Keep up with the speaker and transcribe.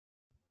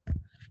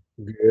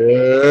Good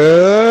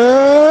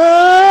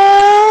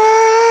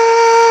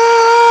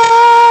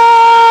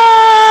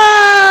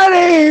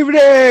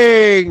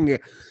evening,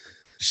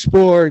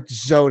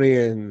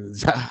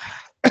 SportsZonians.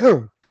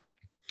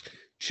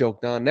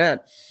 Choked on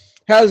that.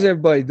 How's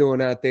everybody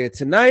doing out there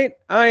tonight?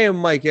 I am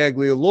Mike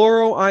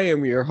Aglioloro. I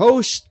am your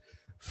host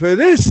for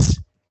This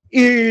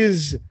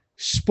is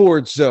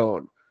Sports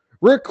Zone.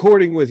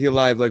 Recording with you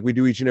live like we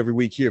do each and every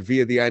week here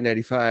via the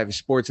I-95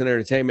 Sports and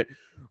Entertainment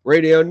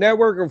Radio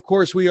Network. Of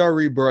course, we are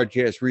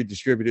rebroadcast,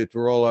 redistributed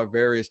through all our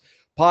various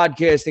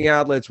podcasting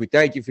outlets. We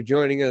thank you for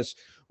joining us,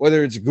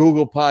 whether it's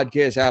Google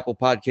Podcasts, Apple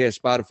Podcasts,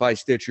 Spotify,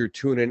 Stitcher,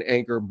 TuneIn,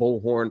 Anchor,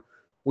 Bullhorn.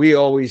 We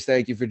always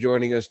thank you for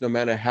joining us, no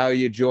matter how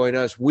you join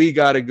us. We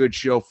got a good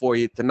show for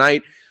you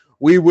tonight.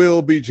 We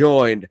will be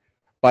joined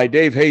by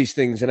Dave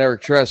Hastings and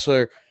Eric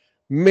Tressler.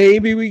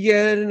 Maybe we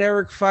get an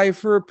Eric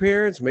Pfeiffer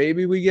appearance.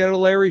 Maybe we get a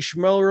Larry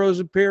Schmelrose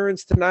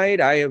appearance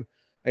tonight. I'm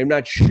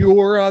not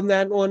sure on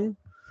that one.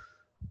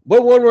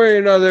 But one way or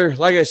another,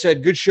 like I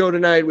said, good show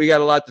tonight. We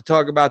got a lot to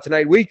talk about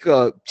tonight. Week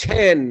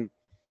 10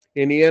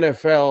 in the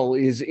NFL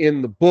is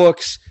in the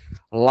books.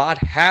 A lot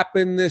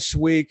happened this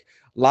week.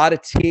 A lot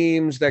of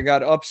teams that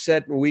got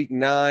upset in week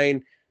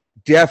 9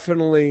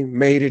 definitely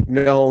made it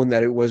known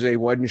that it was a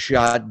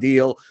one-shot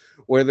deal,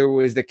 whether it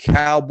was the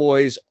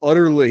Cowboys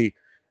utterly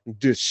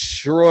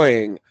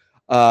destroying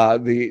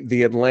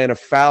the Atlanta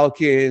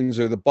Falcons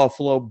or the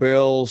Buffalo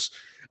Bills,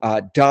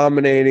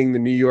 dominating the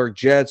New York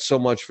Jets. So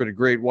much for the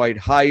great white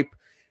hype.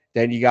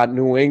 Then you got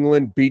New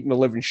England beating the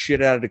living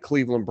shit out of the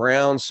Cleveland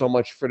Browns. So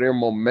much for their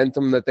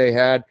momentum that they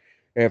had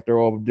after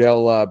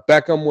Odell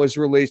Beckham was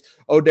released.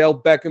 Odell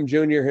Beckham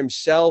Jr.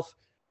 himself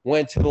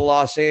went to the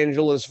Los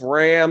Angeles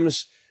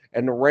Rams,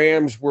 and the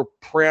Rams were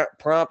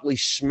promptly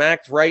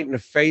smacked right in the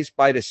face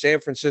by the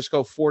San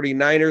Francisco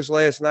 49ers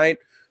last night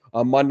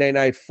on Monday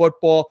Night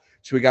Football.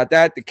 So we got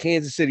that. The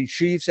Kansas City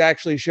Chiefs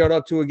actually showed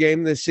up to a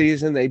game this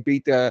season. They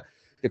beat the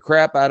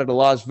crap out of the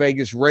Las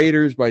Vegas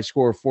Raiders by a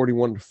score of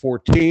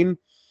 41-14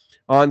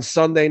 on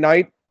Sunday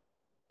night.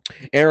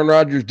 Aaron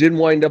Rodgers didn't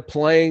wind up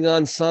playing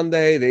on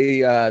Sunday.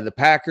 The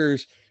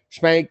Packers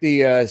spanked the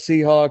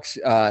Seahawks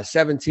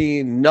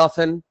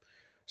 17-0.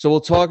 So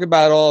we'll talk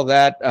about all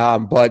that.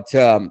 But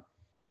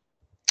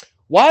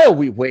while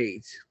we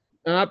wait,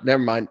 never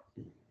mind.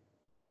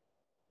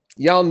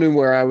 Y'all knew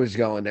where I was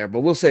going there,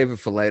 but we'll save it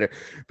for later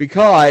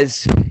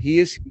because he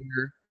is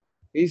here.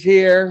 He's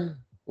here.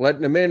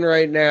 Letting him in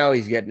right now.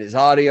 He's getting his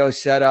audio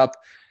set up.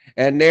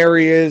 And there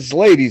he is.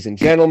 Ladies and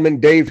gentlemen,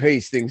 Dave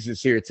Hastings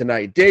is here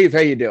tonight. Dave, how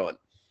you doing?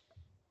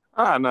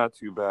 Not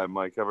too bad,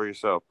 Mike. How about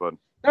yourself, bud?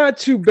 Not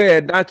too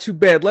bad. Not too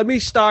bad. Let me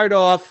start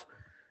off.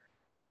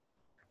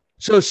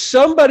 So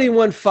somebody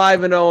went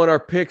 5-0 in our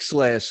picks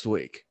last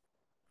week.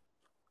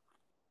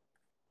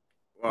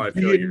 Well, I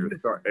feel like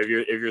if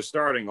you're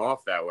starting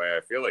off that way,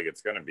 I feel like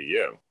it's going to be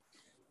you.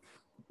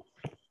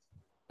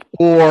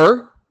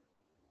 Or...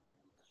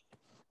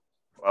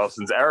 Well,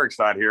 since Eric's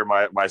not here,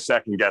 my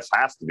second guess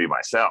has to be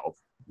myself.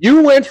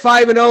 You went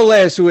 5-0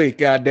 last week,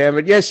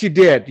 goddammit. Yes, you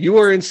did. You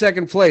were in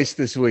second place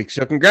this week,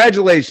 so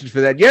congratulations for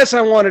that. Yes,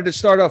 I wanted to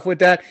start off with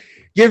that,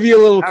 give you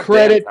a little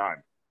credit.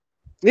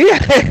 Yeah.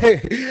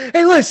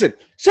 Hey, listen,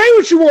 say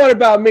what you want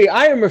about me.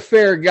 I am a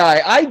fair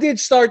guy. I did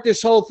start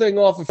this whole thing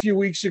off a few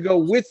weeks ago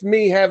with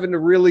me having a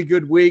really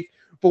good week.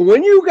 But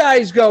when you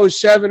guys go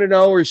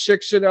 7-0 or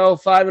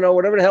 6-0, 5-0,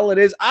 whatever the hell it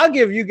is, I'll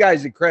give you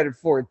guys the credit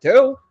for it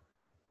too.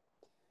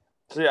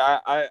 See,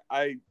 I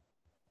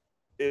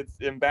it's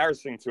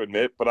embarrassing to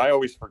admit, but I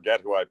always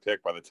forget who I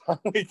pick by the time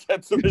we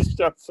get to this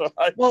show, so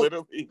I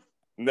literally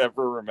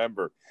never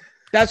remember.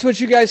 That's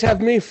what you guys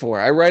have me for.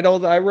 I write all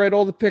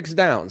the picks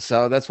down,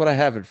 so that's what I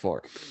have it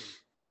for.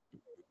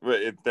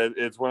 But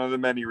it's one of the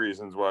many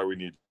reasons why we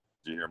need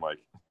you here, Mike.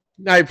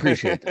 I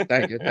appreciate that.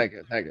 Thank you.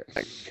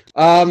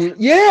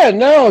 Yeah,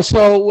 no.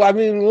 So I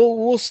mean,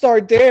 we'll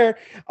start there.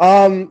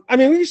 I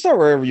mean, we can start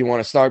wherever you want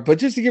to start, but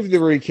just to give you the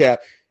recap.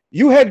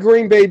 You had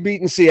Green Bay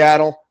beating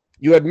Seattle.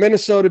 You had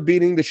Minnesota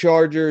beating the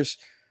Chargers.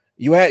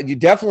 You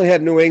definitely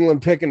had New England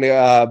beating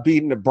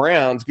the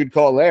Browns. Good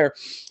call there.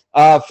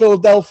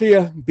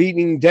 Philadelphia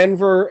beating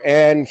Denver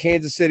and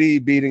Kansas City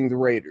beating the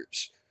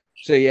Raiders.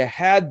 So you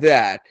had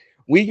that.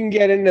 We can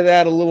get into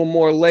that a little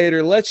more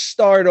later. Let's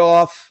start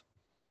off.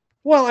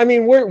 Well, I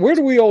mean, where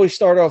do we always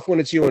start off when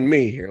it's you and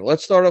me here?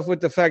 Let's start off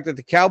with the fact that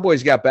the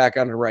Cowboys got back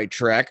on the right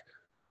track.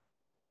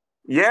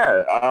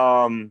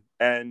 Yeah.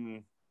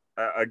 And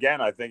again,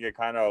 I think it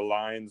kind of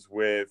aligns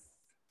with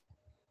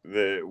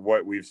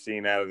what we've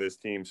seen out of this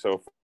team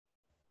so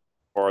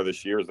far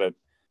this year is that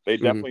they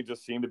definitely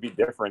just seem to be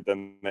different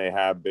than they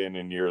have been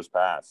in years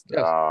past.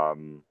 Yes.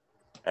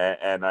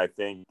 And I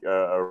think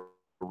a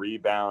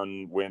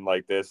rebound win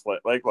like this, look,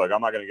 I'm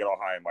not going to get all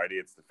high and mighty.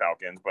 It's the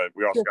Falcons, but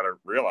we also got to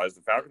realize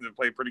the Falcons have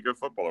played pretty good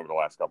football over the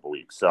last couple of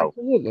weeks. So,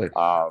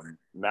 I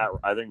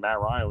think Matt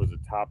Ryan was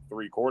a top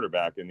 3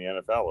 quarterback in the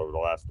NFL over the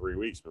last 3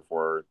 weeks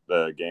before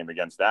the game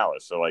against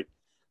Dallas. So,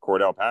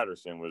 Cordell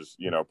Patterson was,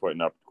 putting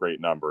up great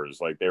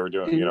numbers. They were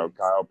doing,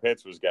 Kyle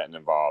Pitts was getting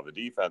involved. The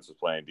defense was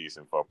playing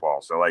decent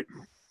football. So,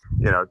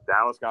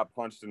 Dallas got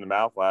punched in the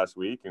mouth last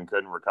week and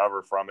couldn't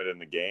recover from it in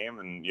the game.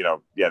 And,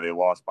 they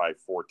lost by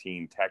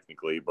 14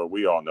 technically, but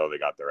we all know they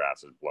got their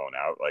asses blown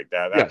out. Like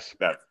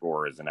that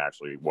score isn't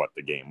actually what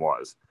the game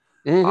was.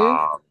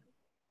 Mm-hmm.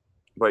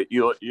 But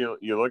you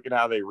look at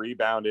how they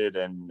rebounded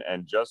and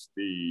just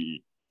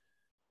the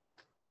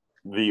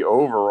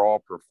overall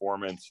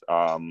performance.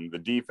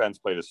 The defense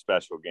played a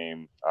special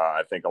game.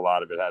 I think a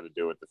lot of it had to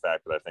do with the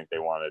fact that I think they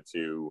wanted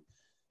to,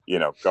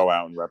 go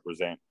out and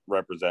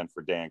represent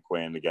for Dan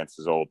Quinn against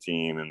his old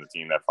team and the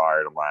team that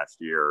fired him last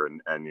year.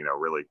 And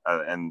really,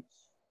 and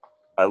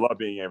I love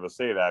being able to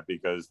say that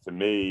because to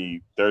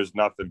me, there's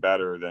nothing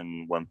better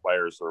than when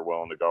players are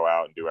willing to go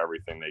out and do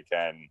everything they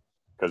can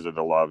because of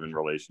the love and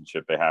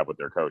relationship they have with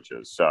their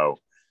coaches. So,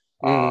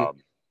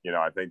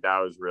 I think that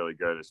was really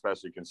good,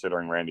 especially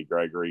considering Randy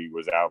Gregory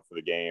was out for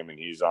the game and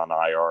he's on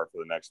IR for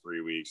the next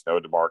 3 weeks. No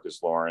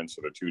DeMarcus Lawrence,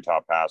 so the two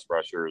top pass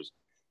rushers.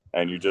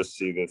 And you just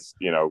see this,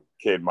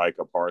 kid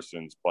Micah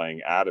Parsons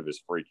playing out of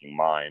his freaking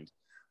mind.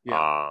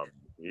 Yeah.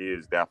 He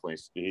is definitely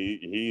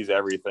he's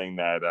everything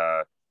that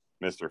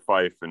Mr.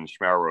 Fife and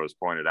Schmelrose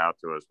pointed out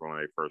to us when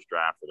they first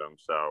drafted him.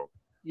 So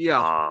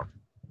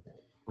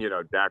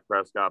Dak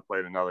Prescott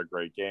played another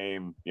great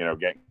game.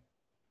 Getting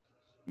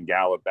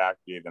Gallup back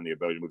gave them the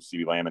ability to move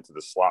CeeDee Lamb into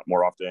the slot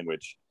more often,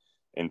 which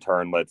in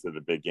turn led to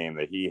the big game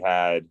that he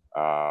had.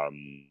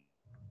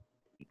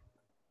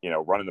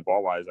 Running the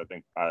ball wise, I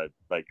think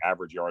like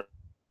average yard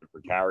per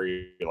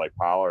carry, like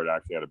Pollard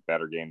actually had a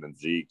better game than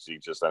Zeke.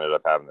 Zeke just ended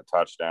up having the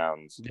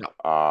touchdowns. Yeah.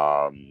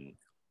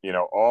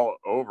 All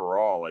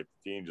overall, like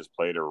the team just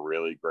played a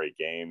really great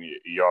game.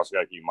 You also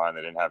got to keep in mind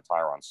they didn't have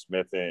Tyron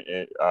Smith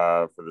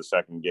for the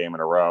second game in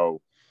a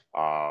row.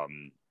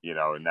 And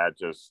that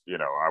just,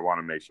 I want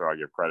to make sure I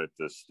give credit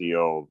to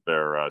Steele,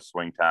 their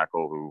swing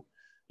tackle, who,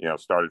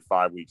 started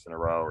 5 weeks in a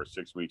row or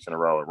 6 weeks in a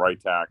row at right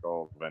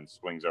tackle, then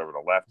swings over to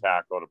left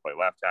tackle to play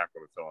left tackle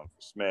to fill in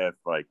for Smith.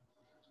 Like,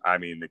 I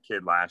mean, the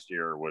kid last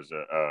year was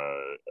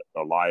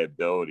a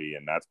liability,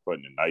 and that's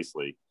putting it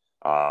nicely.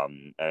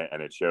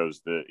 And it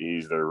shows that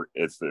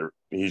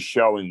he's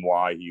showing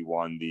why he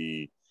won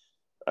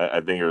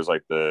I think it was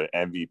like the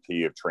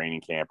MVP of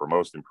training camp or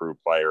most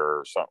improved player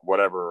or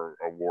whatever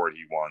award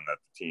he won that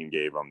the team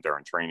gave him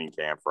during training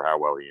camp for how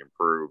well he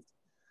improved.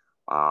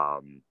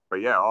 But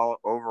yeah,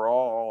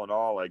 all in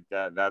all, like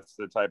that's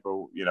the type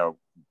of,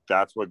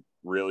 that's what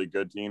really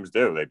good teams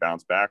do. They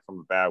bounce back from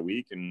a bad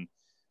week, and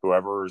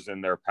whoever's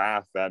in their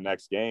path that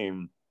next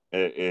game,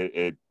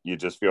 you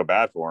just feel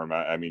bad for them.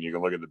 I mean, you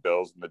can look at the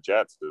Bills and the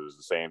Jets. It was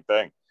the same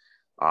thing.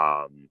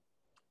 But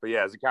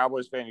yeah, as a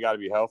Cowboys fan, you got to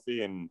be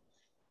healthy. And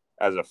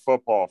as a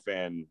football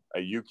fan,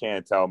 you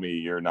can't tell me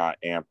you're not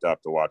amped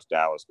up to watch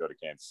Dallas go to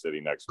Kansas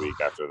City next week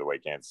after the way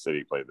Kansas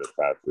City played this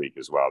past week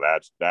as well.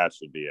 That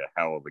should be a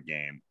hell of a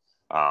game.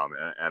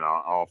 And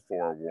I'll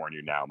forewarn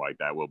you now, Mike,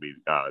 that will be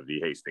the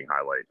Hastings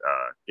highlight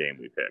game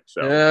we pick.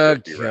 So,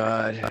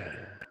 God.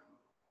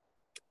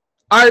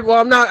 All right.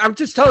 Well, I'm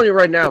just telling you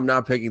right now, I'm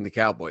not picking the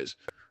Cowboys.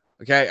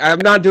 Okay. I'm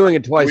not doing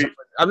it twice.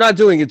 I'm not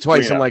doing it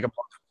twice in like a month.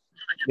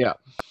 Yeah.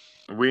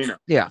 We know.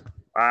 Yeah.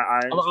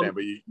 I understand,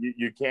 but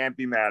you can't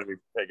be mad at me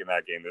for taking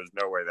that game. There's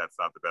no way that's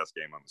not the best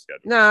game on the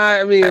schedule. Nah,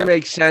 I mean, it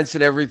makes sense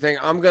and everything.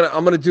 I'm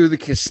gonna do the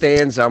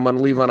Costanza. I'm gonna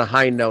leave on a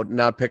high note and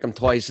not pick them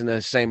twice in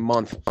the same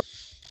month.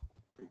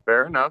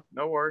 Fair enough.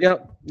 No worries.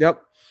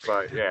 Yep.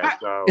 But yeah,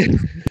 so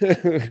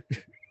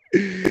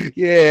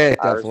yeah,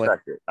 definitely.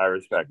 I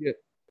respect it.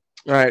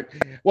 All right.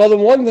 Well, the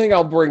one thing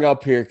I'll bring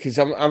up here, because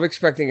I'm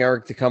expecting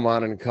Eric to come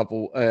on in a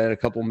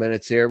couple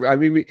minutes here. I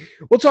mean,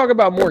 we'll talk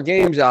about more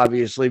games,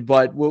 obviously,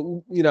 but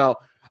I'm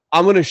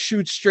going to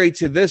shoot straight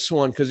to this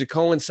one because it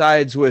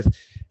coincides with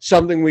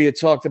something we had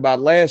talked about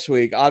last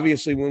week.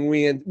 Obviously, when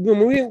we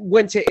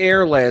went to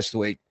air last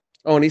week.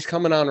 Oh, and he's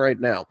coming on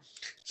right now,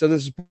 so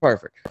this is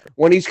perfect.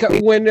 When we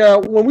went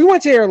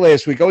to air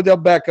last week, Odell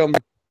Beckham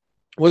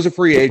was a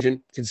free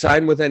agent, can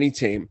sign with any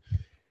team.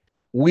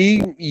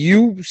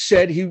 You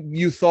said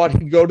you thought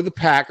he'd go to the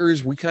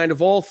Packers. We kind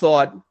of all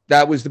thought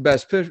that was the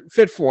best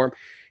fit for him.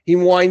 He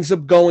winds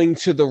up going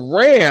to the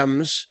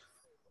Rams,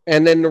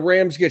 and then the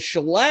Rams get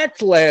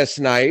shellacked last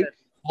night.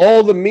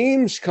 All the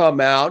memes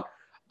come out.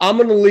 I'm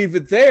going to leave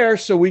it there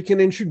so we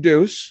can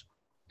introduce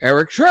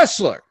Eric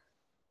Tressler.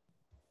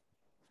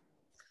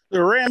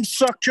 The Rams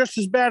suck just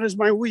as bad as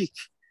my week.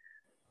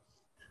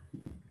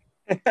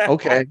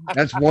 Okay,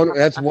 that's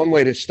one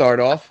way to start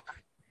off.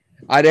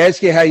 I'd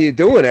ask you how you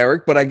doing,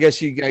 Eric, but I guess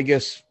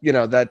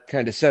that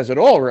kind of says it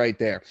all right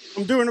there.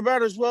 I'm doing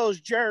about as well as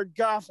Jared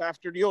Goff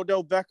after the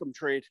Odell Beckham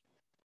trade.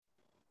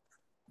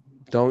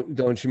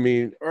 Don't you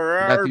mean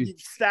or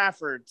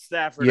Stafford?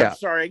 Yeah. I'm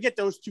sorry, I get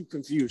those two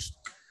confused.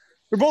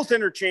 They're both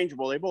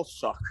interchangeable. They both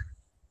suck.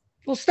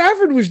 Well,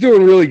 Stafford was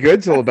doing really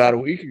good till about a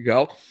week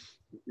ago.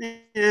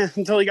 Yeah,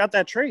 until he got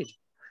that trade.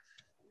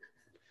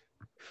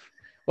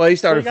 Well, he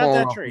started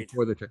falling off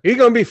before the trade. He's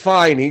gonna be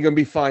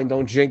fine.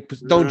 Don't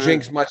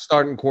jinx my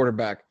starting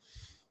quarterback.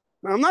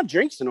 No, I'm not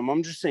jinxing him.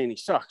 I'm just saying he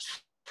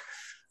sucks.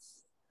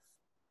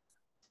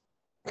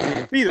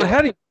 How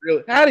do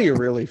you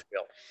really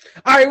feel?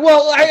 All right,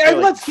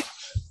 well,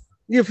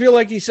 you feel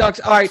like he sucks?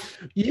 All right,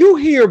 you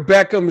hear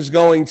Beckham's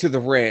going to the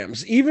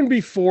Rams even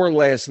before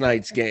last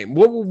night's game.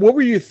 What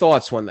were your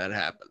thoughts when that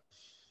happened?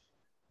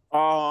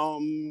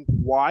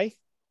 Why?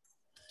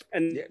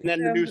 And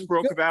then the news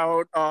broke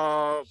about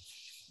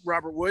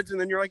Robert Woods, and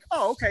then you're like,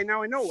 oh, okay,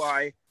 now I know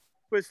why.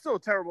 But it's still a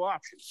terrible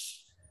option.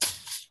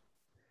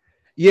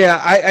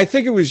 Yeah, I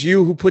think it was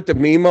you who put the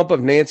meme up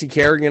of Nancy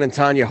Kerrigan and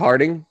Tanya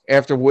Harding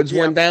after Woods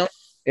went down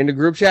in the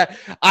group chat.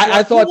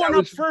 I thought that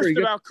was first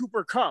about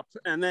Cooper Kupp,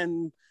 and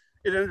then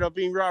it ended up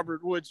being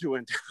Robert Woods who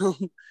went down.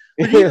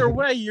 But either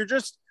way, you're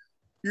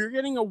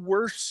getting a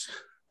worse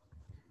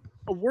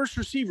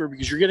receiver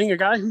because you're getting a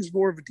guy who's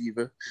more of a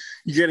diva.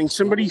 You're getting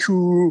somebody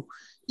who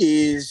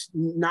is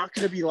not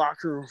going to be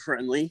locker room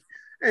friendly.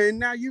 And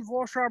now you've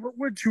lost Robert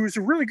Woods, who is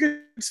a really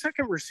good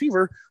second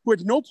receiver who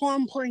had no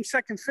problem playing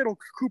second fiddle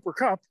Cooper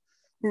Kupp,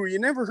 who you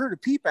never heard a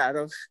peep out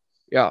of.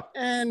 Yeah.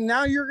 And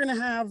now you're going to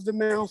have the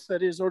mouth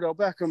that is Odell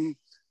Beckham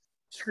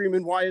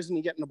screaming, why isn't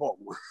he getting the ball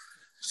more?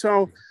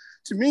 So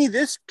to me,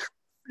 this,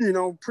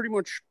 pretty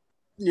much,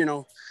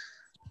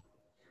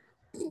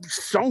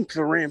 sunk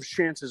the Rams'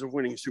 chances of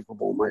winning a Super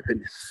Bowl, in my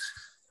opinion.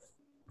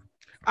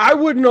 I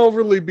wouldn't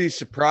overly be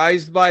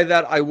surprised by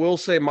that. I will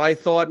say my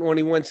thought when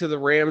he went to the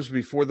Rams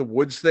before the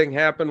Woods thing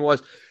happened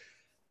was,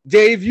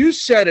 Dave, you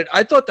said it.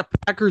 I thought the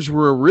Packers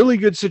were a really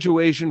good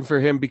situation for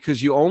him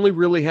because you only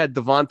really had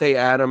Devontae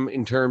Adams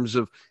in terms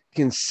of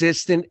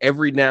consistent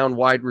every down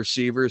wide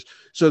receivers.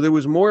 So there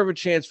was more of a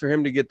chance for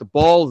him to get the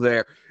ball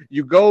there.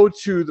 You go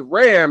to the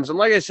Rams, and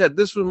like I said,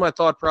 this was my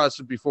thought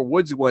process before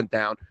Woods went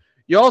down.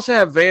 You also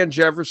have Van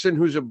Jefferson,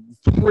 who's a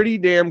pretty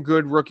damn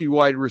good rookie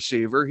wide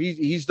receiver.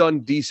 He's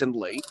done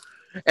decently.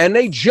 And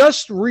they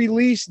just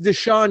released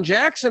Deshaun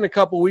Jackson a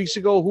couple weeks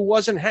ago, who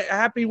wasn't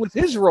happy with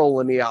his role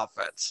in the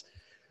offense.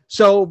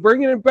 So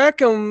bringing in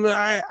Beckham,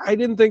 I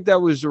didn't think that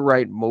was the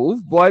right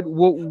move. But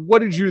what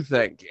did you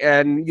think?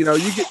 And you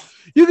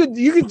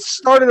could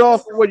start it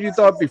off with what you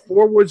thought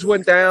before Woods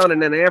went down,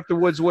 and then after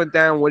Woods went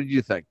down. What did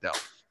you think, though?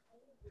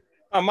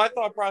 My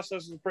thought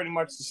process was pretty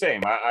much the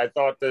same. I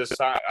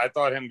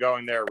thought him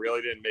going there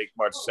really didn't make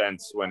much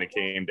sense when it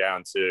came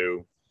down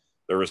to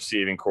the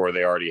receiving core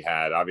they already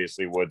had.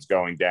 Obviously, Woods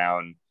going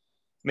down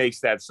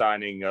makes that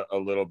signing a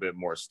little bit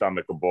more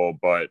stomachable.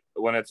 But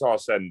when it's all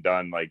said and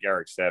done, like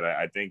Eric said,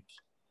 I think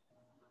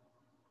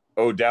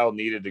Odell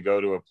needed to go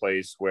to a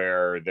place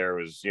where there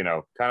was, kind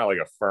of like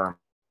a firm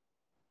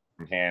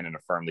hand and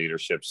a firm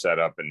leadership set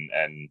up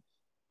and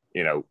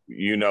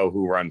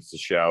who runs the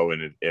show,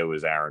 and it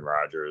was Aaron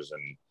Rodgers.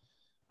 And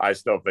I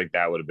still think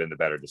that would have been the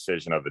better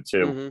decision of the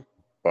two. Mm-hmm.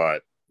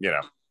 But,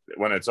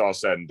 when it's all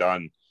said and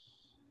done,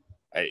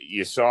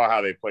 you saw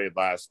how they played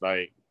last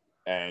night.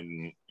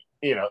 And,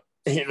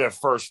 the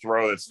first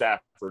throw that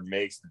Stafford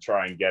makes to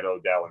try and get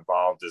Odell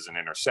involved is an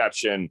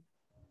interception.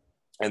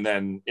 And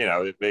then,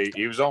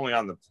 he was only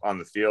on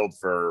the field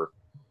for,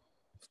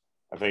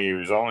 I think he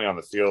was only on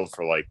the field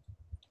for like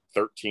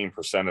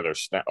 13% of their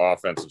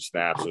offensive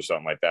snaps or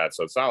something like that.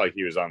 So it's not like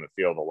he was on the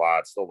field a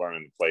lot, still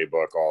learning the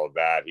playbook, all of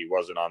that. He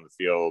wasn't on the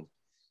field,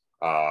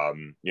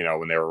 when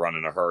they were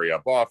running a hurry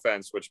up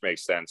offense, which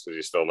makes sense because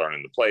he's still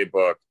learning the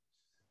playbook.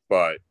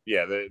 But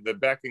yeah, the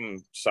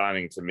Beckham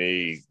signing to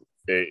me,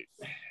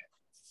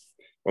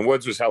 when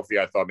Woods was healthy,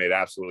 I thought made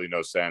absolutely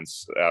no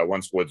sense.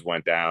 Once Woods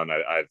went down,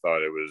 I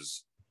thought it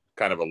was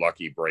kind of a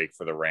lucky break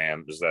for the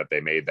Rams that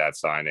they made that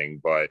signing.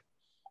 But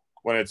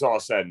when it's all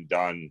said and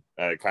done,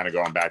 kind of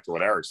going back to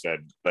what Eric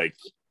said, like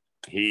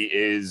he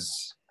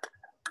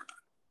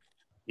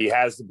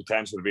has the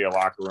potential to be a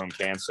locker room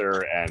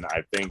cancer. And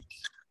I think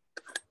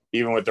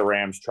even with the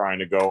Rams trying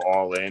to go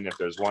all in, if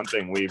there's one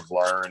thing we've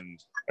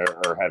learned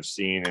or have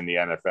seen in the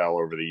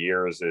NFL over the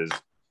years is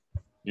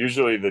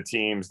usually the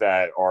teams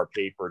that are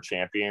paper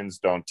champions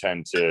don't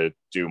tend to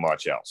do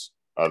much else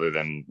other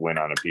than win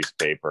on a piece of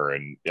paper.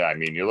 And yeah, I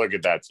mean, you look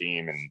at that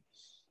team and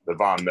the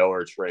Von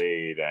Miller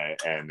trade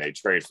and they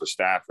trade for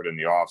Stafford in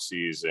the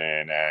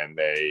offseason and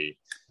they,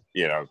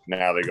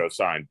 now they go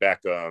sign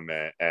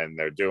Beckham and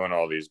they're doing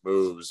all these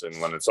moves. And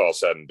when it's all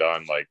said and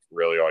done, like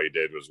really all you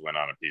did was win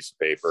on a piece of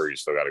paper. You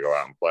still got to go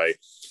out and play.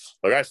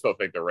 Like I still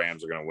think the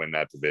Rams are going to win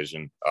that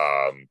division.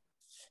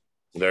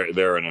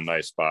 They're in a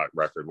nice spot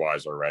record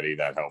wise already.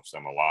 That helps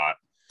them a lot.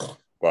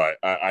 But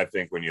I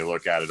think when you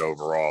look at it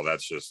overall,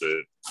 that's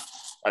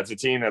a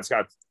team that's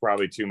got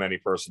probably too many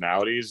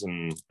personalities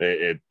and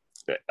the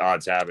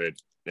odds have it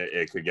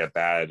could get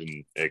bad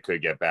and it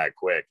could get bad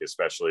quick,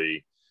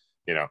 especially,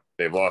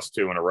 they've lost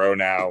two in a row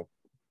now.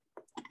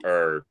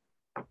 They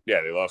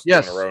lost two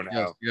in a row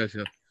now. Yes.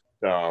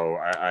 So,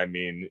 I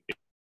mean,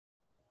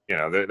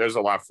 there's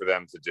a lot for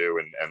them to do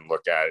and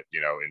look at,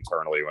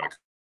 internally when it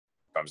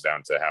comes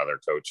down to how they're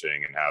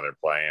coaching and how they're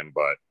playing.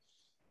 But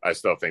I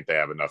still think they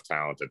have enough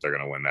talent that they're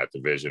going to win that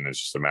division.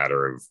 It's just a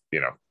matter of,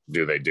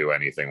 do they do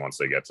anything once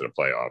they get to the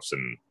playoffs?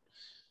 And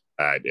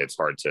it's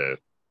hard to,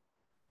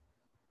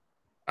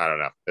 I don't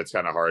know. It's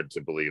kind of hard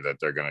to believe that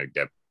they're going to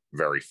get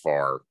very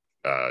far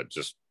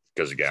just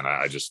because, again,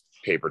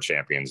 paper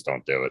champions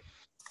don't do it.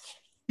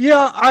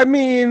 Yeah, I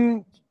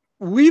mean,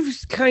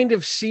 we've kind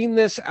of seen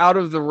this out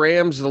of the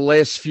Rams the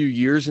last few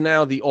years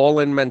now, the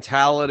all-in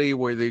mentality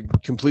where they're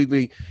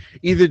completely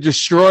either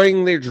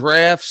destroying their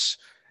drafts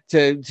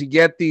to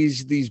get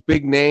these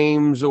big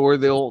names, or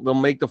they'll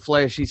make the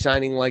flashy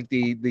signing like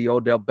the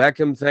Odell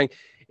Beckham thing.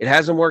 It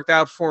hasn't worked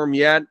out for them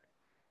yet.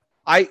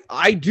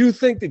 I do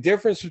think the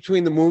difference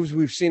between the moves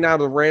we've seen out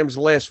of the Rams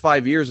the last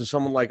 5 years and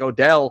someone like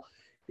Odell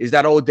is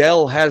that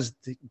Odell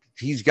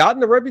he's gotten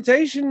the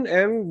reputation,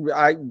 and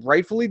I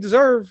rightfully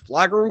deserve,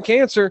 locker room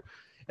cancer.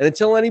 And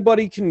until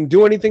anybody can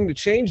do anything to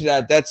change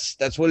that,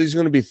 that's what he's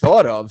going to be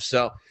thought of.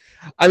 So,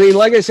 I mean,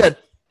 like I said,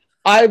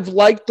 I've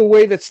liked the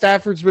way that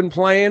Stafford's been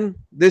playing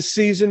this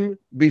season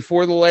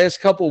before the last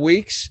couple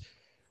weeks.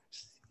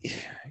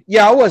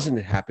 Yeah, I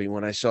wasn't happy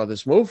when I saw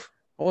this move.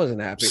 I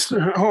wasn't happy.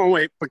 Oh,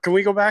 wait, but can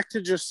we go back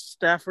to just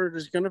Stafford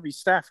is going to be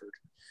Stafford?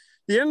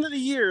 The end of the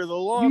year, the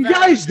law. You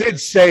guys did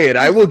say it.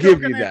 I will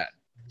give you that.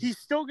 He's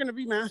still going to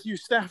be Matthew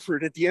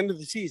Stafford at the end of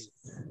the season.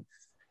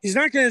 He's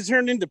not going to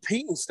turn into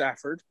Peyton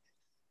Stafford.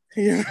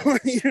 You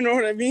know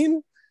what I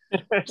mean?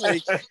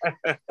 Like,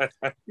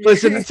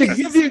 listen,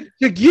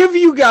 to give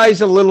you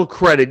guys a little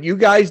credit, you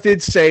guys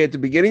did say at the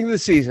beginning of the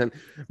season,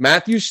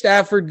 Matthew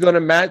Stafford going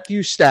to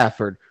Matthew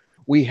Stafford.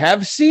 We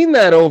have seen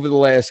that over the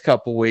last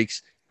couple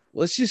weeks.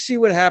 Let's just see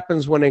what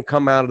happens when they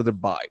come out of the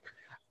bye.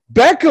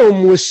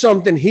 Beckham was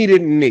something he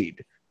didn't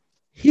need.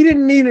 He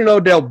didn't need an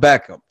Odell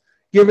Beckham.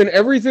 Given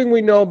everything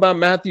we know about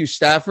Matthew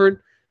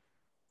Stafford,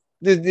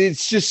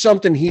 it's just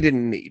something he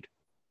didn't need.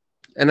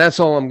 And that's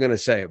all I'm going to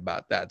say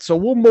about that. So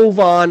we'll move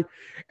on.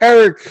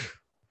 Eric,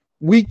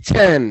 week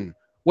 10,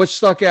 what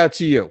stuck out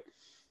to you?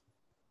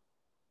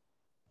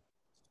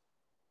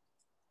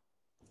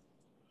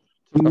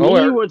 To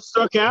me, what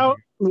stuck out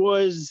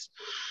was,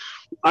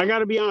 I got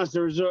to be honest,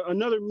 there was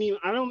another meme.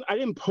 I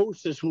didn't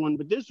post this one,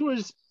 but this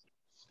was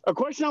a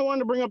question I wanted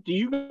to bring up to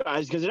you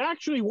guys because it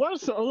actually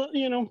was,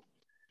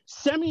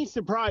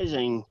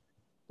 semi-surprising.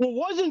 What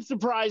wasn't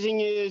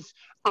surprising is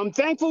I'm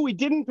thankful we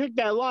didn't pick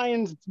that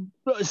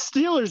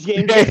Lions-Steelers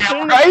game.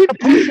 Yeah, right?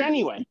 Push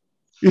anyway.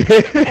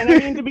 And I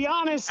mean, to be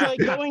honest, like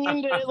going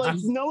into it, like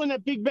knowing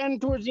that Big Ben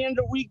towards the end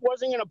of the week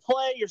wasn't going to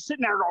play, you're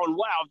sitting there going,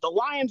 wow, if the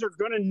Lions are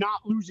going to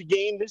not lose a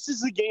game, this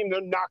is a game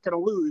they're not going to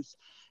lose.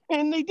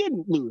 And they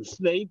didn't lose.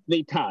 They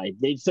tied.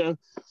 So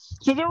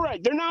they're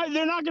right. They're not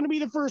going to be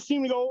the first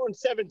team to go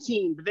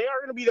 0-17, but they are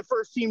going to be the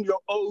first team to go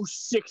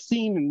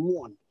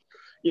 0-16-1.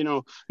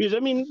 Because I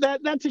mean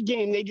that's a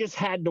game they just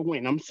had to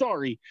win. I'm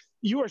sorry.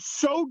 You are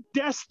so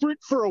desperate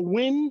for a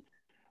win.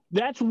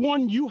 That's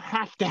one you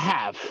have to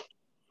have.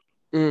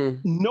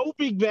 No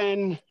Big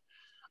Ben.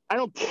 I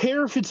don't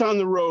care if it's on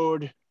the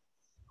road.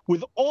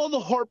 With all the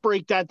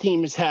heartbreak that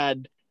team has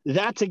had,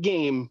 that's a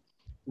game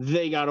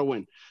they got to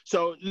win.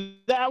 So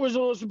that was a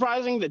little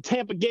surprising. The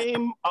Tampa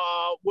game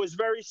was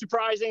very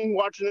surprising,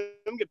 watching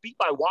them get beat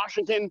by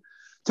Washington.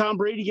 Tom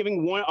Brady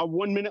giving a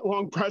 1 minute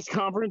long press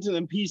conference and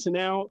then peacing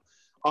out.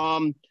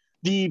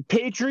 The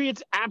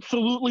Patriots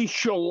absolutely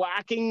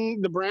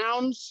shellacking the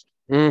Browns.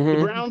 The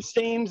Brown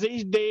stains,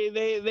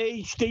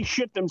 they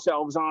shit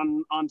themselves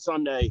on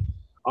Sunday.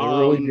 They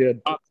really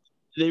did.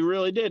 They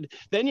really did.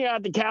 Then you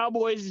got the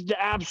Cowboys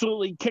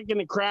absolutely kicking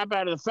the crap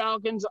out of the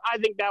Falcons. I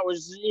think that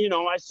was,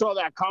 I saw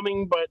that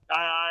coming, but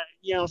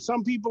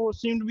some people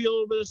seem to be a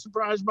little bit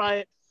surprised by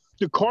it.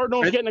 The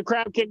Cardinals getting the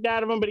crap kicked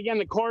out of them, but again,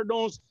 the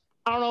Cardinals,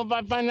 I don't know if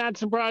I find that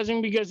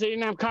surprising because they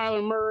didn't have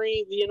Kyler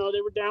Murray. They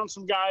were down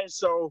some guys,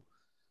 so.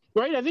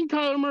 Right, I think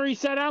Kyler Murray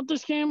sat out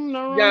this game.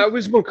 No, yeah, it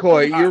was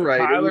McCoy. You're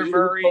right. Kyler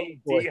Murray,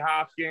 D.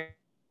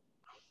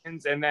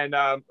 Hopkins, and then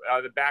the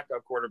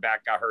backup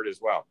quarterback got hurt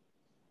as well.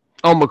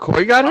 Oh,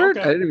 McCoy got hurt?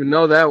 I didn't even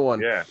know that one.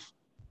 Yeah.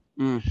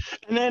 And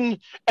then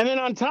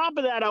on top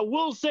of that, I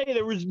will say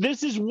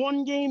this is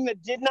one game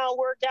that did not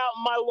work out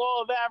in my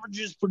law of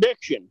averages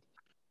prediction.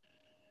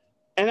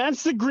 And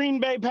that's the Green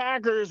Bay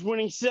Packers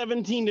winning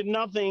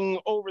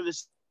 17-0 over the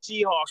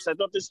Seahawks. I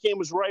thought this game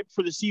was ripe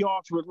for the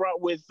Seahawks with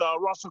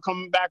Russell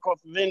coming back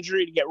off of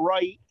injury to get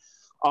right.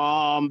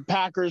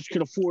 Packers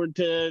could afford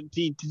to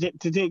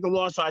take a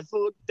loss. So I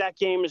thought that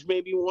game is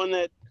maybe one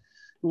that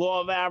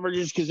law of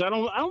averages because I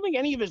don't think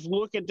any of us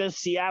look at this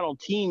Seattle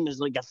team as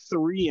like a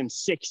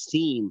 3-6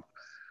 team,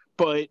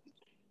 but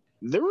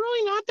they're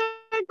really not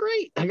that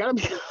great. I gotta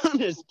be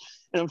honest.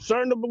 And I'm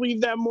starting to believe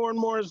that more and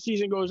more as the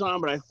season goes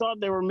on, but I thought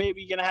they were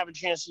maybe going to have a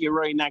chance to get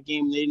right in that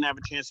game. They didn't have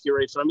a chance to get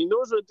right. So, I mean,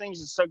 those are the things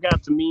that stuck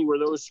out to me were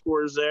those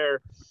scores there.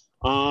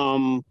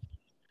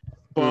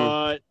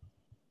 But,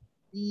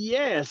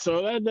 yeah,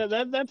 so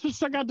that's what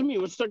stuck out to me.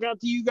 What stuck out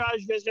to you guys?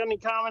 You guys got any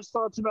comments,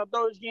 thoughts about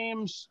those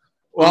games?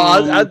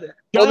 Well,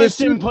 Giants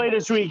didn't play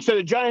this week, so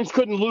the Giants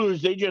couldn't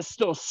lose. They just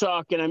still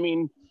suck. And, I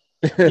mean,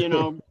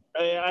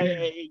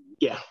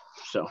 yeah,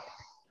 so.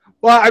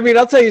 Well, I mean,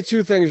 I'll tell you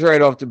two things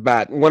right off the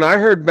bat. When I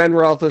heard Ben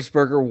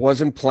Roethlisberger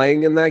wasn't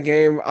playing in that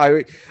game,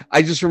 I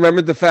just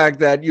remembered the fact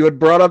that you had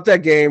brought up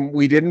that game,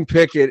 we didn't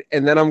pick it,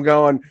 and then I'm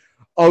going,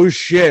 oh,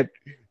 shit.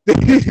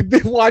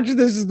 Watch,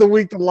 this is the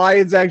week the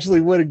Lions actually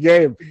win a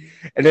game,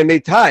 and then they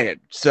tie it.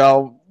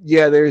 So,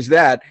 yeah, there's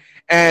that.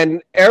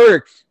 And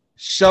Eric,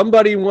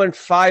 somebody went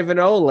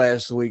 5-0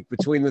 last week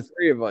between the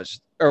three of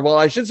us. Or, well,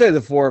 I should say the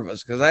four of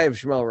us because I have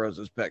Schmel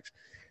Rose's picks.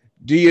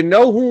 Do you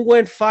know who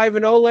went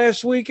 5-0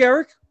 last week,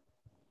 Eric?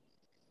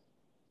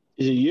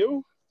 Is it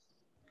you?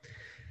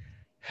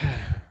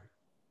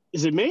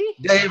 Is it me?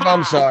 Dave,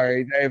 I'm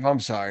sorry. Dave, I'm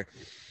sorry.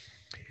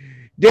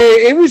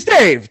 It was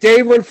Dave.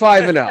 Dave went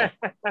 5-0.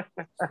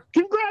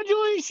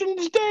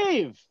 Congratulations,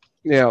 Dave.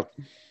 Yeah.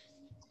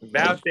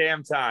 About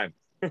damn time.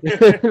 So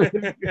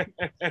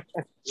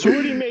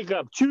what do you make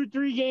up?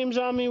 2-3 games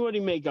on me? What do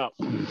you make up?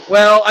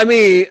 Well,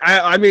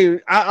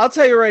 I'll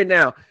tell you right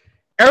now,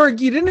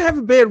 Eric, you didn't have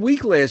a bad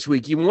week last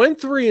week. You went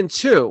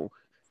 3-2,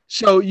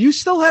 so you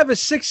still have a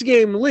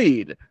 6-game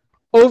lead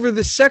over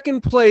the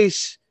second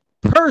place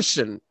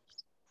person,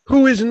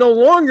 who is no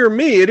longer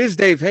me. It is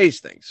Dave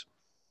Hastings.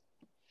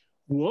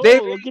 Whoa!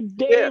 Dave, look at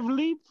Dave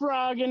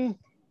leapfrogging.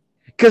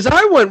 Because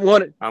I went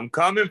one. I'm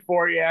coming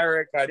for you,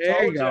 Eric. I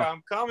told you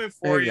I'm coming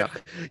for you.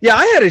 Yeah,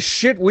 I had a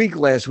shit week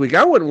last week.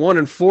 I went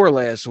 1-4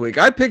 last week.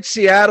 I picked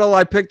Seattle.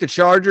 I picked the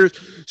Chargers.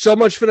 So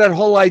much for that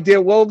whole idea.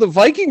 Well, the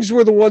Vikings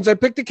were the ones I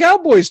picked the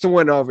Cowboys to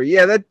win over.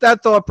 Yeah,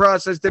 that thought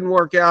process didn't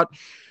work out.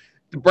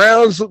 The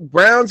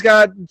Browns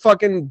got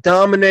fucking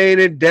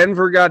dominated.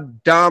 Denver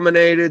got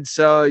dominated.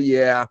 So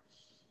yeah,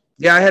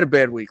 I had a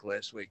bad week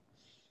last week.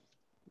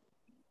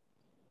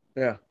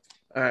 Yeah.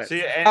 All right.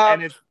 See,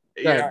 and it's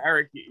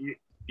Eric,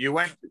 you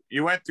went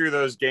through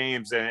those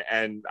games,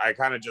 and I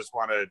kind of just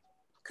want to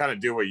kind of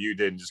do what you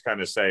did and just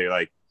kind of say,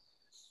 like,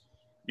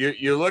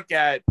 you look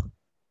at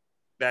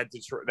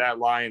that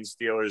Lions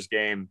Steelers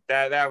game,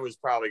 that was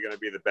probably going to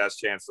be the best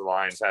chance the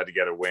Lions had to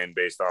get a win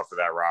based off of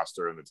that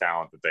roster and the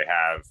talent that they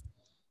have.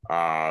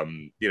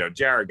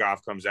 Jared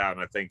Goff comes out,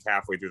 and I think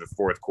halfway through the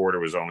fourth quarter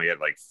was only at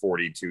like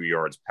 42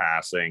 yards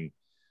passing.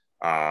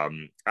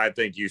 I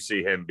think you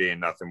see him being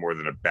nothing more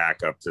than a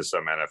backup to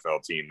some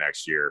NFL team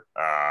next year.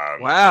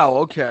 Wow.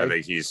 Okay. I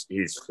think he's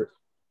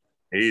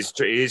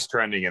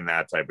trending in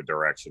that type of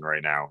direction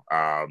right now.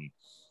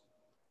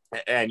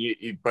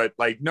 But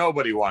like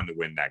nobody wanted to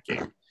win that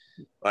game.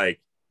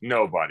 Like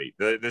nobody.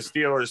 The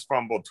Steelers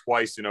fumbled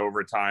twice in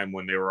overtime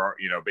when they were,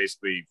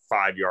 basically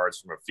 5 yards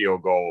from a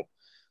field goal.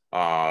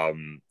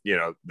 The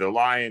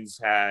Lions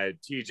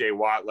had TJ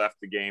Watt left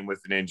the game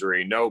with an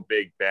injury, no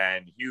Big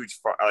Ben,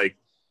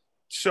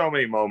 so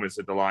many moments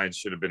that the Lions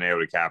should have been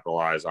able to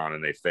capitalize on,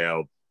 and they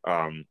failed.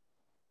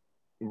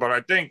 But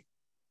I think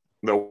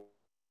the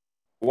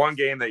one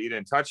game that you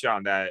didn't touch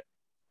on that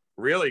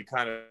really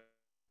kind of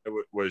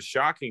was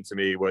shocking to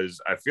me was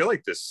I feel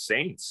like the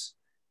Saints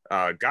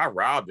got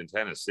robbed in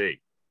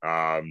Tennessee.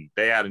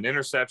 They had an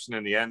interception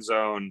in the end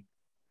zone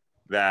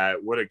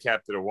that would have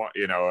kept it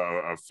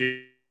a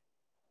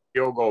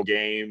field goal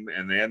game,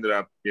 and they ended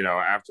up,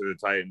 after the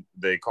Titans,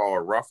 they call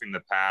a roughing the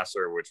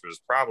passer, which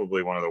was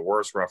probably one of the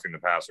worst roughing the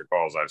passer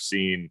calls I've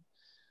seen.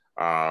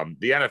 The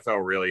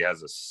NFL really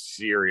has a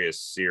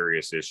serious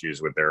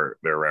issues with their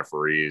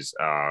referees.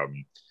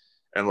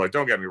 And look,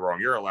 don't get me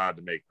wrong, you're allowed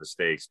to make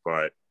mistakes,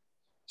 but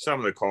some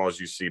of the calls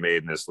you see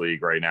made in this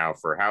league right now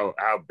for how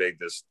big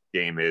this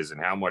game is and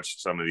how much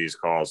some of these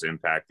calls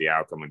impact the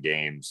outcome of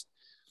games.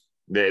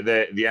 The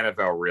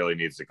NFL really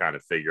needs to kind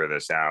of figure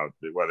this out,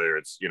 whether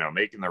it's,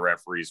 making the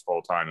referees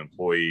full-time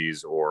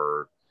employees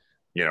or,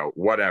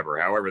 whatever,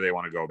 however they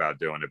want to go about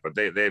doing it. But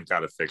they've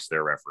got to fix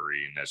their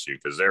refereeing issue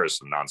because there is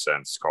some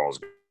nonsense calls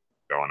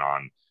going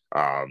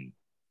on.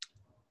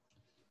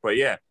 But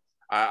yeah,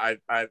 I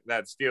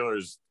that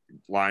Steelers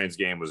Lions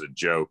game was a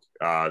joke.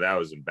 That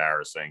was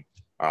embarrassing.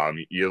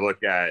 You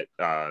look at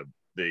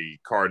the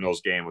Cardinals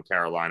game with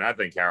Carolina. I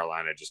think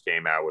Carolina just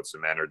came out with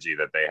some energy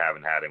that they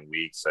haven't had in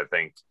weeks. I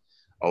think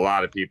a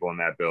lot of people in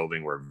that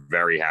building were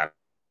very happy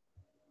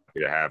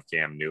to have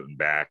Cam Newton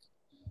back,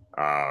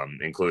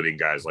 including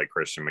guys like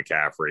Christian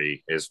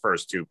McCaffrey. His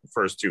first two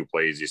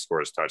plays, he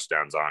scores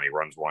touchdowns on. He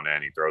runs one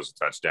in, he throws a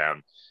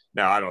touchdown.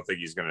 Now, I don't think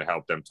he's going to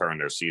help them turn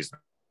their season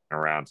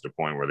around to the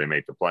point where they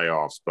make the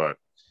playoffs, but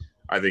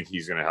I think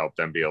he's going to help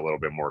them be a little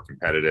bit more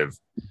competitive.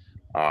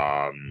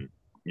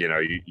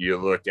 You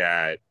look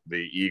at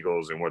the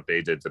Eagles and what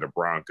they did to the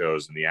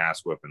Broncos and the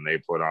ass whipping they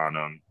put on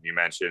them. You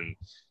mentioned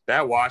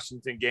that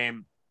Washington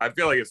game. I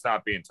feel like it's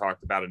not being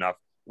talked about enough.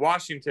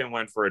 Washington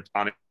went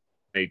on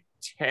a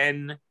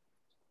 10-minute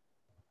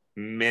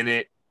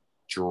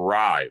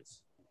drive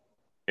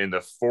in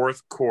the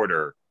fourth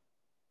quarter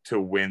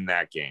to win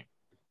that game.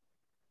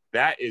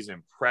 That is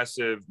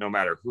impressive no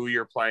matter who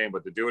you're playing,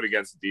 but to do it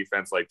against a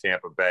defense like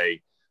Tampa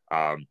Bay,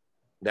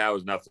 that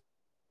was nothing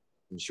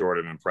short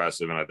of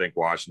impressive. And I think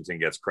Washington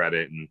gets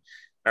credit. And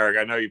Eric,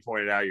 I know you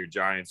pointed out your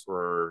Giants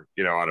were,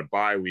 on a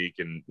bye week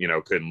and,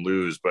 couldn't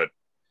lose, but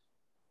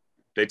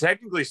they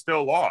technically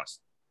still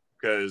lost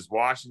because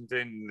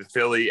Washington,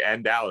 Philly,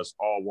 and Dallas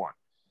all won.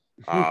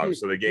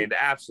 So they gained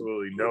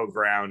absolutely no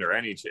ground or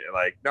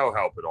no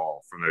help at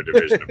all from their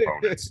division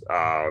opponents.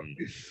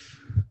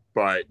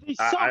 But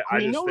I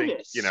just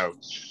think,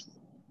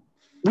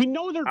 we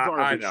know they're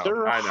garbage.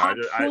 They're hot,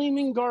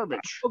 flaming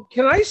garbage.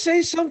 Can I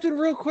say something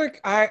real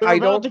quick? They're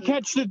about to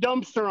catch the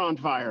dumpster on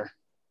fire.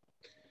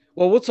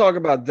 Well, we'll talk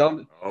about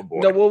Oh boy.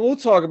 No, well, we'll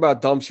talk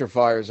about dumpster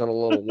fires in a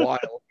little while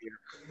here.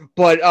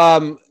 But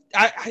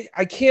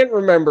I can't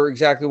remember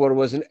exactly what it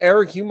was. And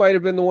Eric, you might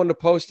have been the one to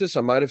post this.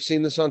 I might have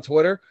seen this on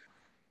Twitter.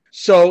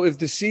 So if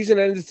the season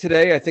ended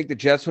today, I think the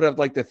Jets would have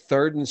like the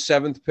 3rd and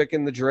 7th pick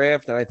in the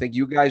draft, and I think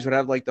you guys would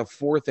have like the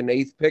 4th and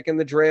 8th pick in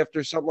the draft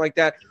or something like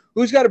that.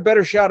 Who's got a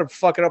better shot of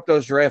fucking up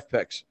those draft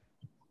picks?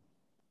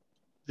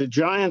 The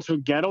Giants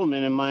with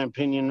Gettleman, in my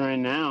opinion, right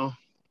now.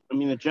 I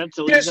mean, the Jets.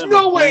 There's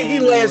no way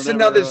he lasts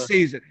another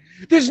season.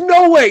 There's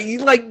no way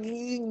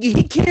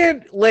he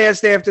can't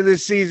last after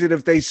this season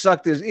if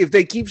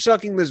they keep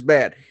sucking this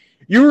bad.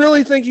 You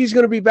really think he's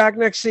going to be back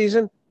next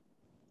season?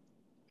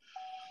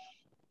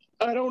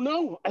 I don't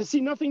know. I see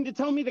nothing to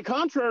tell me the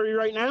contrary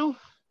right now.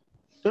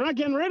 They're not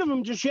getting rid of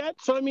him just yet.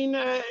 So I mean,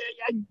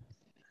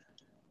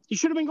 he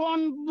should have been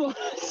gone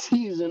last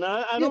season.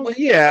 I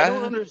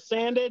don't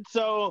understand it.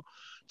 So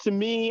to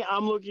me,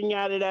 I'm looking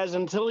at it as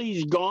until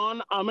he's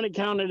gone, I'm going to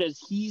count it as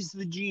he's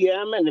the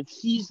GM. And if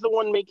he's the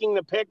one making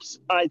the picks,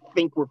 I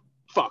think we're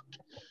fucked.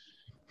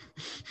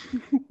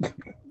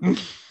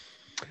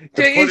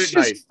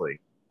 Nicely.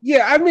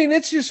 Yeah, I mean,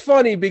 it's just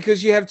funny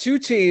because you have two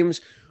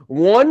teams,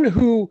 one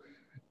who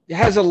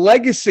has a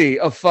legacy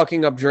of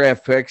fucking up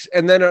draft picks,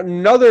 and then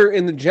another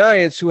in the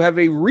Giants who have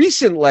a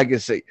recent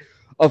legacy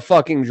of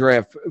fucking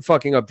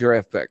up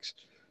draft picks.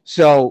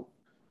 So,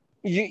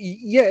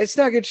 yeah, it's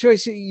not a good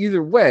choice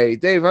either way.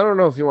 Dave, I don't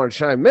know if you want to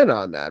chime in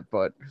on that,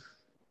 but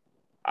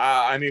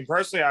I mean,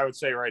 personally, I would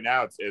say right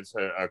now it's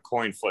a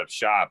coin flip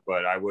shot,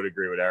 but I would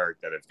agree with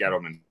Eric that if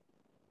Gettleman's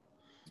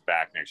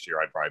back next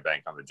year, I'd probably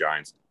bank on the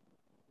Giants.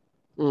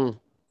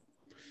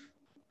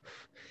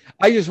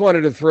 I just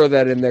wanted to throw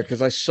that in there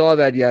because I saw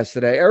that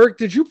yesterday. Eric,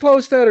 did you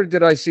post that or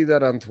did I see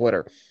that on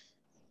Twitter?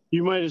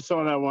 You might have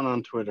saw that one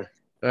on Twitter.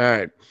 All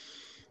right.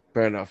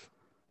 Fair enough.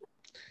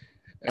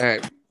 All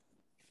right.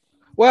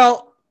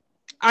 Well,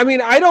 I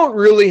mean, I don't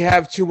really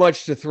have too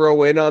much to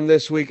throw in on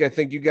this week. I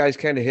think you guys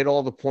kind of hit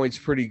all the points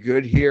pretty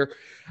good here.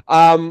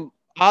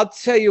 I'll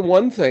tell you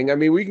one thing. I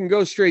mean, we can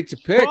go straight to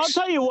picks. Well, I'll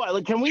tell you what.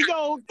 Like, can we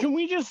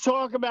just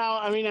talk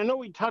about? I mean, I know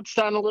we touched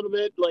on a little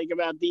bit, like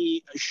about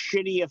the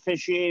shitty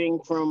officiating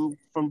from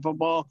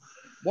football.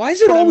 Why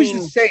is it always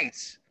the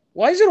Saints?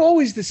 Why is it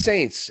always the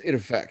Saints? It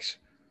affects.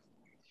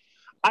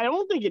 I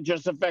don't think it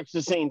just affects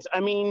the Saints.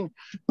 I mean,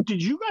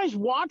 did you guys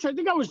watch? I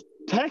think I was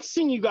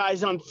texting you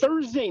guys on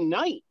Thursday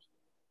night.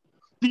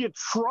 The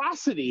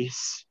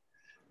atrocities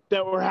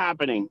that were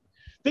happening.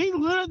 The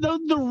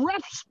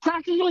refs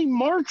practically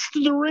marched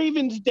the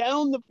Ravens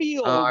down the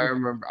field. I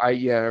remember. I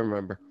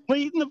remember.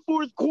 Late in the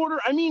fourth quarter.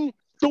 I mean,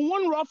 the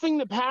one roughing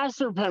the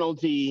passer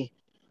penalty,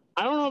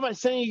 I don't know if I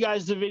sent you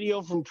guys the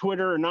video from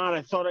Twitter or not.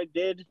 I thought I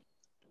did.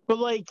 But,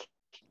 like,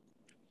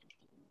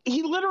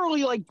 he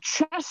literally, like,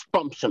 chest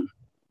bumps him.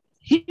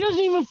 He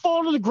doesn't even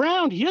fall to the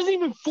ground. He doesn't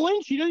even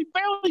flinch. He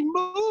barely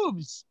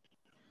moves.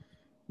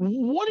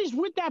 What is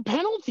with that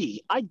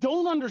penalty? I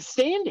don't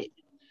understand it.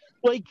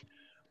 Like,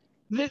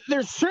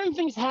 there's certain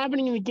things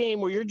happening in the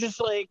game where you're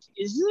just like,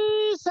 is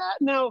this that?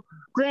 Now,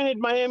 granted,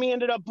 Miami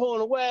ended up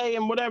pulling away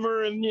and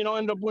whatever, and,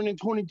 ended up winning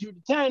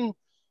 22-10.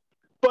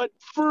 But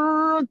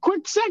for a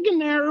quick second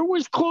there, it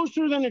was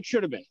closer than it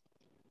should have been.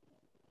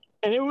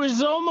 And it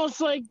was almost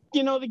like,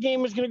 the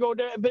game was going to go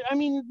down. But, I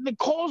mean, the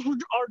calls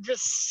are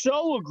just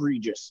so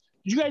egregious.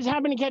 Did you guys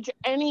happen to catch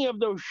any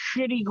of those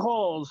shitty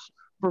calls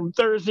from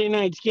Thursday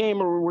night's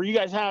game, or were you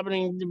guys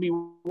happening to be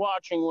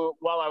watching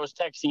while I was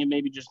texting and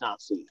maybe just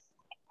not seeing it?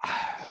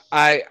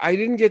 I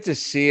didn't get to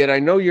see it. I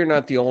know you're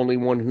not the only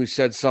one who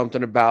said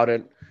something about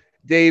it.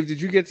 Dave, did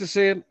you get to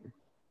see it?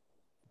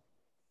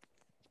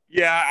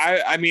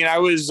 Yeah, I mean, I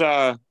was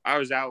out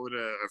with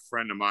a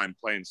friend of mine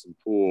playing some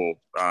pool,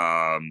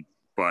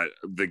 but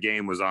the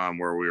game was on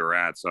where we were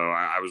at, so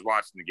I was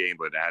watching the game,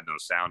 but it had no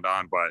sound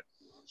on. But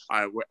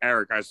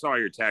Eric, I saw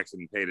your text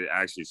and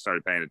actually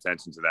started paying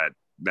attention to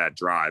that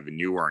drive, and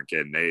you weren't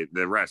kidding.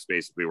 The refs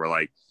basically were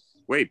like,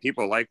 wait,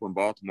 people like when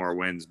Baltimore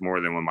wins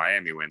more than when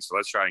Miami wins, so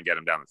let's try and get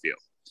them down the field.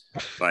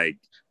 Like,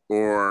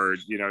 or,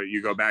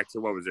 you go back to,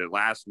 what was it,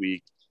 last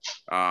week,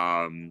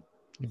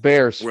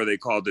 Bears, where they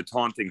called the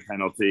taunting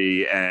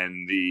penalty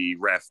and the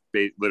ref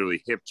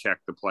literally hip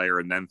checked the player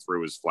and then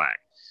threw his flag.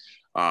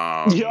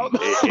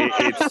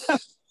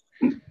 It's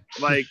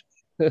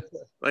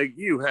like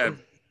you have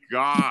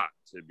got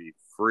to be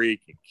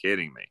freaking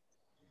kidding me.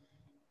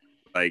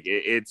 Like,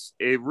 it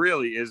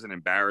really is an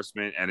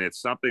embarrassment, and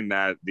it's something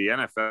that the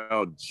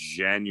NFL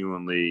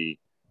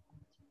genuinely,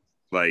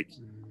 like,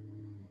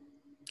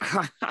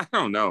 I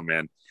don't know,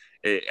 man.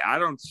 I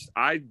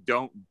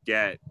don't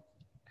get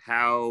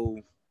how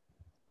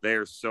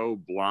they're so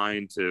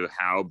blind to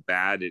how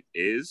bad it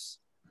is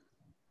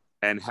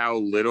and how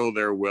little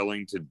they're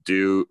willing to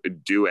do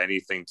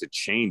anything to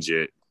change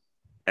it.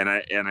 And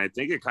I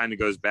think it kind of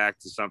goes back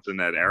to something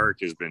that Eric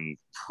has been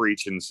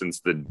preaching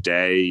since the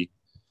day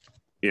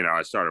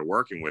I started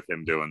working with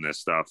him doing this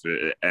stuff,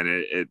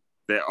 and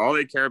all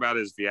they care about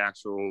is the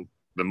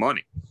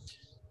money.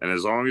 And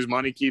as long as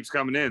money keeps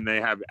coming in,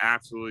 they have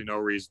absolutely no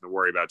reason to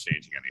worry about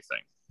changing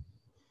anything.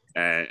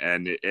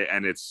 and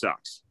it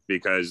sucks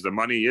because the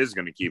money is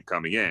going to keep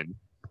coming in.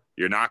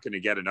 You're not going to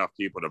get enough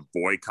people to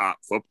boycott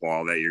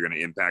football that you're going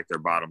to impact their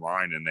bottom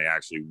line, and they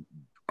actually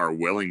are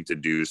willing to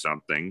do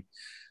something.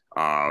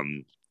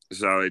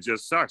 So it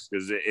just sucks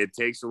because it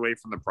takes away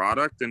from the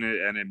product and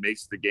it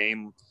makes the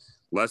game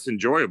less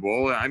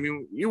enjoyable. I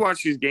mean, you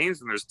watch these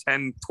games and there's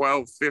 10,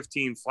 12,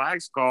 15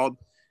 flags called.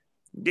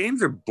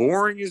 Games are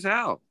boring as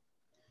hell.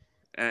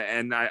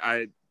 And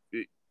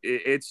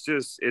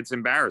it's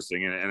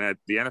embarrassing. And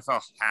the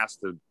NFL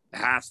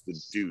has to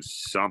do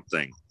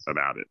something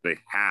about it. They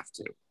have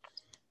to,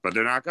 but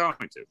they're not going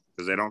to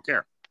because they don't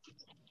care.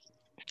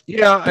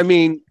 Yeah. I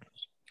mean,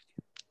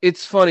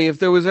 it's funny. If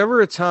there was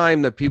ever a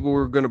time that people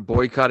were going to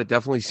boycott, it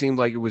definitely seemed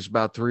like it was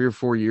about 3 or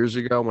 4 years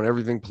ago when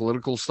everything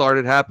political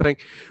started happening.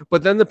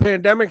 But then the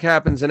pandemic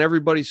happens and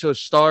everybody's so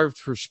starved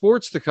for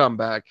sports to come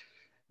back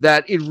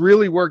that it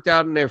really worked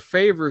out in their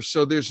favor.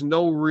 So there's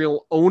no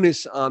real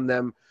onus on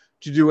them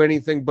to do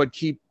anything but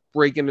keep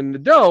breaking in the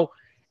dough.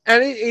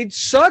 And it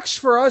sucks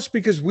for us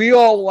because we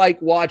all like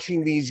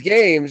watching these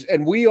games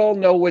and we all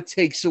know what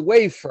takes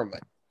away from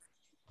it.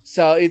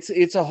 So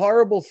it's a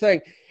horrible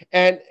thing.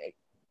 And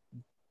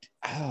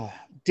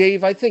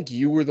Dave, I think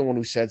you were the one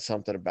who said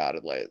something about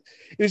it lately.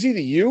 It was either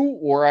you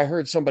or I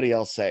heard somebody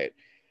else say it.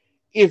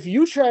 If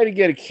you try to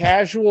get a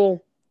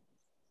casual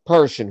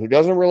person who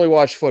doesn't really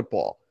watch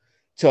football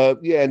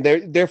and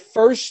their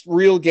first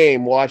real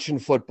game watching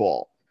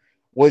football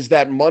was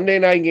that Monday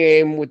night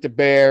game with the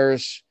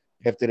Bears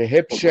after the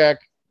hip check,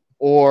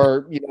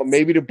 or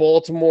maybe the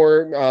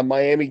Baltimore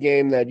Miami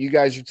game that you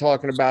guys are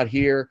talking about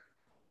here.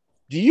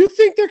 Do you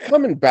think they're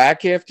coming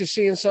back after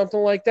seeing something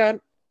like that?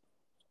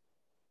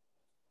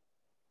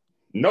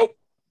 Nope.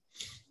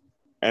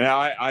 And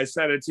I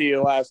said it to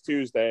you last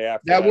Tuesday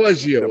after that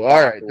was you.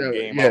 All right.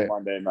 Game on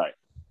Monday night.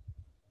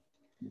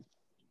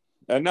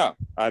 And no,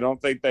 I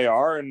don't think they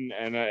are,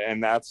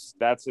 and that's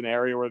an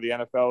area where the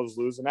NFL is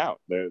losing out.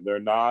 They're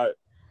not.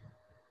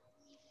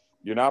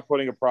 You're not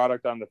putting a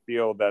product on the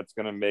field that's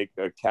going to make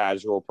a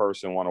casual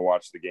person want to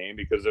watch the game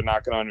because they're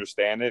not going to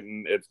understand it,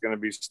 and it's going to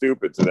be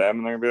stupid to them,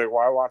 and they're going to be like,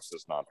 "Why watch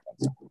this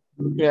nonsense?"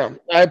 Yeah,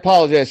 I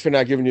apologize for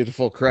not giving you the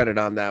full credit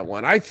on that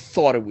one. I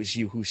thought it was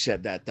you who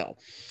said that, though.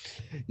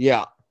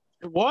 Yeah,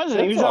 it was.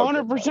 He was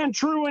 100%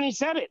 true when he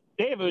said it,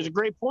 Dave. It was a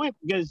great point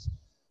because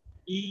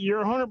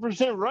you're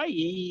 100% right.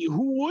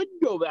 Who would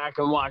go back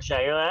and watch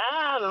that? You're like,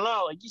 I don't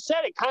know. Like you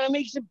said, it kind of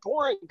makes it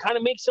boring. Kind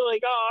of makes it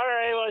like, oh, all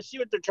right, well, I see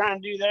what they're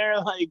trying to do there.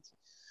 Like,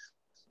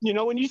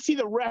 when you see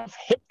the ref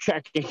hip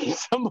checking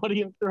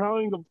somebody and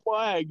throwing the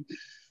flag,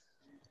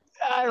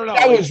 I don't know.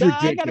 That was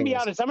ridiculous. I got to be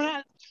honest. I'm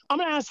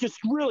gonna ask a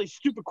really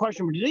stupid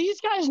question. But do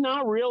these guys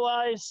not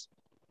realize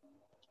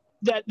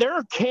that there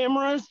are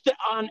cameras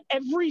on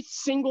every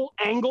single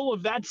angle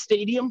of that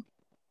stadium?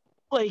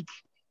 Like,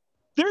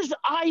 there's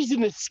eyes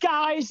in the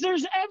skies.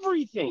 There's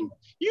everything.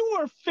 You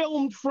are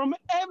filmed from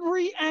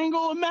every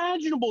angle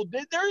imaginable.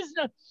 There's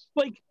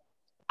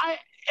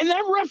and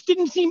that ref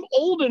didn't seem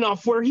old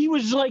enough where he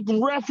was like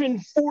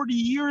reffing 40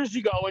 years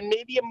ago, and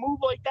maybe a move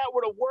like that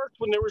would have worked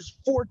when there was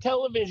 4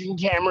 television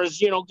cameras,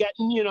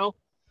 getting,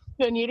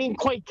 then you didn't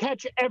quite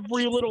catch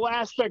every little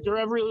aspect or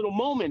every little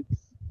moment.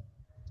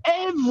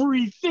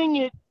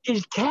 Everything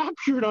is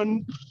captured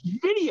on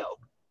video.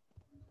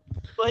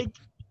 Like,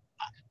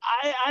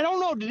 I don't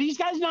know. Do these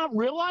guys not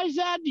realize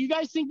that? Do you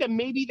guys think that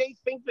maybe they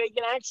think they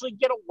can actually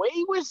get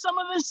away with some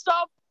of this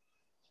stuff?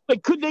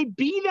 Like, could they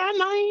be that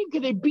naive?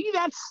 Could they be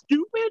that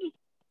stupid?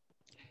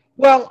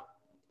 Well,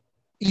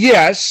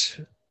 yes,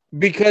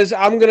 because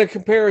I'm going to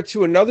compare it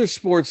to another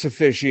sports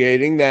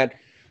officiating that,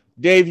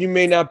 Dave, you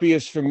may not be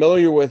as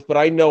familiar with, but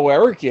I know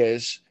Eric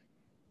is.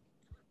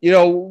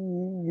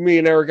 Me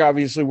and Eric,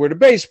 obviously, we're the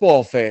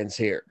baseball fans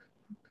here.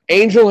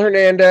 Angel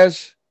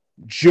Hernandez,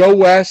 Joe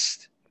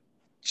West,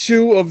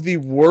 2 of the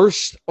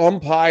worst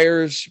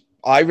umpires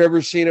I've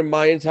ever seen in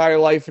my entire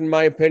life, in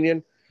my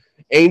opinion.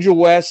 Angel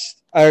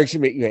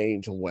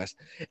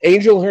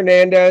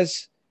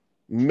Hernandez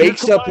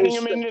makes up his.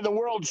 Him into the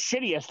world's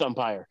shittiest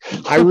umpire.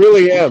 I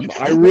really am.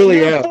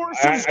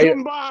 Forces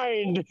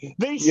combined,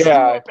 they screw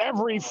up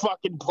every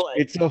fucking play.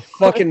 It's a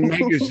fucking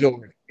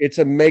megazord. It's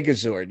a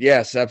megazord.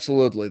 Yes,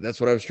 absolutely.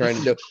 That's what I was trying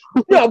to do.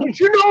 No, but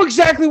you know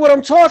exactly what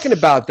I'm talking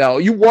about, though.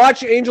 You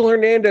watch Angel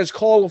Hernandez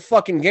call a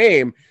fucking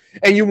game,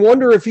 and you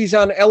wonder if he's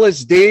on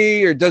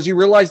LSD or does he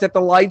realize that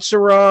the lights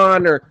are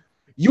on, or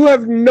you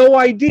have no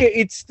idea.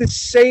 It's the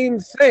same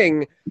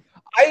thing.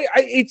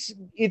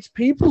 It's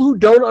people who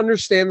don't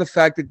understand the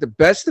fact that the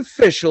best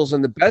officials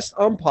and the best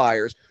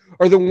umpires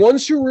are the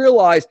ones who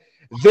realize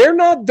they're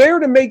not there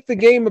to make the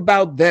game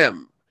about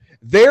them.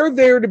 They're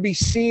there to be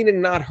seen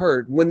and not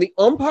heard. When the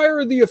umpire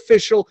or the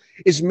official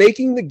is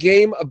making the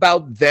game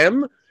about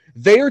them,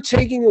 they are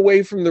taking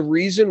away from the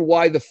reason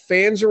why the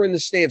fans are in the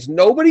stands.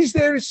 Nobody's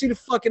there to see the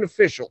fucking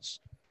officials.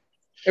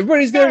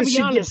 Everybody's there to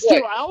see the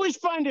play. I always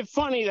find it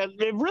funny that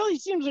it really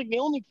seems like the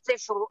only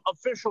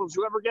officials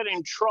who ever get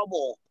in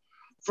trouble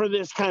for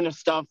this kind of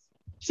stuff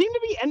seem to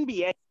be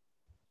NBA.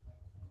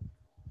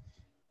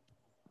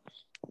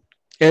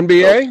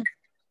 NBA?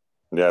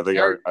 Yeah, I think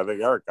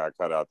Eric got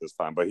cut out this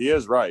time, but he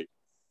is right.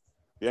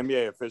 The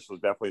NBA officials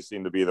definitely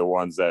seem to be the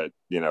ones that,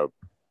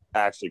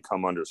 actually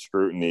come under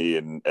scrutiny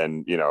and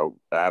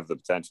have the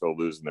potential of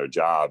losing their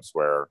jobs.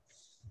 Where,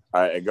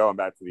 and going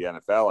back to the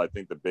NFL, I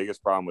think the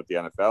biggest problem with the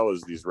NFL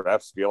is these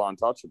refs feel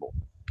untouchable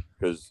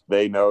because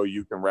they know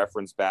you can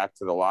reference back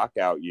to the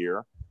lockout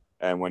year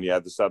and when you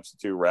had the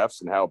substitute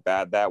refs and how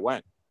bad that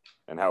went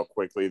and how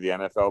quickly the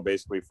NFL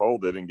basically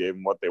folded and gave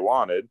them what they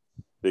wanted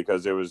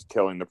because it was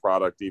killing the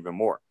product even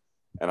more.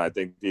 And I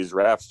think these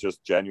refs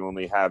just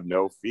genuinely have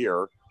no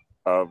fear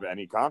of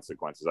any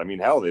consequences. I mean,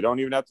 hell, they don't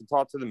even have to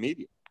talk to the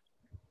media.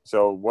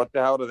 So what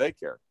the hell do they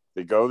care?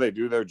 They go, they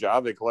do their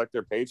job, they collect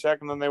their paycheck,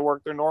 and then they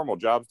work their normal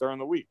jobs during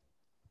the week.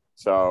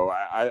 So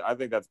I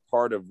think that's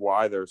part of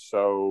why they're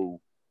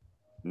so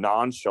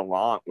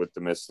nonchalant with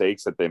the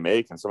mistakes that they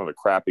make and some of the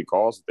crappy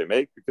calls that they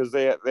make because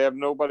they have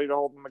nobody to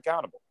hold them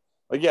accountable.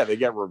 Like, yeah, they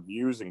get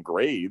reviews and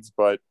grades,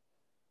 but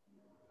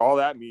all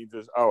that means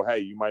is, oh, hey,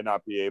 you might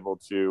not be able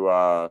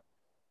to,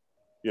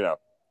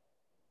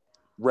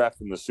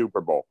 ref in the Super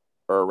Bowl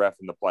or ref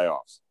in the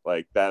playoffs.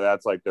 Like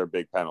that's like their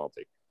big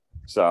penalty.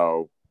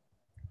 So,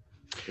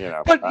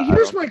 But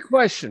here's my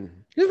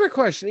question.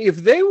 If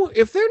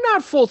they're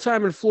not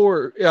full-time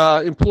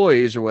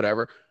employees or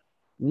whatever,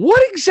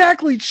 what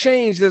exactly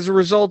changed as a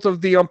result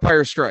of the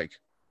umpire strike?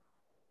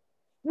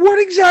 What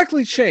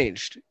exactly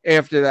changed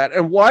after that?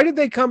 And why did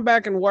they come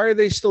back and why are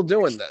they still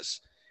doing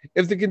this?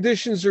 If the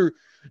conditions are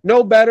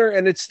no better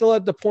and it's still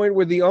at the point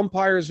where the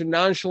umpires are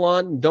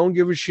nonchalant and don't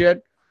give a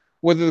shit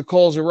whether the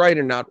calls are right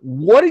or not,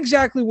 what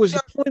exactly was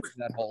the point of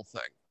that whole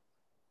thing?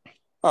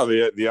 Oh,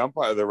 the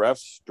refs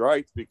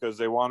striked because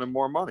they wanted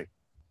more money.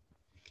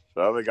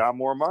 So they got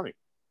more money.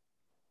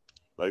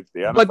 Like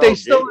the NFL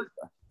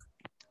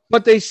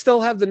but they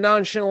still have the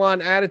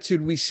nonchalant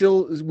attitude. We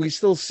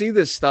still see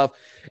this stuff.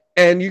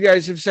 And you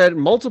guys have said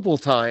multiple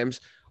times,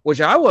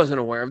 which I wasn't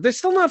aware of, they're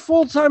still not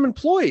full-time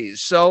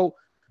employees. So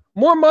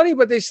more money,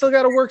 but they still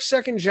got to work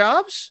second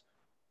jobs?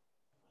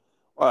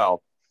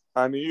 Well,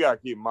 I mean, you got to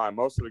keep in mind,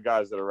 most of the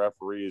guys that are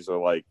referees are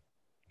like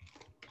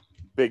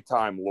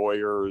big-time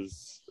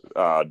lawyers,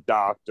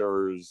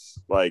 doctors.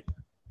 Like,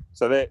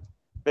 so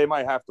they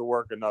might have to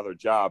work another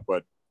job,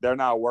 but they're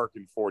not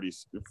working 40,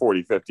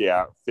 50,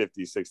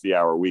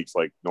 60-hour weeks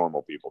like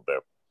normal people do.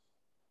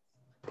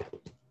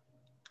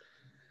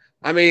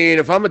 I mean,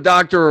 if I'm a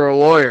doctor or a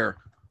lawyer,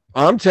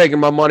 I'm taking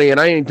my money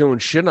and I ain't doing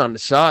shit on the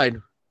side.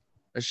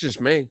 That's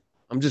just me.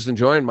 I'm just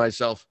enjoying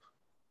myself.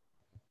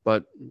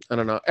 But I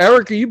don't know.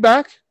 Eric, are you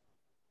back?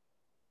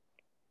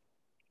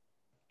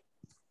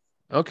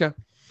 Okay.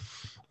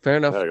 Fair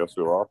enough. Yeah, that's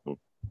so awesome.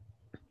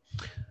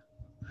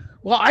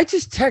 Well, I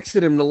just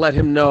texted him to let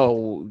him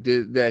know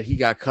that he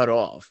got cut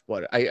off,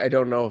 but I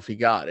don't know if he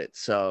got it.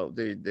 So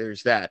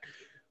there's that.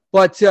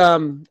 But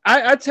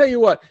I tell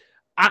you what,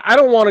 I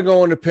don't want to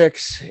go into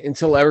picks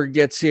until Eric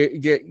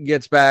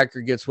gets back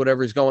or gets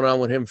whatever's going on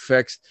with him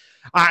fixed.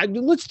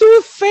 Let's do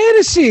a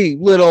fantasy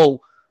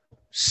little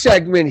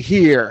segment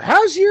here.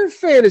 How's your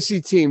fantasy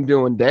team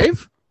doing,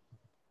 Dave?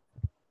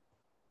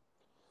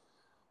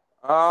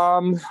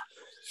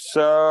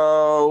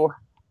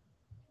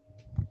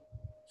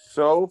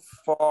 So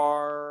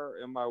far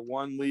in my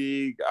one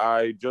league,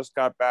 I just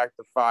got back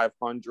to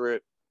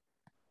 500.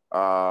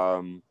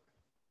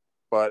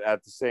 But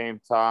at the same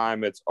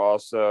time, it's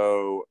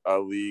also a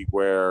league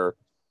where,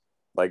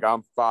 like,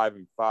 I'm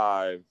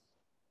 5-5,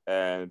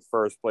 and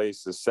first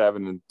place is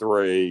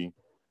 7-3,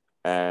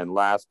 and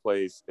last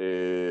place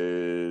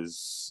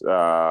is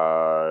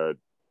 3-7.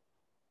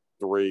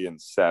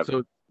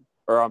 So,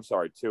 or I'm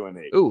sorry,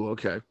 2-8. Oh,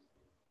 okay.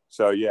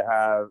 So you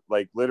have,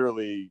 like,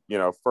 literally,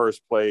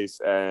 first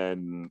place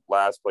and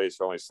last place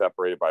are only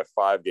separated by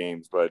 5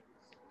 games, but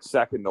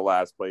second to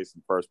last place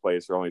and first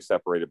place are only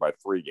separated by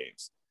 3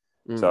 games.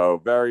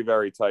 So very,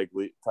 very tight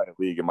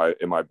league in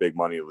my big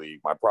money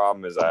league. My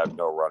problem is I have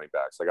no running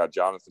backs. I got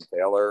Jonathan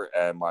Taylor,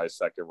 and my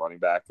second running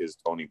back is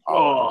Tony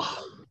Pollard.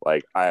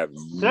 Like, I have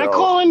Did I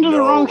call into the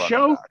wrong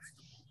show? Backs.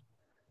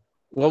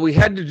 Well, we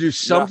had to do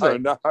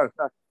something. No.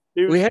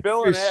 We had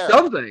to do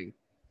something.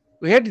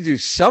 We had to do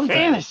something.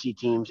 Fantasy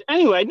teams.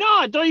 Anyway, no,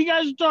 I thought you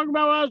guys were talking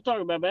about what I was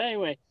talking about. But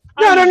anyway.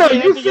 No.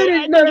 You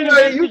finish. No. You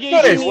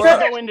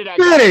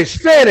finish.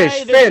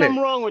 Finish. There's something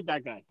wrong with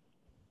that guy.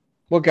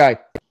 What guy?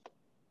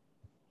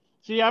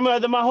 See,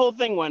 my whole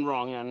thing went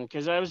wrong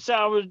because I was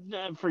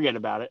forget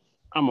about it.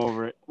 I'm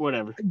over it.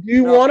 Whatever. Do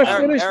you want to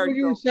finish what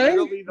you were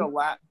saying?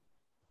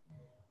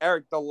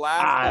 Eric, the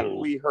last thing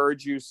we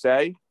heard you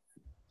say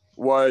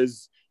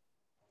was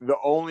the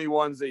only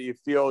ones that you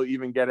feel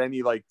even get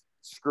any like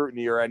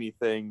scrutiny or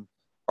anything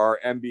are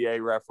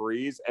NBA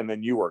referees, and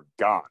then you were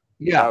gone.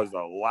 Yeah, that was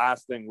the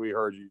last thing we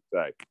heard you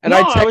say. And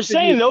I was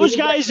saying those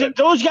guys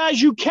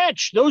you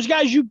catch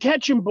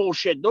in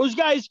bullshit. Those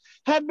guys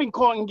have been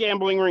caught in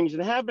gambling rings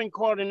and have been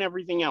caught in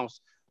everything else.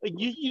 Like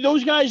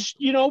those guys,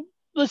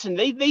 listen,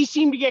 they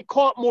seem to get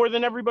caught more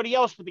than everybody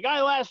else. But the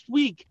guy last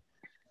week,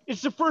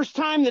 it's the first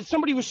time that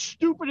somebody was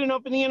stupid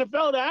enough in the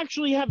NFL to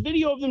actually have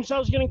video of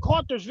themselves getting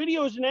caught. There's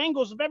videos and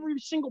angles of every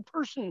single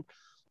person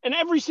and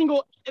every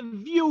single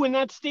view in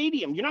that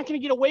stadium. You're not going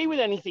to get away with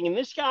anything. And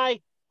this guy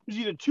was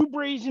either too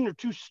brazen or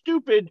too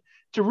stupid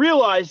to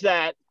realize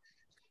that.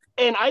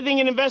 And I think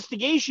an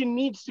investigation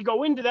needs to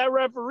go into that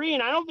referee,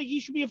 and I don't think he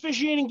should be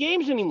officiating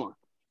games anymore.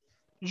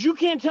 You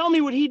can't tell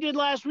me what he did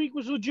last week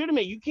was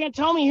legitimate. You can't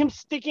tell me him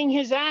sticking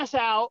his ass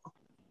out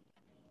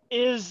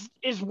is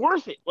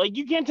worth it. Like,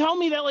 you can't tell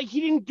me that, like, he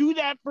didn't do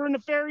that for a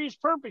nefarious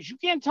purpose. You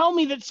can't tell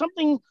me that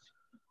something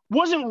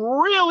wasn't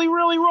really,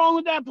 really wrong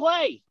with that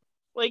play.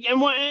 Like,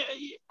 and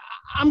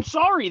I'm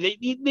sorry,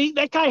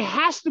 that guy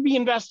has to be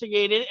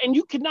investigated, and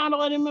you could not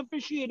let him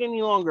officiate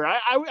any longer.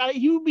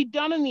 He would be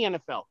done in the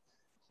NFL.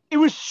 It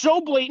was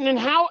so blatant,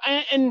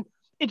 and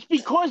it's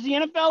because the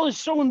NFL is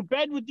so in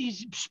bed with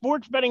these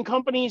sports betting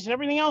companies and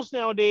everything else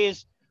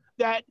nowadays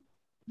that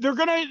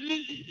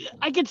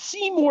I could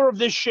see more of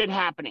this shit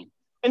happening.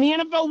 And the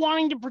NFL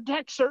wanting to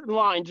protect certain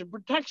lines and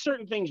protect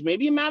certain things.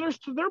 Maybe it matters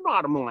to their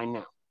bottom line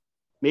now.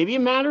 Maybe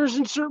it matters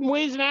in certain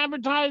ways in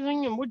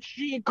advertising and which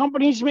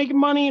companies making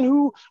money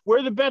and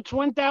where the bets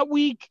went that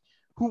week,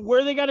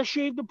 where they got to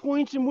shave the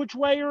points in which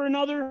way or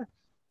another.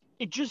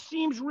 It just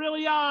seems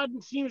really odd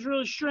and seems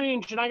really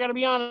strange. And I got to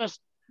be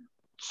honest,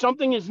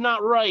 something is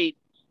not right.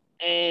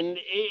 And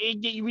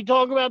we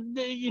talk about,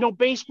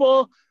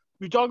 baseball,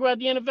 we talk about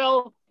the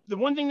NFL. The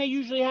one thing they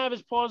usually have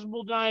is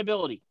plausible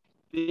deniability.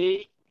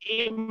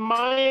 In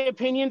my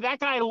opinion, that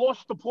guy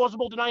lost the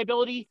plausible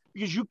deniability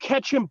because you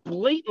catch him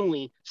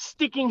blatantly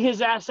sticking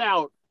his ass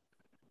out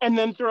and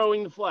then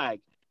throwing the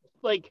flag.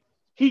 Like,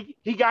 he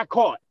got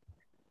caught.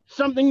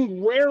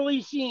 Something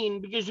rarely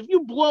seen, because if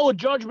you blow a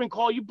judgment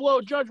call, you blow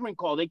a judgment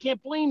call. They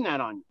can't blame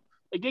that on you.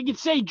 Like, they can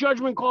say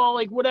judgment call,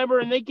 like, whatever,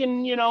 and they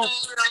can,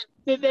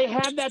 they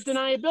have that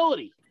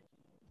deniability.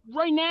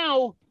 Right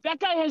now, that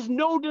guy has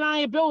no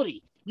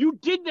deniability. You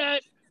did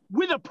that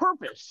with a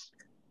purpose.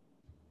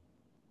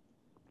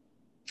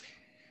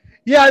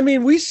 Yeah, I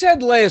mean, we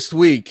said last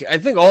week, I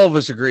think all of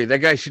us agree, that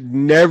guy should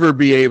never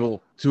be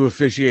able to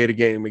officiate a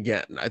game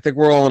again. I think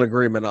we're all in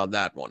agreement on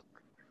that one.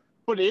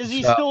 But is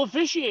he still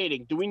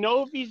officiating? Do we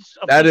know if he's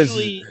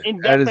officially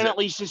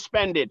indefinitely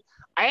suspended?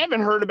 I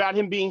haven't heard about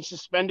him being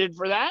suspended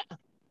for that.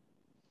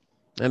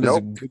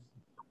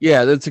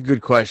 That's a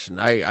good question.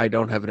 I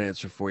don't have an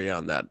answer for you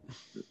on that.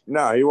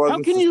 No, he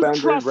wasn't. How can you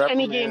trust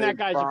any game that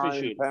guy's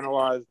officiating?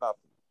 Penalized, nothing.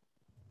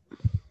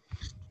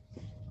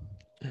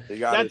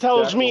 That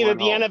tells me that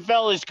the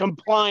NFL is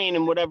complying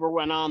in whatever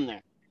went on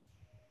there.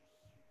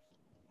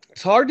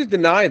 It's hard to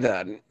deny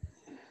that.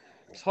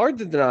 It's hard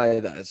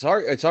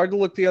to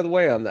look the other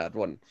way on that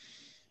one.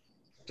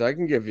 So I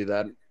can give you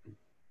that.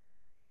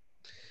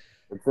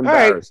 It's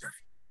embarrassing.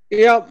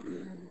 All right. Yep.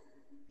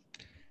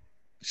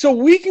 So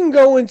we can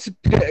go into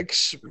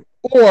picks,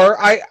 or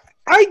I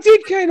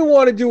did kind of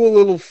want to do a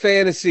little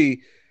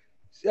fantasy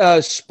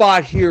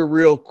spot here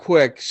real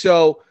quick.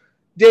 So,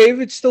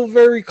 Dave, it's still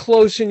very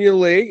close in your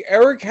league.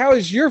 Eric, how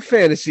is your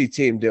fantasy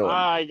team doing?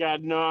 I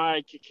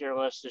could care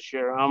less this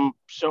year. I'm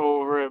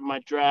so over it. My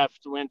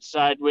draft went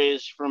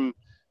sideways from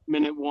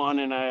minute one,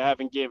 and I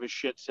haven't gave a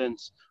shit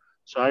since.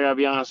 So I got to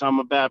be honest, I'm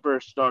a bad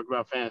person to talk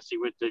about fantasy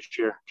with this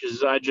year,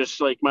 because I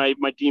just, like, my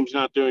team's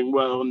not doing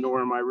well,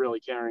 nor am I really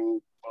caring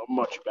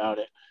much about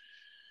it.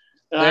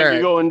 And I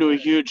could go into a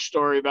huge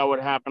story about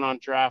what happened on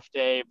draft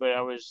day, but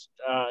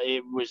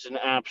it was an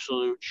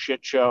absolute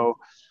shit show.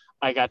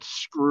 I got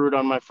screwed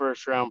on my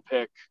first round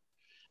pick,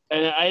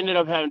 and I ended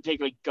up having to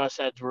take, like, Gus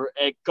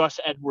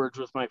Edwards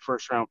with my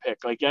first round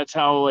pick. Like, that's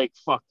how, like,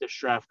 fuck this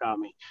draft got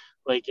me.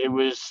 Like, it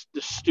was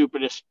the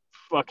stupidest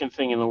fucking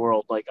thing in the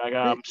world. Like,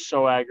 I'm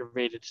so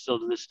aggravated still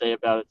to this day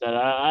about it that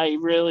I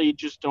really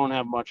just don't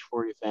have much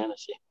for you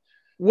fantasy.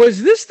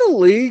 Was this the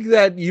league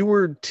that you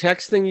were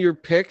texting your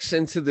picks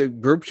into the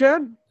group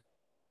chat?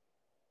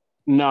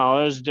 No,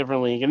 it was a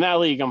different league. In that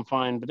league, I'm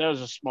fine, but that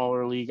was a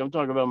smaller league. I'm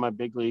talking about my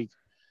big league.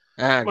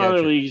 My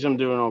other leagues, I'm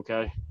doing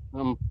okay.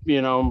 I'm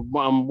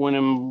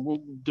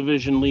winning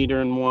division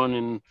leader in one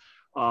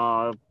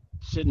and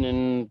sitting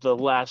in the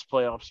last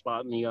playoff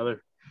spot in the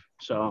other.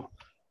 So,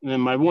 and then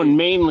my one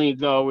main league,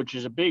 though, which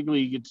is a big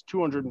league, it's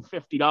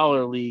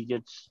 $250 league.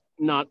 It's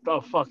not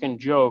a fucking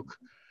joke.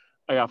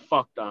 I got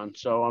fucked on.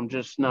 So I'm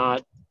just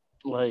not,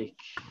 like,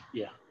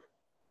 yeah.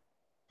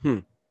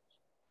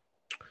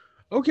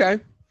 Okay.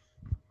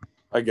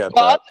 I get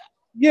that.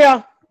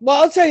 Yeah.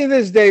 Well, I'll tell you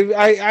this, Dave.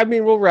 I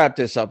mean, we'll wrap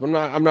this up. I'm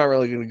not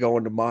really going to go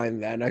into mine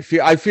then. I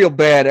feel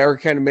bad.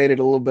 Eric kind of made it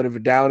a little bit of a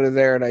downer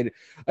there, and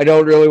I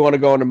don't really want to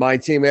go into my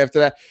team after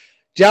that.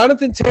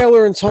 Jonathan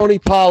Taylor and Tony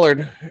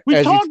Pollard.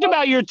 We talked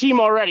about your team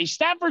already.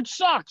 Stafford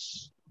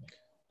sucks.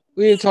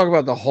 We didn't talk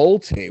about the whole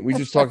team. We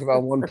just talked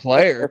about one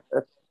player.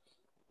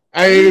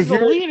 He's the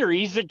leader.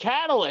 He's the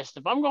catalyst.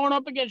 If I'm going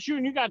up against you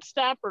and you got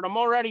Stafford, I'm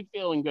already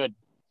feeling good.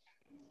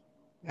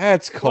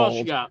 That's cold. What else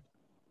you got?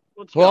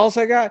 What else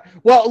I got?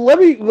 Well, let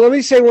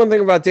me say one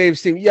thing about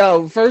Dave's team.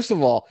 Yo, first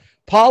of all,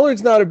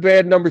 Pollard's not a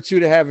bad number 2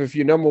 to have if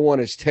your number 1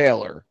 is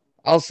Taylor.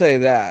 I'll say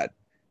that.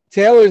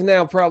 Taylor's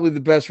now probably the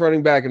best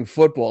running back in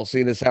football,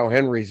 seeing as how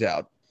Henry's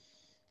out.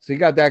 So you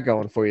got that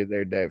going for you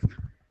there, Dave.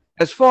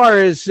 As far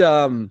as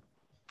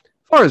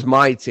far as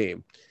my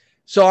team.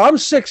 So I'm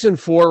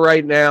 6-4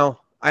 right now.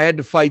 I had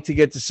to fight to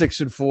get to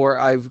 6-4.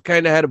 I've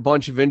kind of had a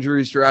bunch of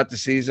injuries throughout the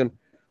season,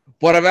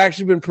 but I've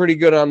actually been pretty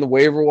good on the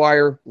waiver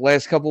wire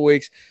last couple of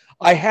weeks.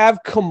 I have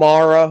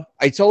Kamara.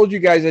 I told you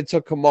guys I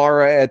took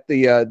Kamara at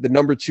the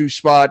number 2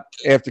 spot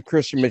after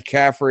Christian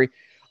McCaffrey.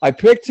 I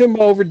picked him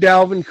over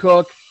Dalvin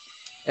Cook,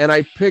 and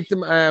I picked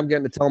him. I'm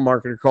getting a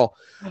telemarketer call.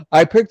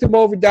 I picked him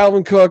over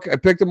Dalvin Cook. I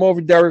picked him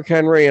over Derrick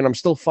Henry, and I'm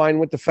still fine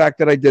with the fact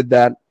that I did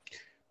that.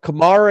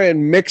 Kamara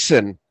and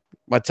Mixon,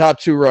 my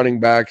top 2 running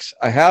backs.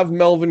 I have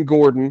Melvin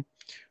Gordon,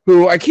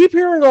 who I keep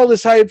hearing all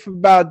this hype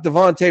about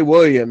Devontae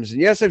Williams.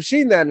 And yes, I've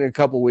seen that in a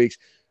couple weeks.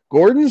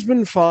 Gordon's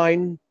been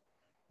fine.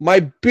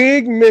 My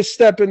big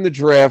misstep in the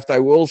draft, I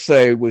will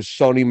say, was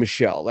Sony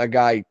Michel. That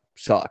guy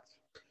sucked.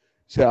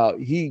 So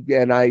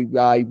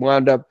I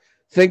wound up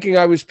thinking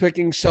I was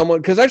picking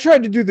someone because I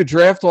tried to do the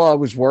draft while I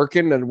was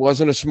working and it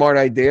wasn't a smart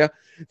idea.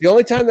 The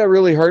only time that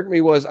really hurt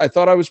me was I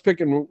thought I was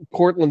picking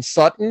Cortland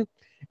Sutton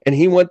and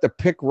he went to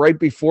pick right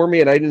before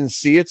me and I didn't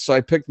see it. So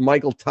I picked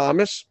Michael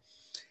Thomas.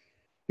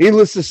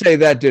 Needless to say,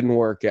 that didn't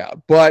work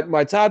out. But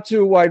my top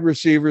 2 wide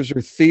receivers are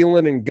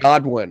Thielen and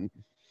Godwin,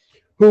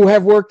 who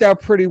have worked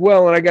out pretty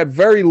well. And I got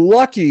very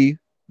lucky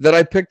that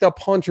I picked up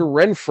Hunter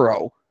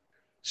Renfrow.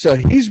 So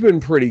he's been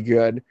pretty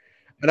good.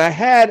 And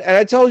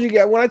I told you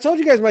guys, when I told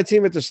you guys my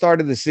team at the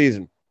start of the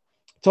season,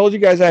 I told you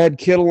guys I had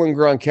Kittle and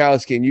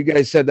Gronkowski, and you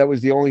guys said that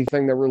was the only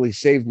thing that really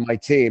saved my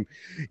team.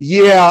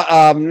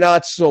 Yeah,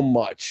 not so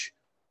much,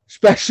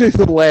 especially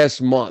the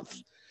last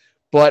month.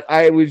 But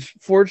I was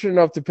fortunate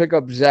enough to pick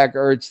up Zach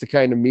Ertz to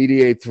kind of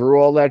mediate through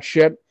all that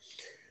shit.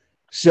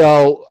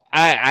 So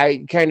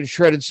I kind of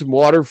treaded some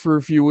water for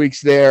a few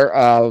weeks there.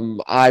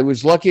 I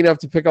was lucky enough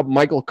to pick up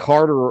Michael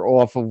Carter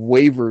off of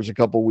waivers a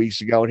couple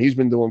weeks ago, and he's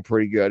been doing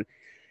pretty good.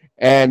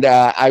 And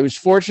I was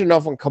fortunate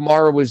enough when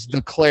Kamara was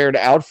declared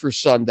out for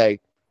Sunday,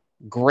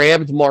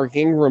 grabbed Mark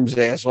Ingram's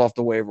ass off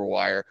the waiver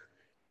wire.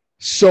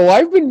 So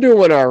I've been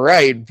doing all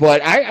right,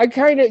 but I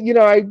kind of,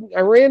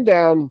 I ran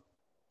down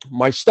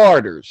my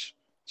starters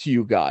to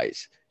you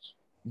guys.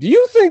 Do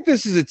you think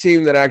this is a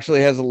team that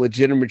actually has a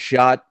legitimate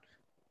shot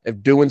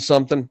of doing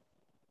something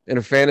in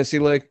a fantasy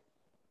league?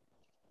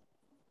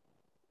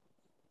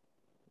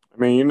 I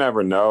mean, you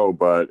never know,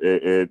 but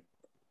it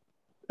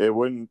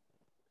wouldn't.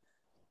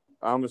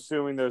 I'm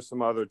assuming there's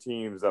some other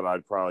teams that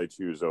I'd probably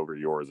choose over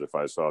yours if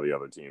I saw the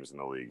other teams in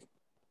the league.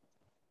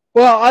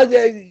 Well,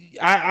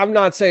 I'm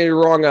not saying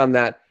you're wrong on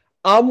that.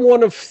 I'm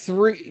one of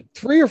three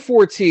or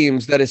four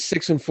teams that is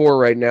 6-4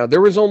 right now.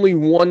 There was only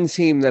one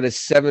team that is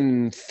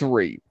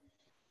 7-3.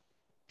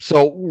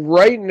 So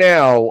right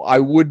now, I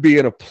would be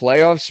in a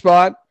playoff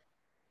spot.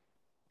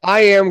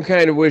 I am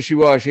kind of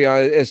wishy-washy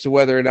as to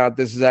whether or not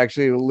this is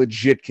actually a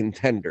legit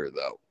contender,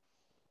 though.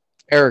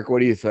 Eric, what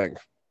do you think?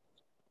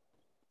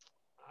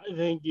 I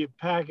think you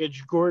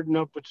package Gordon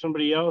up with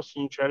somebody else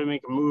and you try to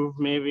make a move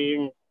maybe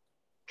and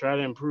try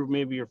to improve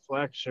maybe your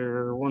flex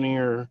or one of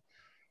your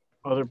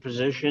other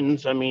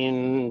positions. I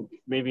mean,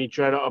 maybe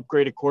try to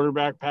upgrade a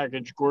quarterback,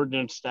 package Gordon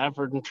and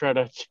Stafford and try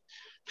to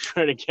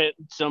get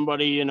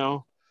somebody, You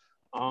know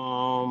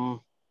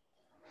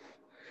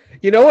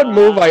what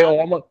move I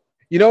almost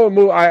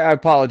I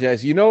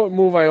apologize. You know what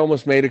move I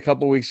almost made a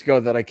couple weeks ago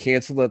that I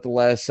canceled at the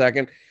last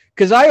second?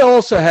 Because I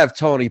also have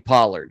Tony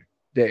Pollard,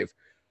 Dave.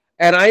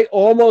 And I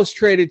almost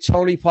traded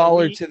Tony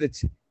Pollard to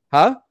the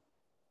huh?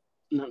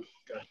 No,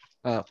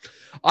 good.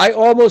 I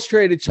almost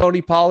traded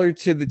Tony Pollard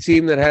to the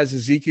team that has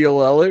Ezekiel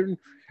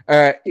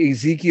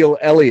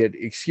Elliott,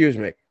 excuse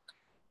me,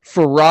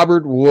 for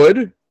Robert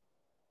Wood.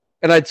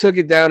 And I took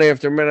it down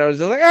after a minute. I was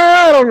just like,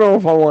 I don't know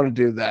if I want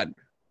to do that.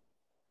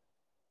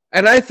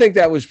 And I think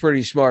that was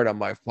pretty smart on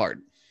my part.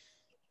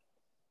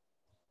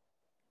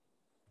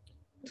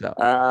 So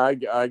I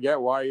get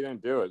why you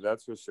didn't do it.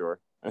 That's for sure.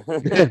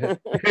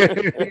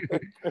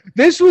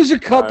 This was a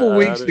couple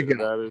weeks ago.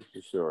 That is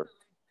for sure.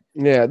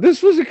 Yeah,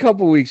 this was a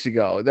couple weeks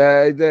ago.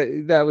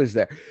 That was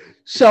there.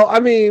 So, I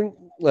mean,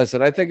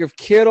 listen, I think if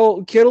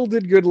Kittle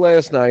did good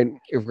last night,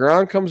 if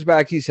Gronk comes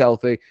back, he's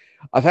healthy.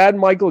 I've had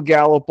Michael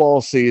Gallup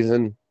all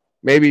season.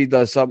 Maybe he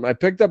does something. I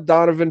picked up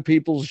Donovan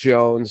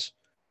Peoples-Jones.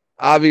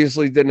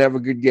 Obviously didn't have a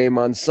good game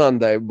on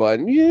Sunday, but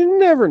you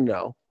never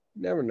know.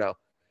 Never know.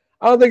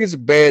 I don't think it's a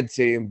bad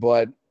team,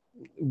 but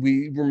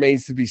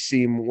remains to be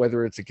seen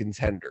whether it's a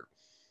contender.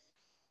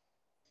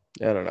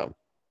 I don't know.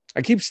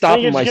 I keep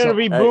stopping myself. It's going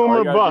to be boom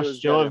or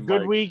bust. You'll have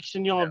good weeks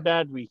and you'll have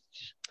bad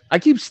weeks. I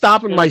keep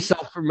stopping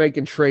myself from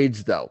making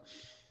trades, though,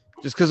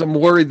 just because I'm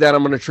worried that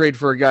I'm going to trade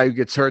for a guy who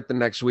gets hurt the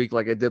next week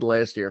like I did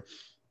last year.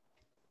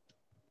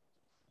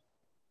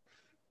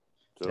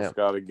 Just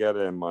got to get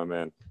in, my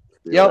man.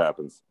 See what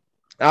happens.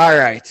 All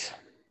right.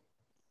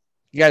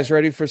 You guys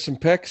ready for some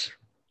picks?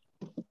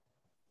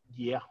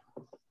 Yeah.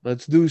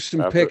 Let's do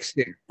some picks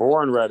here.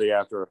 Born ready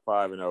after a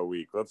 5-0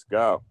 week. Let's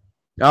go.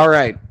 All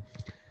right.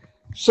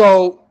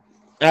 So,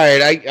 all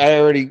right, I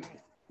already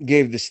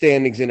gave the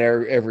standings and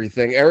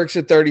everything. Eric's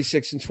at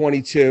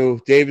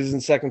 36-22. Dave is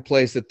in second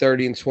place at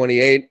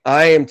 30-28.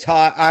 I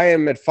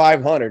am at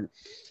 500,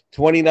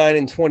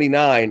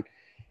 29-29.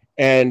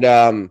 And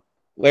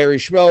Larry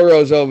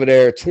Schmelrose over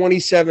there,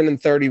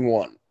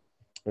 27-31.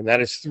 And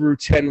that is through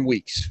 10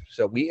 weeks.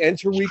 So we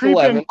enter week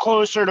 11.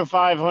 Closer to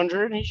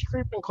 500. He's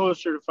creeping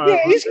closer to 500.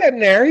 Yeah, he's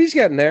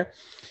getting there.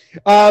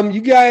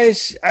 You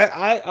guys,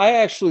 I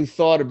actually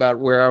thought about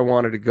where I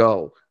wanted to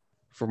go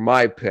for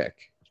my pick.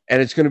 And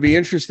it's going to be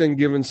interesting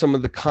given some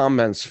of the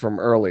comments from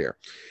earlier.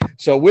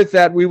 So with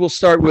that, we will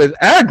start with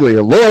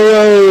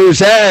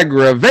Agliolo's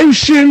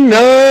Aggravation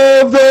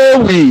of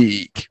the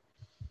Week.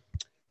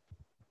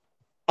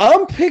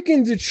 I'm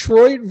picking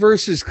Detroit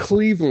versus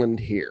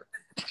Cleveland here.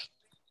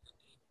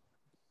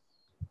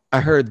 I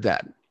heard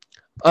that.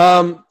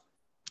 Eric,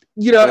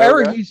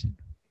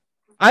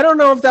 I don't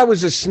know if that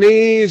was a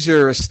sneeze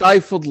or a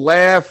stifled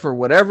laugh or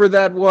whatever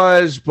that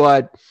was,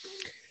 but,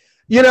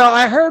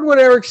 I heard what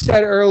Eric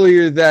said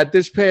earlier that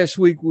this past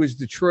week was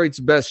Detroit's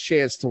best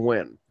chance to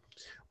win.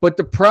 But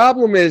the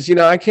problem is,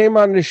 I came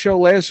on the show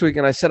last week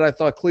and I said I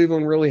thought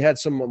Cleveland really had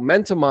some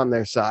momentum on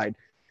their side.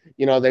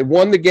 They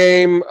won the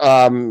game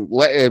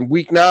in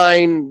week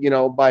 9,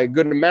 by a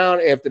good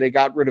amount after they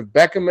got rid of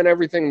Beckham and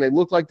everything. They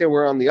looked like they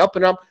were on the up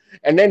and up.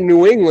 And then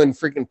New England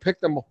freaking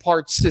picked them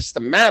apart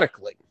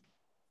systematically.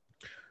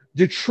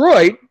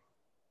 Detroit,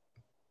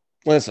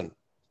 listen,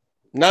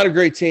 not a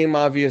great team,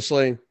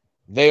 obviously.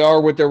 They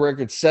are what their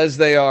record says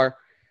they are.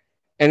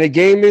 And the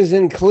game is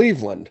in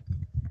Cleveland.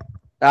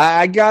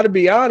 I got to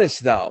be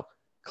honest, though.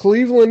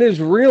 Cleveland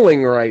is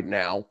reeling right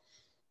now.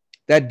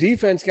 That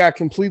defense got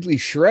completely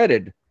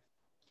shredded.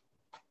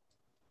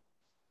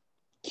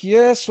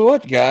 Guess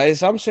what,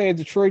 guys? I'm saying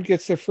Detroit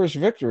gets their first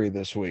victory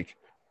this week.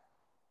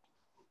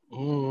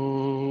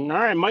 All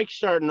right, Mike's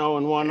starting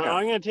 0-1. Yeah.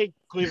 I'm going to take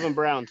Cleveland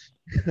Browns.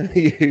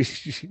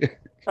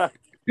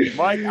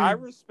 Mike, I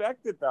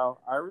respect it, though.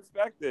 I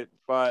respect it.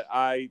 But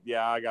I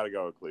got to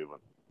go with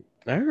Cleveland.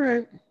 All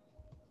right.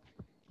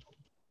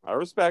 I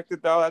respect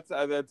it, though.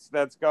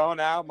 That's going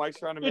out. Mike's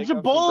trying to make it's a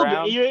bold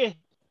ground.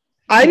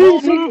 I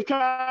didn't think...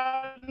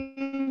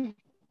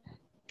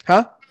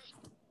 Huh?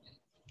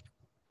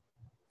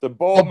 The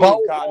bold move,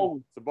 Cotton.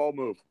 It's a bold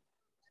move.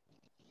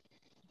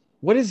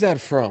 What is that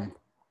from?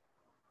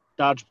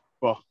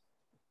 Dodgeball.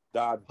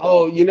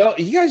 Oh,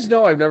 you guys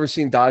know I've never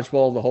seen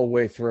Dodgeball the whole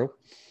way through.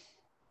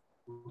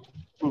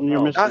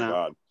 You're missing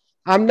out.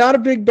 I'm not a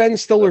big Ben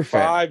Stiller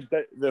fan.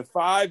 The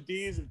 5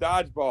 Ds of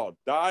Dodgeball.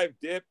 Dive,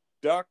 dip,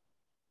 duck,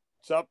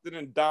 something,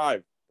 and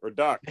dive. Or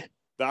duck.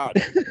 Dodge.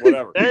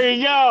 Whatever. There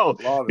you go.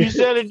 You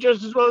said it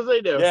just as well as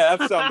they do. Yeah,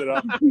 that summed it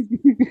up.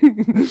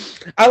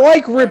 I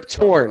like Rip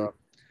Torn.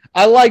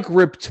 I like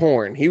Rip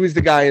Torn. He was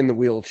the guy in the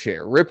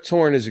wheelchair. Rip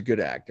Torn is a good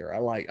actor.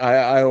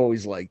 I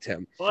always liked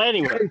him. Well,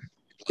 anyway,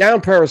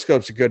 Down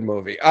Periscope's a good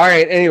movie. All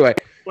right. Anyway,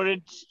 but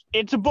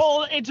it's a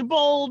bold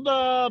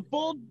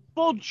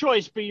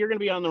choice, but you're going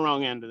to be on the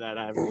wrong end of that.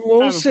 I have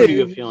a pretty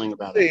good feeling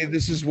about it.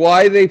 This is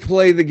why they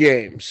play the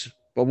games,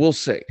 but we'll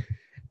see.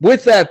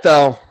 With that,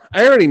 though,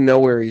 I already know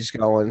where he's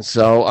going.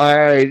 So, all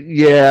right,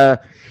 yeah.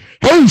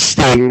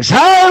 Hastings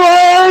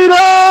highlight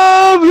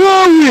of the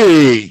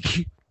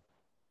week.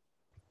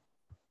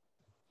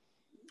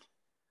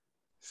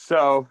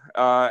 So,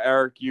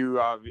 Eric,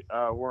 you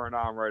weren't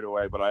on right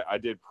away, but I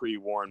did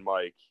pre-warn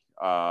Mike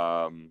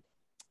that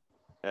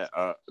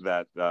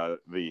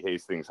the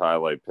Hastings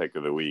highlight pick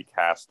of the week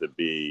has to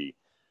be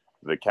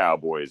the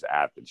Cowboys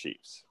at the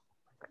Chiefs.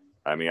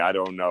 I mean, I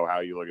don't know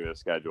how you look at the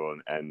schedule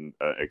and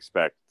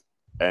expect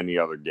any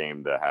other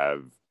game to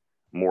have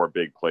more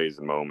big plays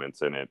and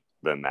moments in it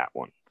than that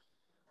one.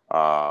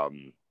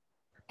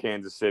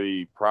 Kansas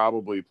City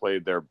probably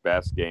played their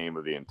best game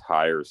of the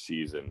entire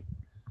season.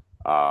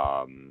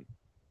 On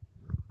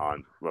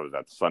what was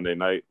that, Sunday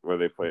night where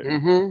they played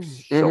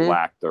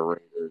shellacked the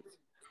Raiders.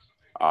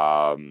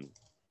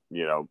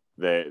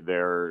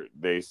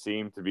 They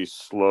seem to be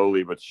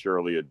slowly but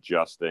surely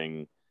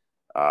adjusting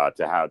to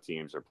how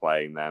teams are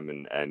playing them,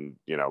 and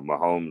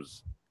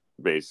Mahomes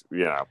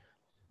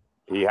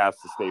he has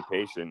to stay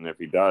patient, and if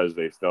he does,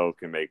 they still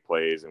can make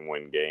plays and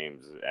win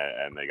games,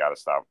 and they got to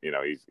stop. He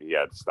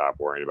had to stop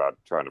worrying about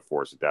trying to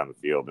force it down the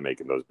field and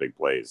making those big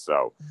plays.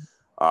 So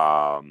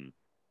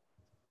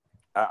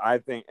I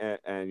think,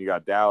 and you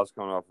got Dallas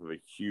coming off of a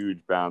huge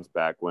bounce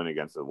back win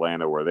against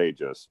Atlanta where they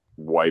just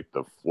wiped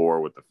the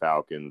floor with the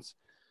Falcons.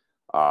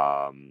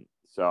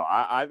 So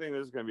I think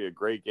this is going to be a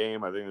great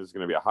game. I think this is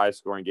going to be a high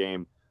scoring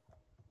game.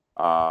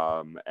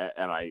 And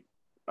I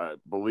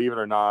believe it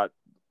or not,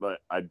 but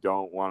I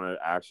don't want to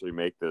actually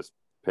make this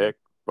pick,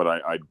 but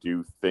I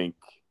do think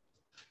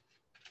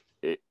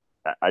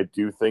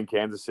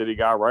Kansas City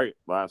got right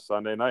last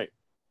Sunday night.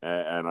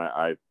 And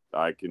I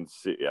can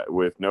see,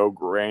 with no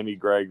Randy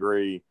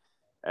Gregory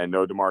and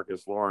no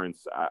DeMarcus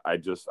Lawrence, I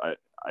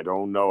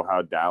don't know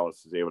how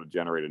Dallas is able to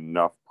generate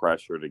enough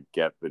pressure to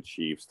get the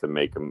Chiefs to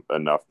make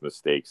enough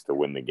mistakes to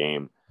win the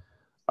game.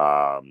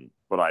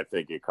 But I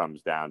think it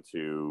comes down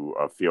to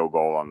a field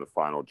goal on the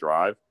final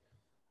drive.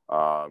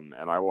 And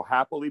I will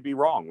happily be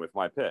wrong with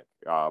my pick.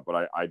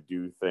 But I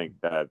do think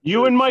that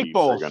you and Mike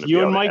Bowles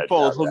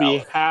will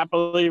be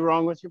happily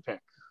wrong with your pick.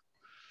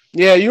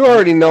 Yeah, you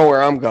already know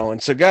where I'm going.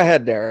 So go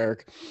ahead there,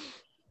 Eric.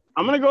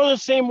 I'm going to go the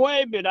same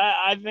way, but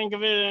I think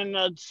of it in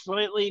a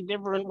slightly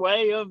different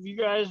way. Of you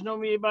guys know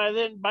me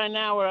by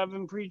now, where I've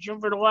been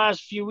preaching for the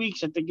last few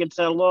weeks. I think it's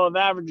that law of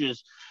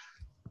averages.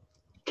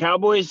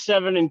 Cowboys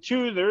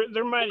 7-2.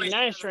 They're mighty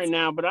nice right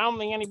now, but I don't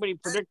think anybody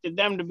predicted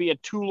them to be a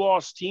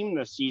 2-loss team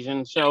this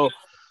season. So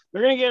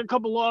they're going to get a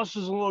couple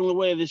losses along the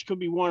way. This could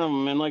be one of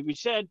them. And like we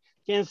said,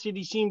 Kansas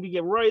City seemed to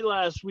get right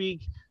last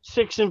week.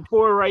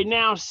 6-4 right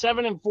now.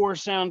 7-4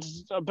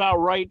 sounds about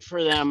right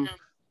for them.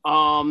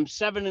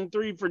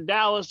 7-3 for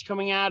Dallas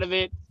coming out of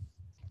it.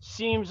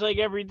 Seems like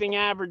everything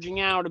averaging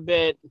out a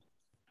bit.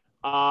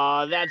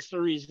 That's the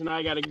reason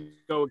I got to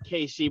go with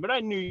KC. But I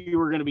knew you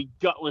were going to be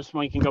gutless,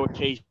 Mike, and go with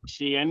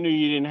KC. I knew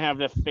you didn't have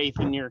that faith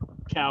in your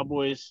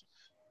Cowboys.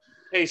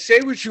 Hey,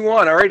 say what you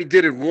want. I already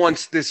did it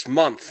once this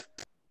month.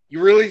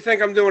 You really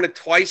think I'm doing it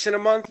twice in a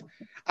month?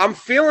 I'm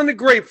feeling the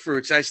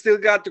grapefruits. I still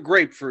got the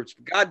grapefruits.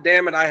 But God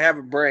damn it, I have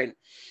a brain.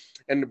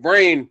 And the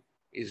brain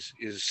is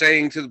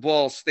saying to the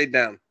ball, stay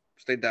down.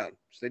 Stay down.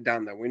 Stay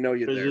down there. We know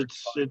you're there.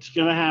 It's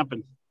going to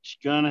happen. It's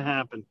going to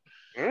happen.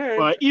 All right.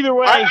 But either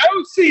way. I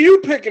don't see you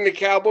picking the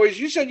Cowboys.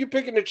 You said you're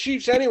picking the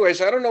Chiefs anyway,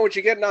 so I don't know what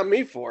you're getting on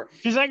me for.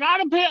 Because I got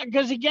to pick.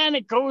 Because, again,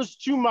 it goes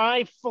to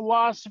my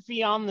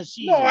philosophy on the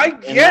season. No, I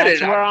get it.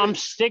 That's where I'm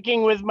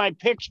sticking with my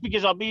picks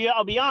because I'll be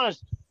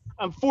honest.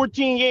 I'm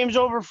 14 games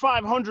over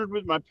 500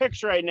 with my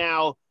picks right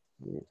now.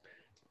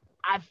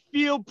 I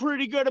feel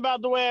pretty good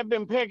about the way I've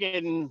been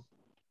picking.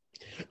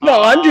 No,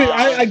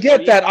 I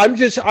get that. I'm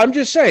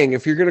just saying,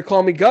 if you're going to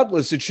call me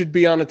gutless, it should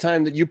be on a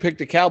time that you pick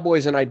the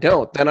Cowboys and I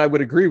don't. Then I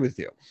would agree with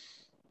you.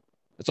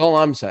 That's all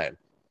I'm saying.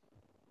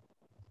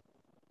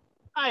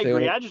 I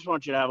agree. I just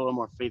want you to have a little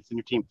more faith in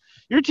your team.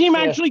 Your team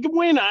actually could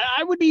win.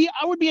 I would be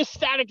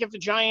ecstatic if the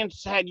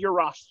Giants had your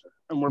roster.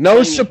 And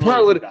no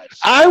superlative.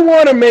 I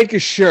want to make a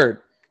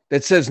shirt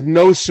that says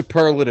no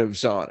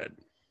superlatives on it.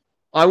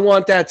 I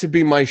want that to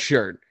be my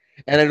shirt,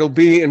 and it'll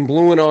be in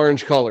blue and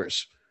orange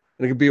colors.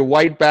 And it could be a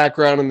white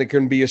background, and there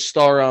can be a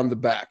star on the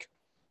back.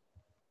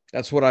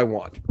 That's what I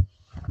want.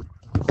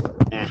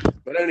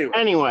 But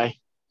anyway.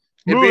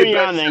 Moving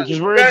on then, because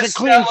it's a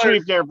clean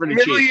sweep there for the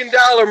Chiefs. $1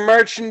 million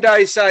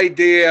merchandise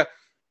idea.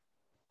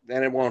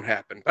 Then it won't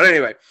happen. But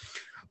anyway.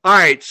 All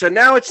right, so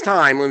now it's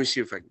time. Let me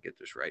see if I can get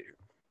this right here.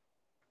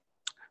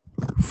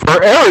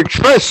 For Eric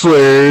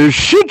Tressler's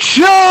Shit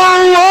Show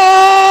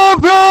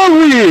of the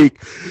Week.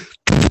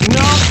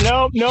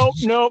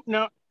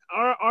 No.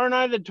 Aren't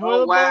I the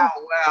toilet bowl? Wow.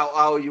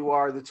 Oh, you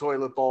are the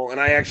toilet bowl.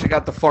 And I actually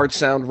got the fart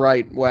sound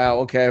right. Wow.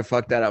 Okay, I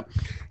fucked that up.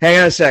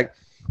 Hang on a sec.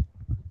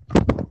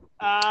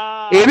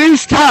 It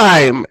is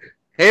time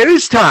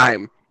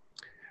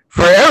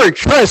for Eric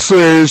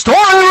Tressler's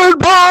Toilet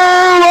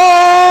Bowl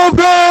of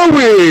the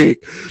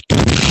Week.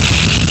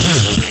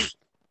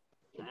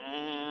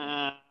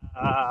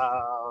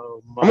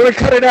 I'm going to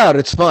cut it out.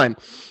 It's fine.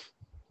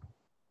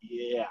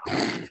 Yeah.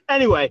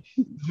 Anyway,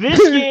 this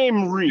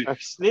game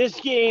reeks. This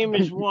game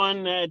is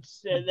one that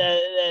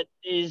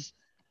is.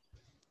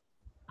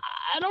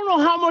 I don't know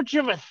how much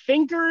of a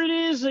thinker it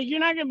is. Like, you're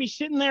not going to be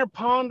sitting there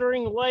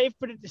pondering life,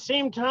 but at the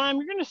same time,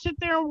 you're going to sit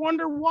there and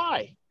wonder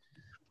why.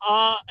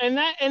 And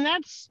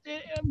that's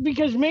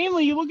because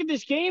mainly you look at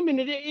this game and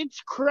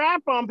it's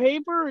crap on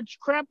paper, it's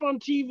crap on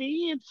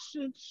TV.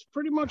 It's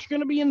pretty much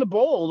going to be in the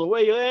bowl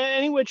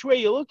any which way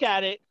you look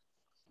at it.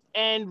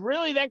 And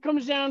really, that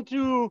comes down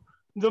to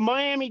the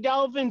Miami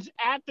Dolphins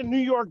at the New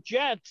York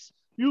Jets.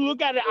 You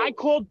look at it. I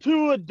called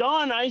Tua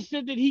done. I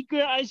said he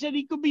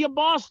could be a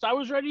bust. I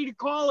was ready to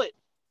call it.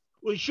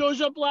 Well, he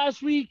shows up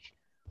last week,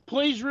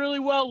 plays really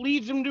well,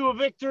 leads them to a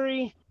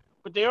victory,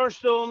 but they are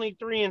still only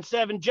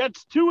 3-7.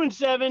 Jets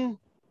 2-7.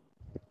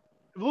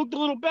 Have looked a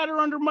little better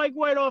under Mike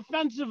White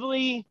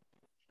offensively.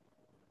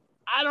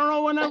 I don't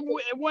know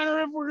when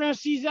or if we're going to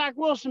see Zach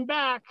Wilson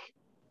back.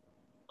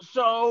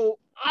 So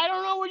I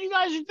don't know what you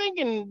guys are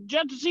thinking.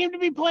 Jets seem to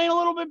be playing a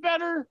little bit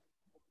better.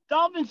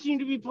 Dolphins seem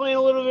to be playing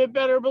a little bit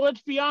better, but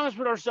let's be honest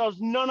with ourselves.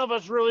 None of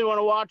us really want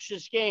to watch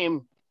this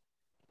game.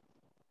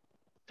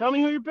 Tell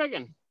me who you're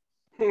picking.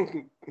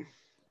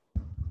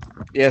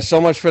 Yeah,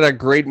 so much for that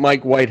great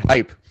Mike White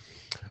hype.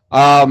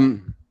 No.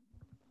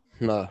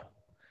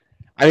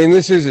 I mean,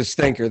 this is a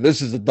stinker.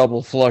 This is a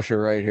double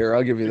flusher right here.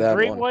 I'll give you that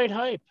great one. White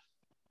hype.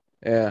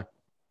 Yeah.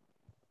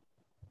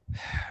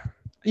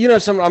 You know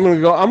something? I'm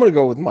gonna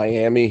go with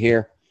Miami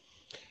here.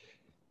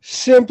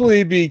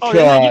 Simply because. Oh,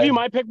 did I give you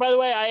my pick, by the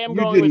way? I am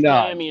going with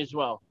Miami as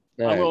well.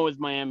 I'm going with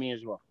Miami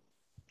as well.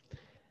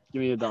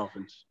 Give me the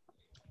Dolphins.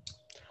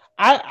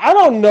 I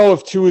don't know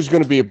if Tua is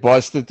going to be a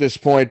bust at this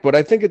point, but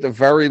I think at the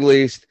very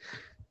least,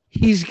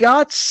 he's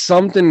got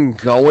something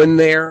going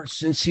there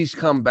since he's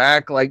come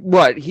back. Like,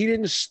 what? He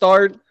didn't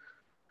start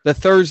the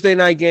Thursday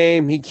night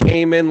game. He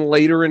came in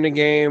later in the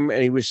game,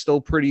 and he was still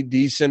pretty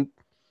decent.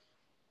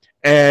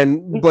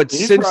 But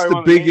since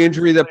the big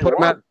injury that put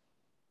him out.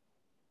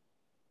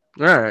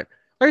 All right.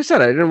 Like I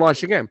said, I didn't watch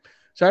the game,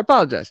 so I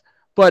apologize.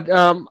 But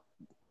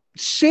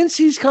since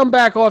he's come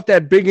back off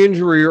that big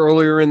injury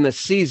earlier in the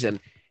season,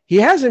 he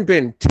hasn't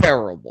been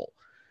terrible.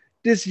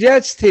 This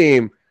Jets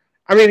team,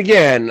 I mean,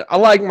 again, I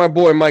like my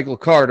boy Michael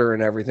Carter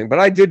and everything, but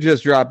I did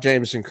just drop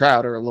Jamison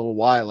Crowder a little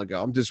while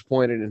ago. I'm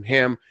disappointed in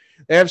him.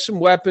 They have some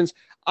weapons.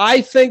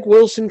 I think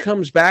Wilson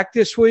comes back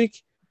this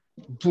week,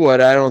 but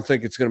I don't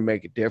think it's going to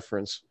make a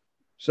difference.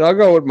 So I'll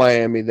go with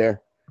Miami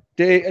there.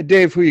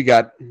 Dave, who you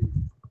got?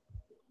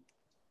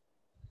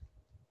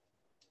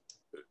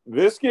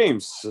 This game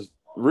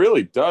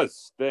really does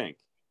stink.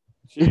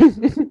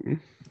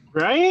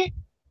 Right?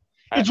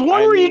 It's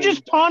one where you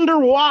just ponder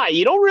why.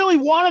 You don't really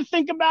want to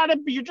think about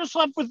it, but you're just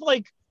left with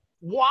like,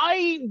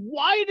 why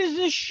does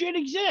this shit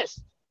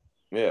exist?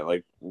 Yeah,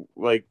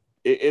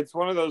 it's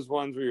one of those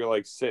ones where you're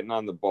like sitting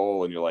on the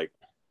bowl and you're like,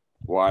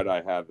 why'd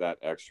I have that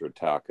extra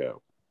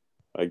taco?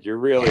 Like you're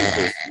really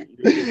just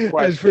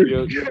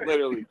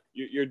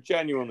you're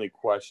genuinely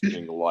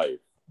questioning life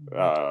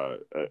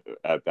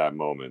at that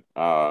moment.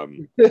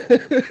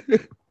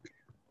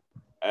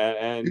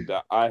 And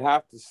I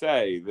have to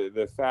say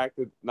the fact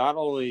that not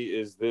only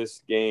is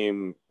this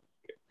game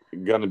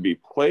going to be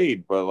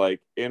played, but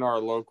like in our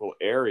local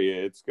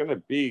area, it's going to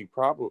be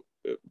probably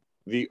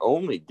the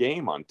only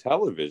game on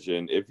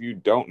television if you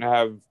don't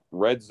have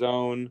Red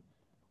Zone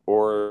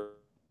or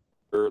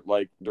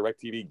like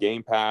DirecTV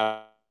Game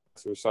Pass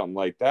or something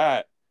like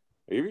that.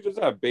 If you just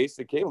have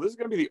basic cable, this is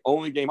going to be the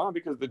only game on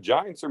because the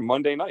Giants are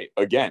Monday night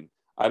again.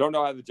 I don't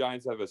know how the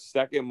Giants have a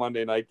second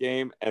Monday night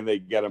game and they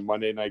get a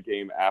Monday night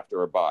game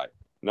after a bye.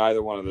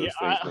 Neither one of those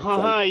things.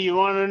 You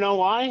want to know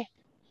why?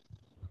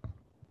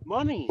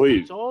 Money.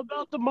 Please. It's all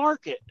about the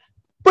market.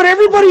 But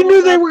everybody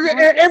knew they were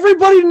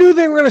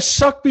going to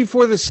suck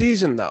before the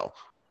season, though.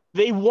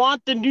 They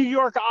want the New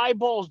York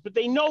eyeballs, but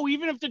they know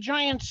even if the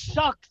Giants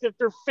suck, that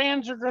their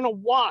fans are going to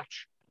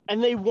watch,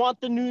 and they want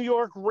the New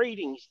York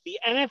ratings. The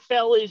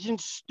NFL isn't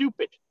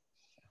stupid.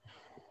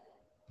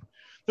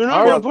 They're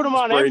not going to put them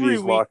on every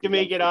week to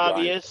make it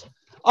obvious.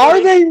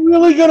 Are they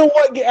really going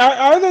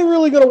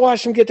to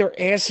watch them get their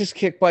asses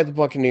kicked by the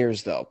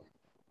Buccaneers, though?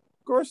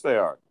 Of course they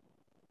are.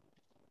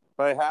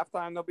 By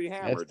halftime, they'll be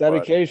hammered. That's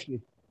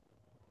dedication.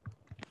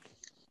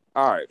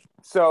 All right.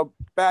 So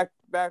back.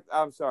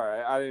 I'm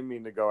sorry. I didn't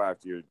mean to go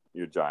after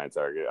your Giants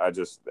argument.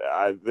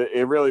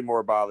 It really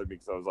more bothered me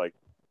because I was like,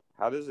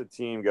 how does a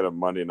team get a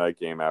Monday night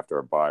game after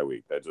a bye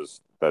week?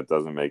 That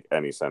doesn't make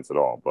any sense at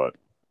all. But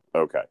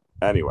okay.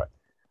 Anyway.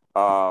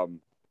 So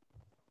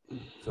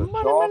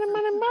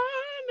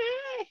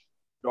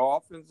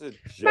Dolphins and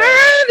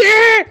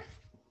Jets.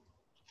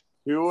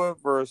 Tua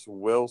versus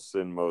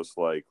Wilson, most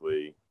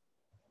likely.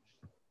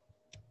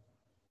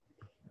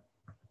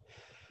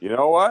 You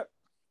know what?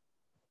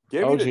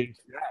 Give me the Jets.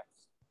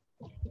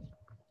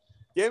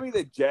 Give me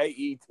the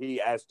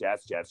Jets,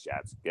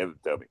 Jets. Give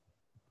it to me.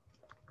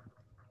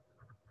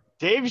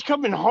 Dave's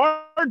coming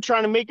hard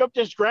trying to make up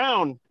this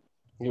ground.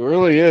 He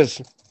really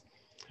is.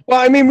 Well,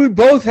 I mean, we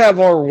both have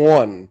our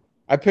one.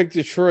 I picked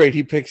Detroit.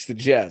 He picks the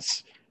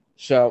Jets.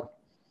 So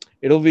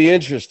it'll be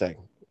interesting.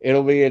 Yeah,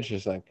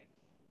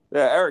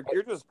 Eric,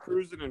 you're just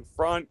cruising in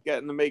front,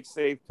 getting to make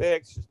safe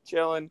picks, just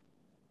chilling.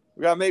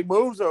 We got to make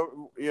moves,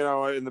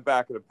 in the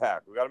back of the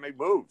pack. We got to make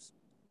moves.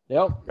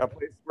 Yep. Got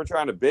places we're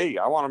trying to be.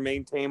 I want to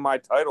maintain my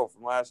title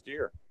from last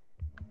year.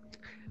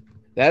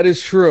 That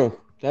is true.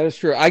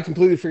 I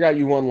completely forgot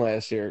you won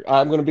last year.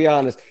 I'm going to be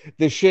honest.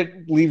 This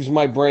shit leaves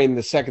my brain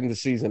the second the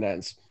season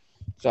ends.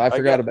 So I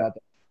forgot about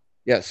that.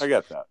 Yes. I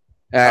get that.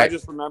 Right. I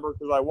just remember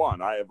because I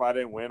won. If I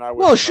didn't win, I would.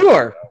 Well,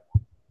 sure.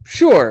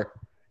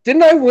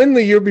 Didn't I win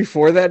the year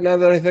before that, now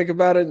that I think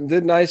about it?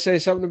 Didn't I say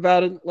something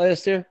about it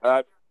last year?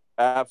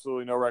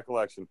 Absolutely no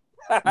recollection.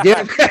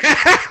 Yeah.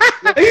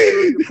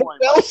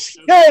 Well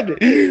said.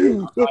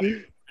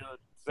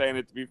 Saying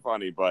it to be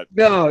funny, but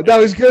no, that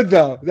was good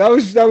though. That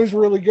was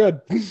really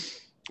good.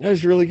 That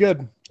was really good.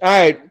 All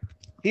right,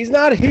 he's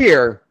not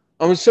here.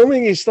 I'm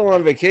assuming he's still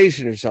on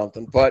vacation or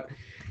something. But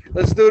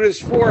let's do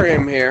this for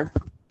him here.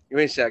 Give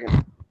me a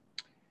second.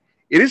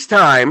 It is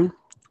time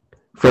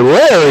for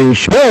Larry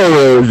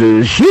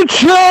Sparrow's Shit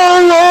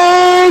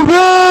Show of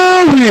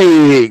the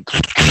Week.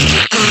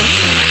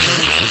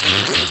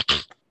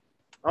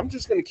 I'm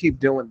just going to keep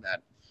doing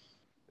that.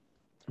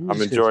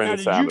 I'm enjoying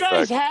the sound effects. Did you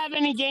guys effect. have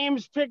any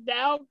games picked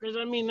out? Because,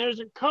 I mean, there's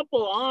a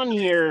couple on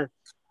here.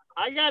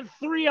 I got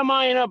 3 of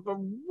mine up, but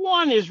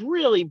one is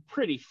really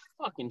pretty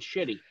fucking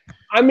shitty.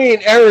 I mean,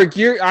 Eric,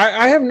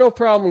 I have no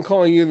problem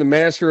calling you the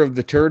master of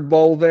the turd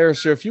bowl there.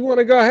 So if you want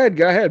to go ahead,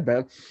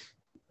 man.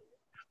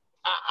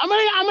 I'm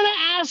gonna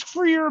ask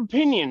for your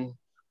opinion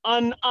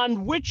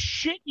on which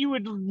shit you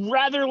would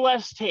rather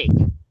less take.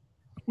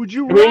 Would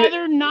you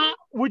rather not?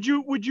 Would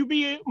you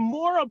be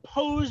more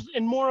opposed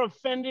and more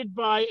offended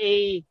by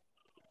a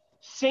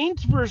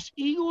Saints versus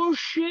Eagles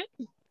shit,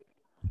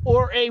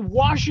 or a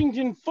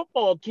Washington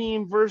football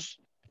team versus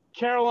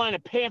Carolina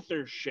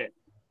Panthers shit?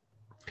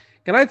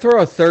 Can I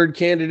throw a third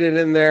candidate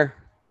in there?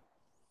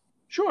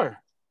 Sure.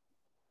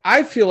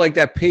 I feel like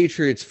that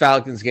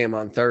Patriots-Falcons game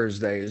on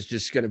Thursday is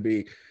just going to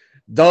be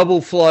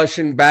double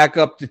flushing, back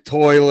up the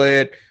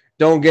toilet,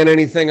 don't get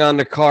anything on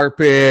the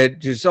carpet,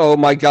 just, oh,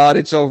 my God,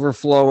 it's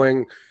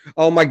overflowing.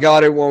 Oh, my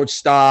God, it won't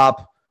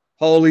stop.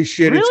 Holy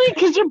shit. Really?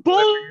 Because they're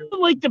both,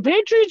 like, the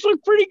Patriots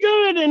look pretty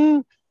good,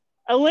 and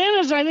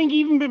Atlanta's, I think,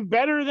 even been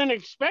better than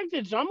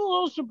expected, so I'm a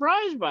little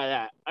surprised by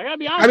that. I got to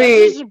be honest. I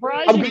mean,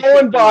 surprised. I'm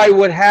going by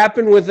what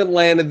happened with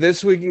Atlanta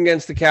this week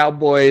against the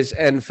Cowboys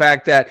and the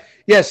fact that,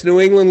 yes,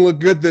 New England looked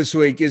good this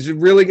week. Is it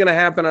really going to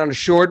happen on a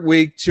short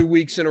week, 2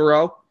 weeks in a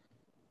row?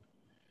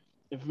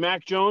 If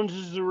Mac Jones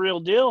is the real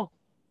deal.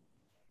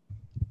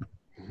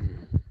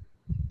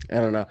 I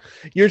don't know.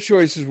 Your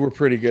choices were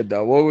pretty good,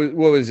 though. What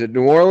was it?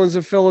 New Orleans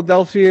and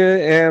Philadelphia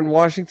and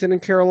Washington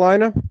and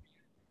Carolina?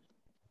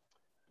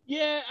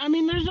 Yeah, I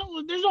mean, there's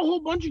a whole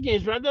bunch of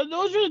games, but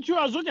those are the two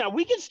I was looking at.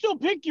 We can still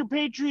pick your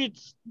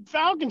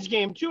Patriots-Falcons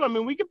game, too. I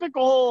mean, we could pick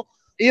a whole...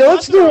 Yeah,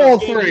 let's do all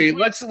three.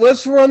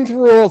 Let's run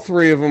through all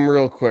three of them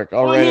real quick.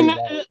 And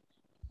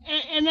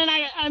then,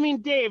 I mean,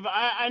 Dave,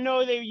 I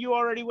know that you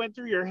already went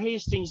through your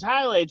Hastings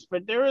highlights,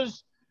 but there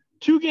was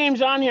 2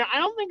 games on here. I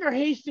don't think are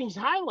Hastings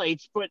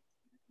highlights, but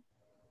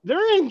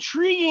they're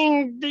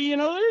intriguing. They're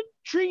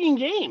intriguing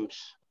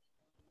games,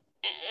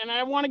 and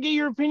I want to get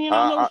your opinion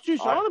on those too.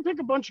 So I want to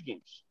pick a bunch of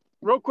games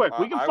real quick.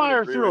 We can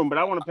fire through them, but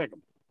I want to pick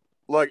them.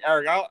 Look,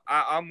 Eric,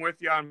 I'm with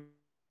you on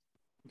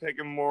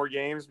picking more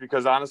games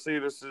because honestly,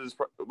 this is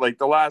like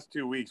the last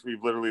 2 weeks.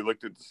 We've literally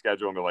looked at the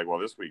schedule and been like, well,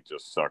 this week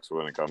just sucks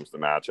when it comes to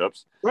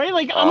matchups. Right?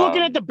 Like I'm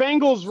looking at the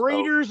Bengals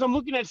Raiders. I'm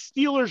looking at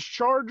Steelers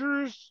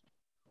Chargers.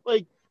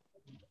 Like.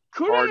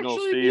 Cardinals,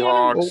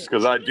 Seahawks,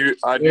 because I do think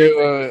the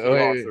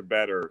Seahawks are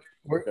better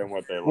than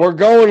what they look. We're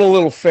going a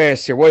little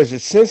fast here. What is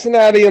it?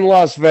 Cincinnati and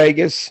Las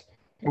Vegas.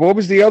 What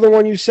was the other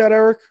one you said,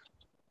 Eric?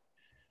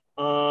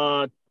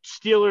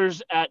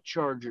 Steelers at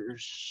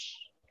Chargers.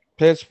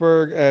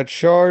 Pittsburgh at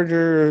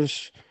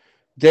Chargers.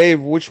 Dave,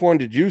 which one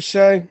did you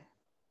say?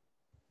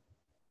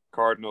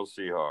 Cardinals,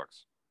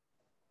 Seahawks.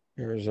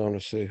 Arizona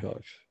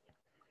Seahawks.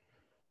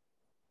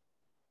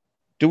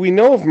 Do we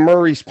know if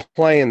Murray's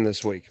playing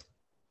this week?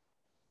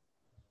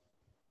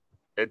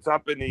 It's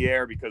up in the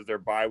air because they're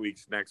bye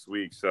weeks next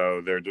week, so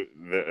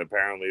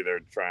apparently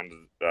they're trying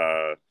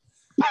to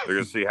they're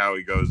going to see how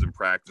he goes in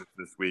practice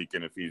this week,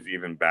 and if he's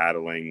even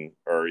battling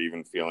or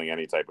even feeling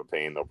any type of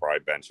pain, they'll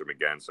probably bench him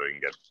again so he can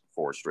get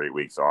 4 straight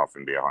weeks off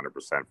and be 100%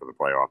 for the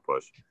playoff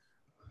push.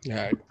 All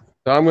right,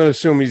 so I'm going to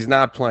assume he's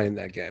not playing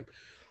that game.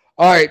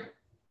 All right,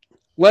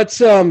 let's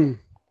we'll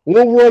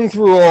run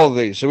through all of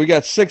these. So we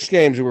got 6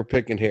 games that we're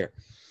picking here.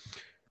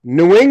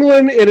 New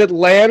England and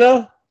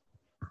Atlanta.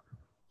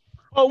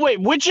 Oh,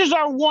 wait, which is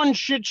our one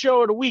shit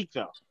show of the week,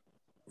 though?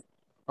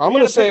 I'm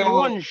going to say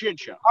one shit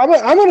show. I'm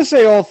going to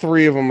say all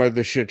 3 of them are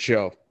the shit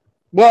show.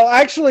 Well,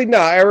 actually, no,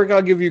 Eric,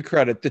 I'll give you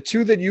credit. The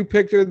 2 that you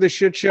picked are the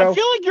shit show. I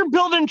feel like you're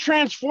building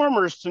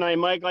Transformers tonight,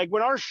 Mike. Like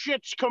when our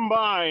shits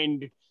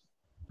combined,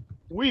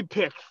 we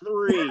pick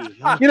 3.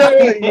 You know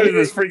what is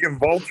this, freaking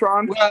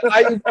Voltron?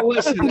 Well,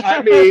 listen,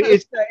 I mean,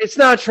 it's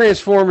not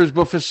Transformers,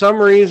 but for some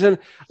reason,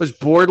 I was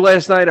bored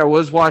last night. I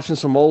was watching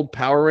some old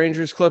Power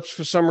Rangers clips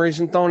for some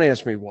reason. Don't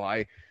ask me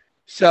why.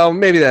 So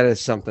maybe that has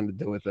something to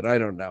do with it. I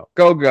don't know.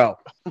 Go.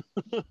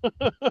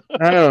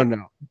 I don't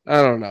know.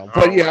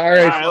 But yeah, all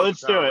right. Let's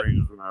do it.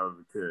 When I was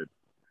a kid.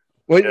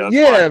 Well,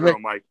 yeah,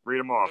 Mike, read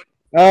them off.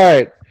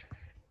 All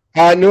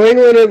right. New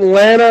England,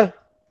 Atlanta.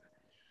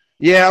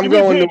 Yeah, I'm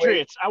going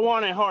Patriots. I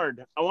want it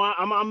hard.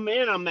 I'm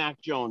in on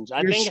Mac Jones.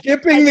 You're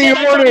skipping the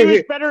order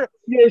here.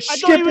 You're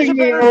skipping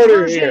the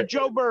order here.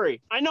 Joe Burry.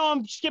 I know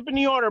I'm skipping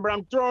the order, but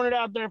I'm throwing it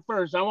out there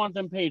first. I want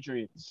them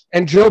Patriots.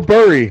 And Joe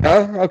Burry,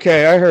 huh?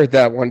 Okay, I heard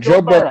that one.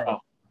 Joe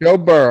Burrow. Joe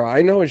Burrow.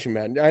 I know what you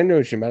meant.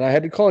 I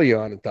had to call you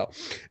on it, though.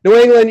 New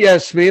England,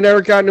 yes. Me and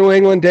Eric got New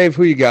England. Dave,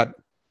 who you got?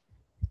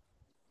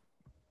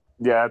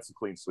 Yeah, that's a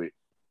clean sweep.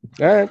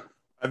 All right.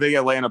 I think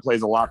Atlanta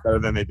plays a lot better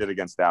than they did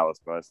against Dallas,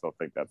 but I still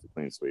think that's a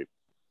clean sweep.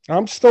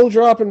 I'm still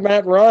dropping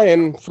Matt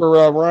Ryan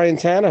for Ryan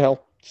Tannehill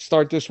to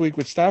start this week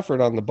with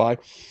Stafford on the bye.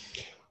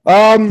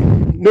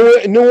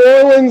 New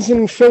Orleans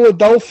and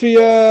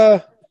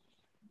Philadelphia.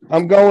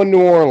 I'm going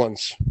New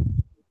Orleans.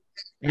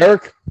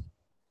 Eric?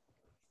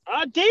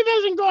 Dave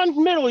hasn't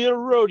gone middle of the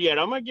road yet.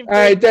 I'm going to give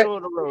Dave middle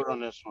of the road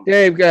on this one.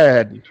 Dave, go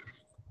ahead.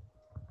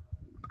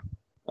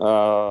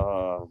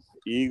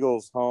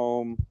 Eagles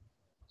home.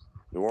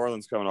 New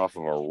Orleans coming off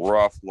of a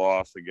rough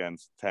loss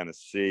against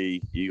Tennessee.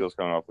 Eagles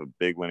coming off a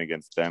big win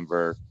against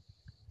Denver.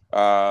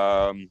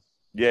 Yeah,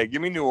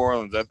 give me New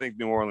Orleans. I think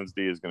New Orleans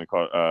D is going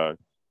to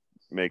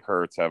make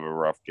Hurts have a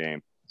rough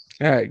game.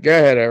 All right, go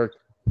ahead, Eric.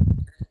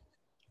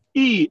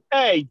 Eagles.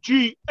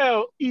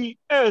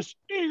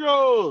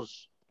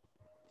 Eagles.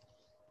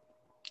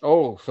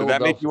 Oh, did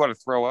that make you want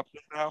to throw up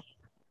just now?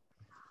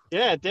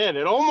 Yeah, it did.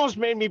 It almost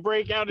made me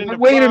break out into.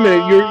 Wait a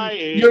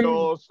minute, you're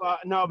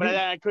no, but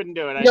I couldn't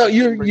do it.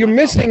 You're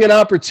missing an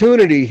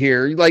opportunity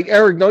here. Like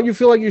Eric, don't you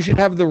feel like you should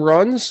have the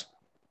runs?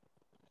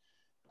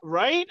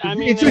 Right? I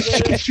mean, it's a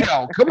shit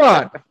show. Come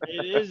on.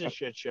 It is a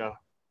shit show.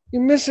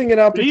 You're missing an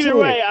opportunity. But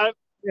either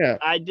way,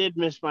 I did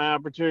miss my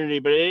opportunity,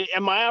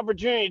 but my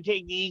opportunity to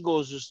take the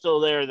Eagles is still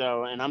there,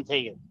 though, and I'm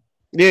taking it.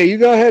 Yeah, you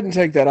go ahead and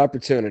take that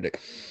opportunity.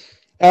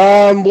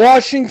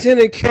 Washington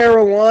and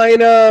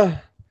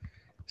Carolina.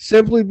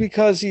 Simply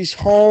because he's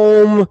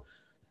home.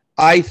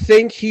 I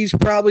think he's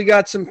probably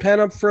got some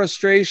pent-up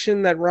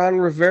frustration that Ron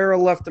Rivera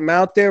left him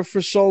out there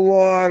for so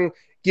long.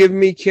 Give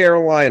me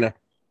Carolina.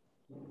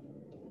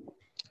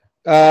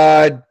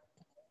 Dave,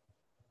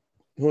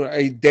 go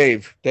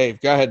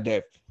ahead,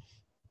 Dave.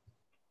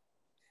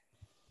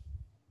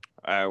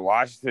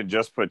 Washington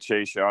just put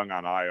Chase Young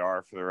on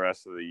IR for the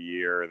rest of the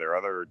year. Their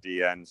other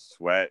DN,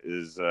 Sweat,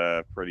 is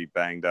pretty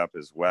banged up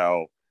as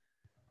well.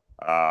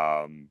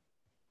 But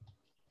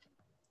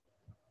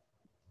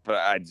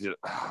I just,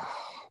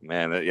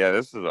 man,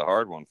 this is a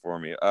hard one for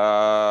me. You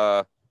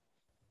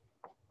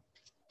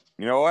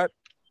know what?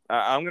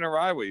 I'm going to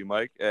ride with you,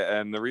 Mike.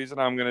 And the reason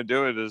I'm going to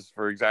do it is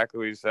for exactly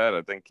what you said.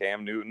 I think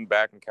Cam Newton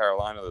back in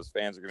Carolina, those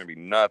fans are going to be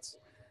nuts.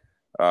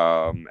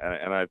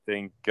 And I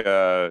think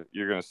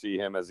you're going to see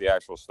him as the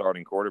actual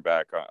starting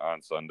quarterback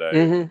on Sunday.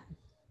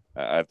 Mm-hmm.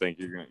 I think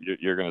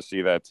you're going to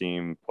see that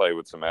team play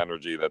with some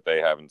energy that they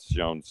haven't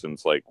shown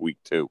since like week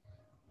 2.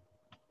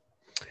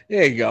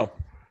 There you go.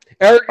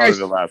 Eric,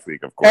 last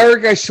week, of course.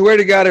 Eric, I swear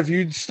to God, if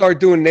you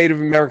start doing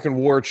Native American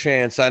war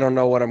chants, I don't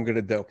know what I'm going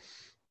to do.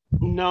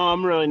 No,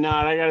 I'm really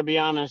not. I got to be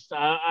honest.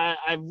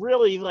 I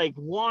really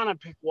want to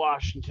pick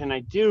Washington.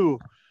 I do.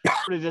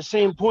 But at the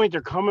same point,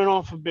 they're coming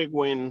off a big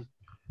win.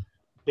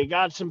 They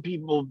got some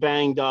people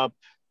banged up.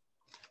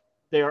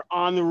 They're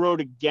on the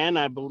road again,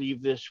 I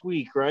believe, this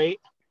week, right?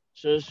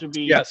 So this would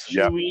be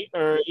 2 weeks,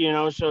 or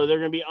so they're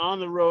going to be on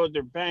the road.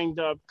 They're banged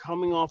up,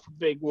 coming off a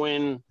big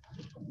win.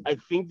 I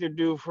think they're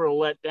due for a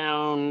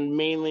letdown,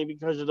 mainly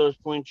because of those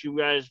points you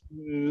guys,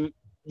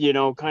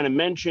 kind of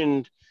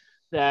mentioned,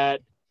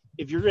 that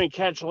if you're going to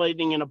catch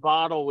lightning in a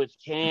bottle with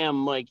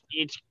Cam,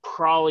 it's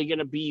probably going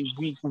to be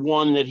week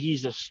 1 that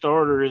he's a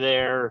starter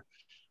there.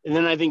 And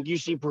then I think you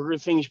see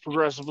things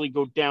progressively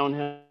go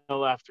downhill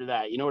after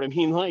that. You know what I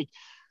mean?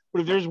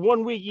 But if there's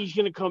 1 week he's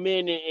going to come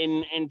in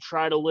and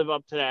try to live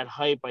up to that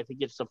hype, I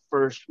think it's the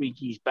first week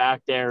he's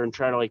back there and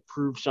try to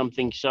prove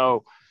something.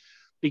 So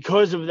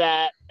because of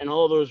that and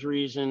all those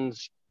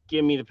reasons,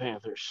 give me the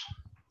Panthers.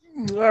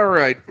 All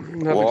right.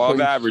 Law of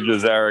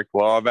averages, Eric.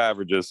 Law of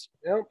averages.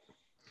 Yep.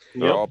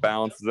 It all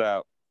balances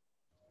out.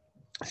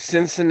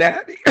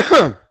 Cincinnati,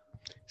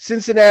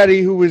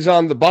 who was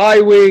on the bye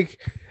week,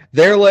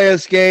 their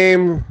last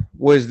game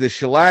was the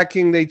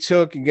shellacking they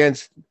took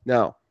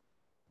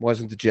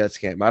wasn't the Jets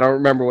game. I don't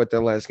remember what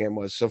their last game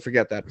was, so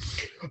forget that.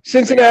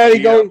 Cincinnati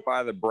going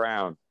by the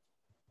Browns.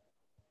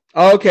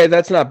 Oh, okay,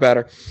 that's not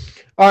better.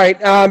 All right,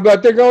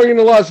 but they're going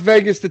into Las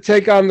Vegas to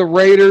take on the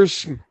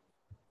Raiders.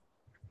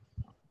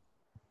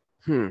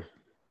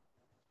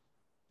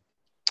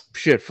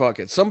 Shit, fuck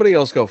it. Somebody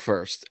else go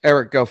first.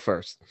 Eric, go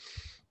first.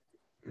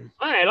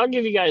 All right, I'll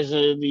give you guys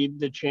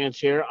the chance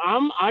here.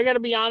 I got to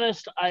be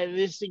honest.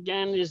 This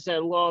again is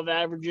that law of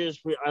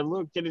averages. I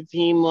looked at a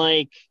team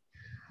like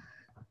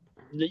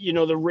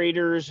the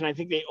Raiders, and I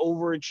think they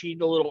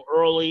overachieved a little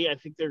early. I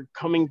think they're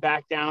coming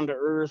back down to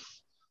earth.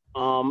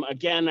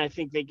 Again, I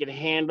think they could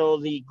handle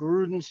the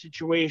Gruden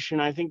situation.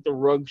 I think the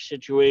Ruggs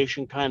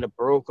situation kind of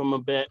broke them a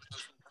bit.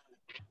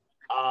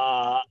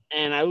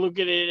 And I look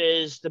at it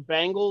as the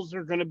Bengals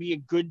are going to be a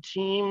good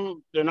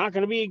team. They're not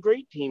going to be a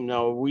great team,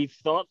 though. We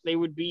thought they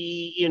would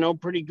be,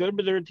 pretty good,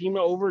 but they're a team that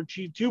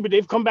overachieved too. But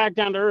they've come back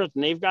down to earth,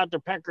 and they've got their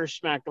peckers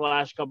smacked the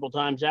last couple of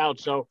times out.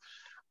 So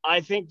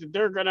I think that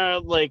they're going to,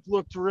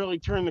 look to really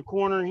turn the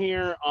corner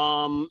here.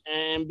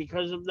 And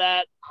because of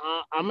that,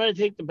 I'm going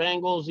to take the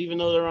Bengals, even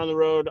though they're on the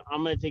road.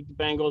 I'm going to take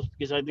the Bengals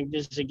because I think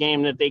this is a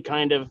game that they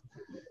kind of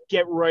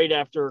get right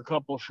after a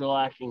couple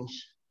shellackings.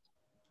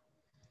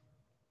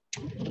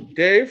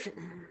 Dave?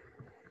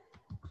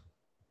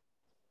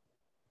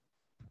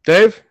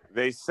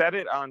 They said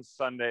it on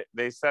Sunday.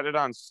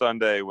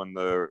 When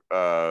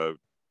the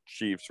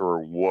Chiefs were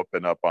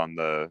whooping up on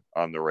the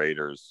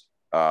Raiders.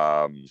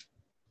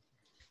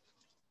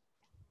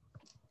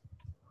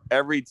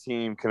 Every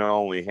team can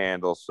only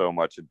handle so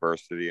much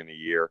adversity in a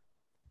year.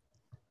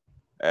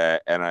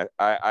 And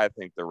I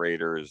think the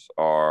Raiders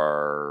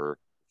are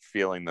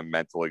feeling the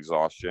mental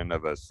exhaustion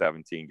of a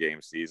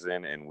 17-game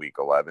season in week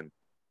 11.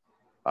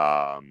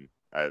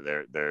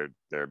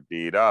 They're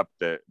beat up.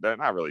 They're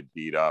not really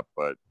beat up,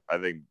 but I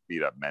think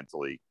beat up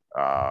mentally.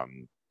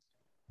 And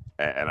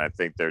I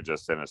think they're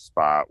just in a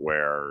spot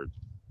where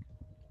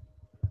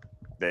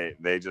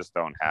they just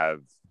don't have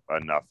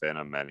enough in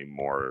them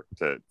anymore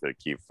to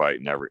keep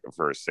fighting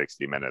for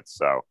 60 minutes.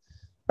 So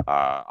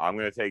I'm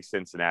going to take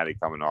Cincinnati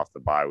coming off the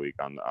bye week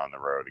on the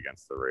road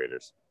against the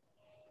Raiders.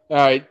 All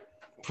right.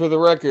 For the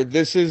record,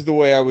 this is the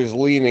way I was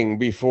leaning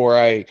before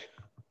I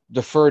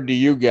deferred to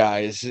you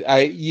guys.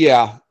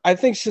 I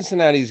think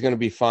Cincinnati is going to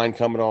be fine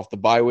coming off the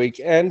bye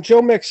week. And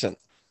Joe Mixon.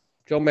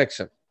 As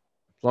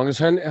long as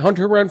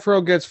Hunter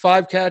Renfrow gets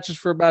 5 catches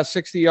for about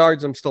 60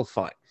 yards, I'm still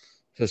fine.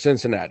 So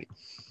Cincinnati.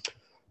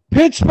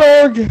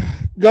 Pittsburgh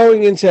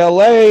going into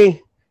LA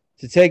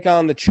to take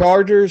on the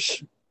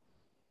Chargers.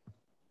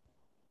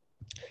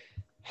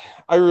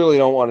 I really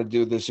don't want to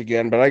do this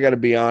again, but I got to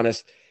be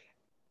honest.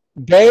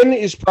 Ben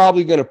is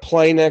probably going to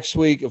play next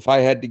week if I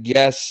had to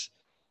guess.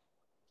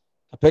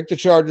 I picked the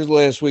Chargers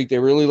last week. They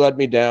really let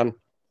me down.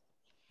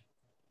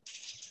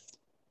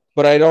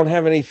 But I don't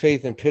have any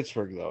faith in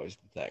Pittsburgh, though, is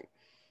the thing.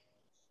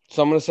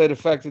 So I'm going to say the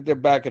fact that they're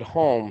back at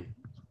home,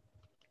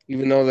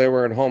 even though they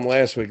were at home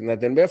last week and that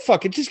didn't. But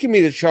fuck it, just give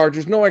me the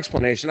Chargers. No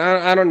explanation.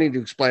 I don't need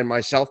to explain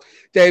myself.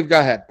 Dave, go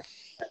ahead.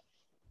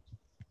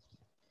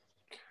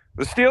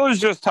 The Steelers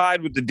just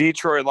tied with the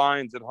Detroit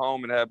Lions at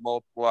home and have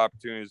multiple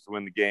opportunities to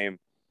win the game.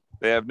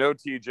 They have no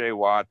T.J.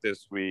 Watt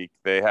this week.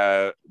 They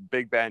have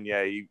Big Ben.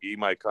 Yeah, he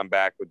might come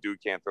back, but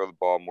dude can't throw the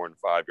ball more than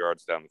 5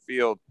 yards down the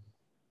field.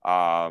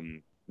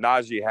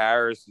 Najee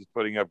Harris is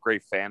putting up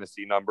great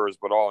fantasy numbers,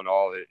 but all in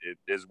all,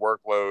 his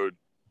workload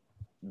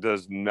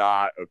does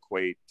not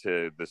equate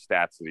to the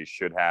stats that he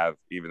should have,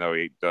 even though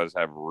he does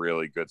have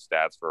really good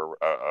stats for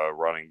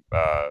running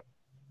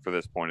for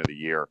this point of the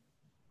year.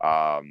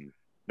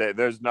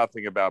 There's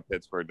nothing about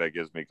Pittsburgh that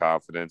gives me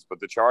confidence, but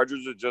the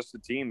Chargers are just a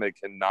team that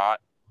cannot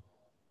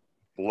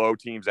blow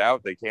teams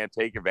out. They can't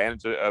take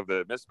advantage of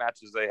the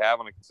mismatches they have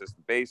on a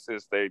consistent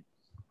basis.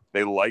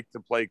 They like to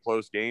play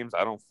close games.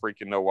 I don't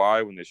freaking know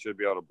why, when they should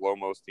be able to blow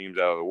most teams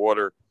out of the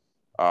water,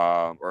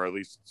 or at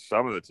least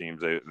some of the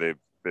teams they've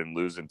been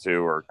losing to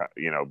or,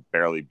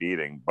 barely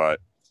beating. But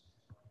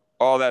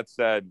all that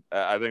said,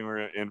 I think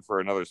we're in for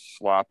another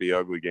sloppy,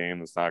 ugly game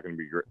that's not going to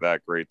be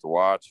that great to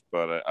watch.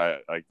 But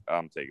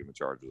I'm taking the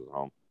Chargers at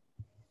home.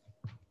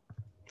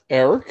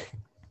 Eric?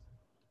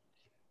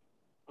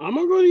 I'm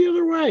going to go the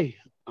other way.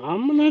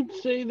 I'm going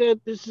to say that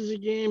this is a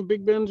game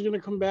Big Ben's going to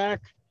come back.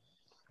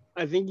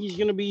 I think he's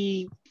going to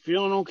be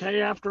feeling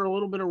okay after a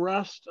little bit of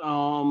rest.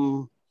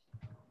 And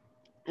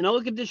I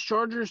look at this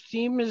Chargers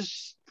team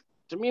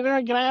to me, they're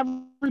like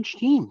an average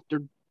team.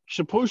 They're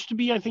supposed to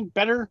be, I think,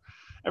 better.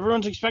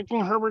 Everyone's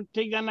expecting Herbert to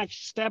take that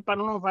next step. I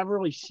don't know if I've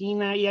really seen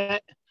that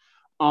yet.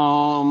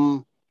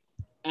 And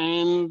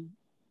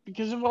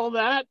because of all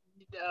that,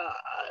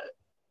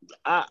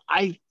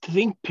 I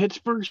think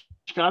Pittsburgh's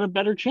got a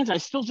better chance. I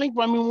still think,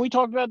 when we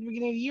talked about at the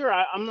beginning of the year,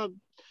 I'm going to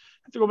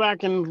have to go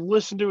back and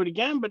listen to it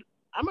again, but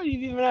I might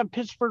even have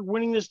Pittsburgh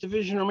winning this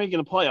division or making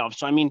the playoffs.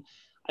 So, I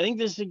think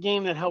this is a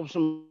game that helps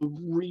them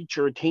reach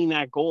or attain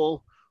that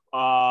goal.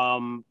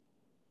 I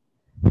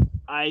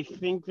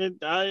think that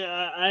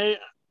I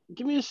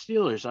give me the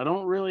Steelers. I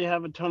don't really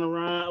have a ton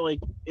of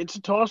it's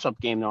a toss-up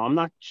game, though. I'm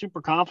not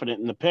super confident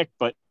in the pick,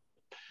 but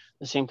at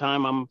the same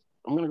time, I'm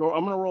going to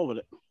roll with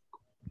it.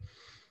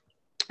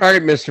 All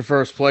right, Mr.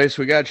 First Place,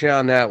 we got you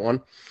on that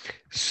one.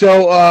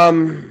 So,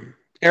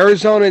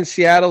 Arizona and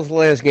Seattle's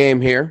last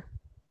game here.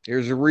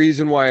 Here's a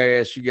reason why I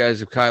asked you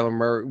guys what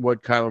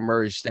Kyler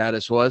Murray's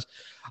status was.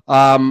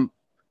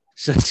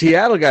 So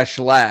Seattle got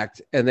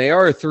shellacked, and they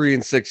are a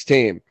 3-6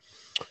 team.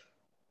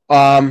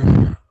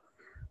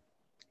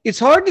 It's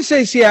hard to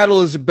say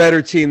Seattle is a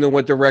better team than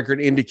what the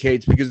record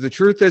indicates, because the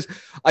truth is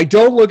I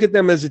don't look at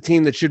them as a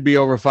team that should be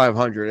over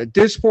 500. At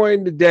this point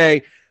in the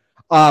day,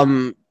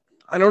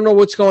 I don't know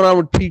what's going on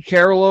with Pete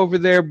Carroll over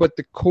there, but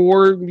the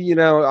core,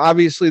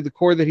 obviously the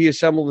core that he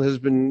assembled has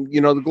been,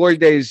 the glory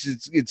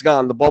days, it's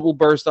gone. The bubble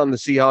burst on the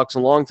Seahawks a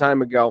long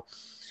time ago.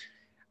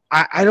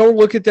 I don't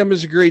look at them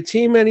as a great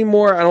team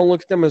anymore. I don't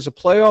look at them as a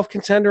playoff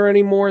contender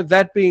anymore.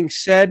 That being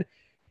said,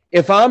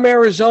 if I'm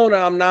Arizona,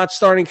 I'm not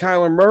starting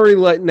Kyler Murray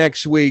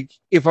next week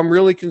if I'm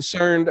really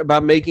concerned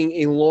about making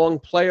a long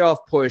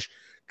playoff push,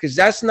 because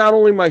that's not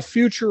only my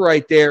future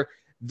right there,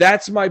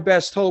 that's my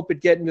best hope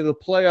at getting to the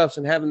playoffs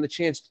and having the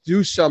chance to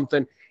do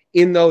something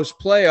in those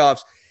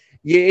playoffs.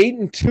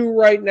 You're 8-2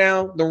 right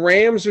now. The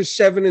Rams are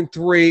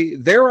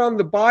 7-3. They're on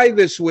the bye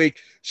this week.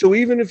 So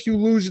even if you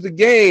lose the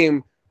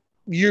game,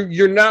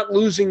 you're not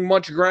losing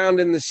much ground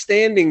in the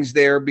standings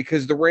there,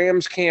 because the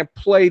Rams can't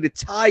play to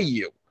tie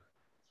you.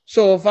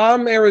 So if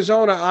I'm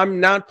Arizona, I'm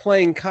not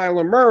playing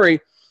Kyler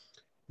Murray.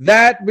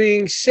 That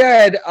being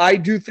said, I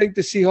do think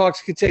the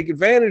Seahawks could take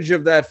advantage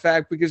of that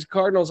fact, because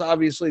Cardinals,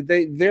 obviously,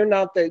 they're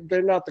not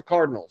the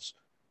Cardinals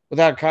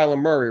without Kyler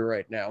Murray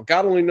right now.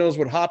 God only knows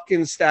what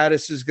Hopkins'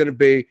 status is going to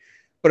be.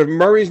 But if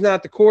Murray's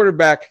not the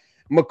quarterback,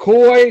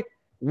 McCoy,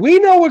 we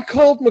know what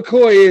Colt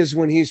McCoy is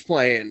when he's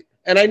playing.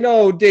 And I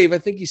know, Dave, I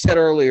think he said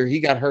earlier he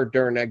got hurt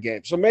during that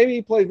game. So maybe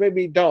he plays,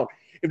 maybe he don't.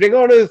 If they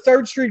go to the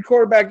third-string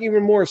quarterback,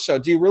 even more so.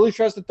 Do you really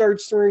trust the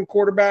third-string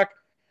quarterback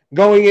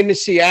going into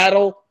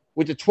Seattle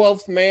with the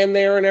 12th man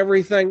there and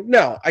everything?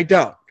 No, I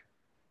don't.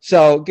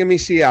 So give me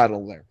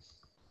Seattle there.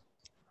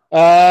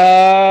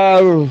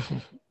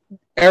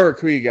 Eric,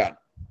 who you got?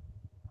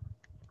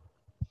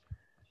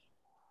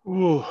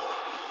 Ooh,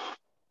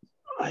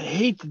 I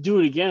hate to do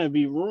it again and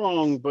be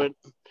wrong, but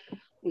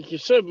like you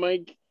said,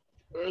 Mike,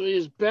 are they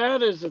as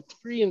bad as a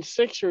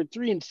 3-6 or a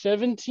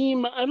 3-7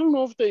 team? I don't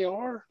know if they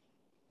are.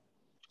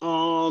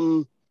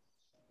 Now,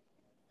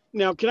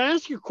 can I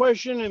ask you a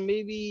question? And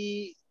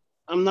maybe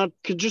I'm not,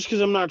 just because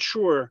I'm not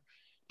sure.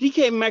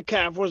 DK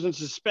Metcalf wasn't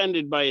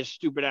suspended by his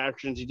stupid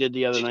actions he did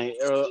the other day,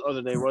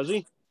 was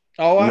he?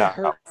 Oh, I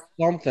heard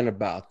something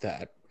about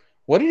that.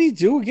 What did he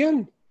do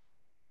again?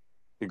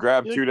 He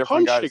grabbed two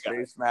different guys'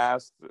 face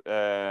masks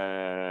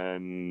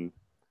and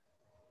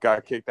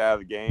got kicked out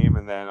of the game,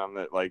 and then on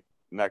the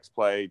next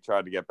play,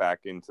 tried to get back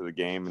into the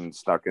game and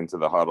snuck into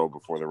the huddle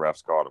before the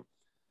refs caught him.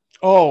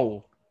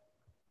 Oh.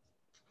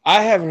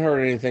 I haven't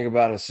heard anything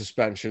about a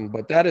suspension,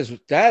 but that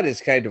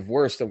is kind of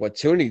worse than what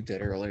Tooney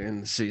did earlier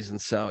in the season.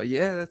 So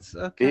yeah, that's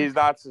okay. He's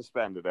not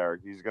suspended,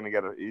 Eric. He's gonna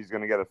get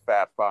a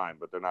fat fine,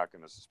 but they're not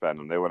gonna suspend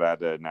him. They would have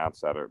to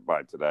announce that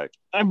by today.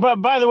 But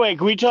by the way,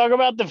 can we talk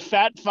about the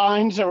fat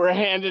fines that were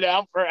handed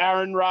out for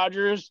Aaron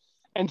Rodgers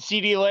and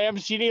CeeDee Lamb?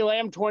 CeeDee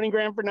Lamb,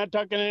 $20,000 for not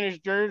tucking in his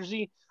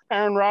jersey.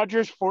 Aaron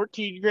Rodgers,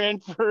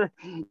 $14,000 for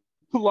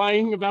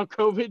lying about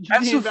COVID.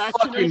 That's a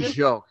fucking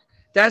joke.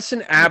 That's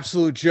an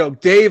absolute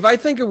joke. Dave, I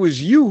think it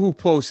was you who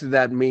posted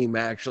that meme,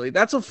 actually.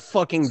 That's a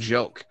fucking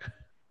joke.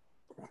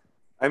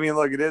 I mean,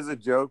 look, it is a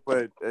joke,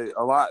 but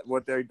a lot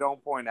what they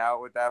don't point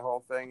out with that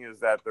whole thing is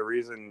that the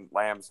reason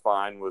Lamb's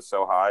fine was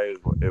so high is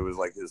it was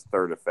like his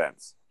third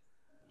offense.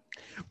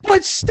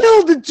 But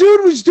still, the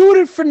dude was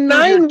doing it for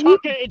 9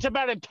 weeks. It's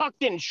about a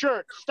tucked-in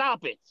shirt.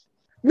 Stop it.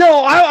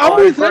 No, I'm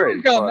with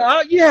Eric on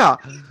that. Yeah.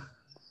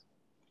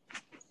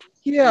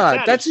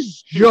 Yeah, that's a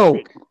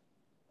joke.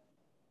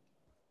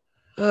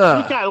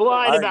 This guy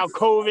lied about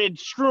COVID,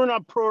 screwing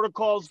up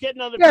protocols,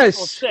 getting other people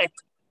sick.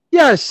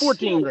 Yes.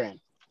 $14,000.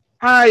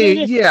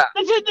 Yeah.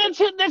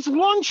 That's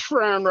lunch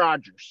for Aaron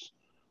Rodgers.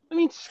 I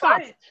mean,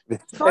 stop it.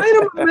 Fine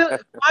him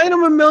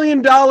 $1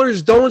 million.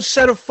 Don't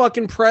set a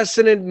fucking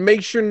precedent.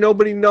 Make sure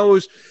nobody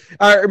knows,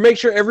 or make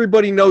sure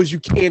everybody knows you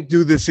can't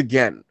do this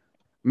again.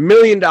 $1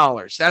 million.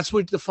 That's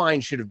what the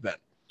fine should have been.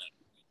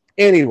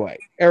 Anyway,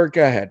 Eric,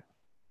 go ahead.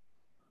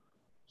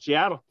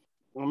 Seattle.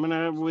 I'm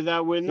gonna with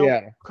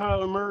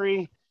Kyler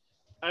Murray.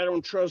 I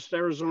don't trust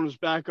Arizona's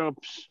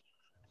backups.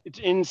 It's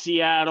in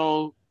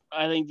Seattle.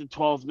 I think the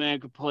 12th man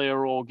could play a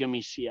role. Give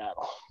me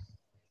Seattle.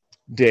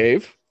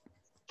 Dave.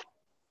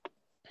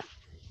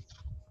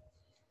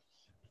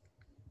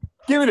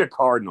 Give me the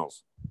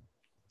Cardinals.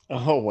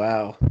 Oh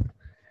wow.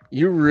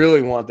 You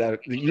really want that.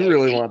 You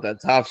really want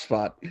that top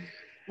spot.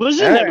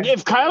 Listen,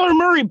 if Kyler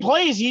Murray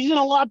plays, he's in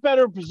a lot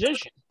better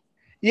position.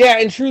 Yeah,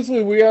 and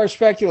truthfully, we are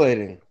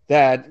speculating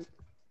that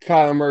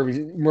Kyler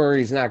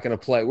Murray's not going to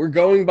play. We're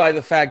going by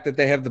the fact that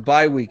they have the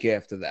bye week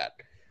after that.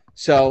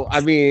 So, I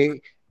mean,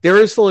 there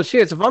is still a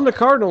chance. If I'm the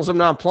Cardinals, I'm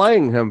not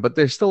playing him, but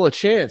there's still a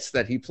chance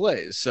that he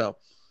plays. So,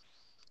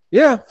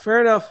 yeah,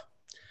 fair enough.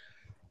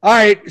 All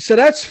right, so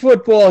that's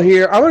football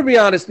here. I'm going to be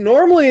honest.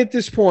 Normally at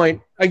this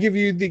point, I give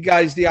you the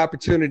guys the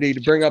opportunity to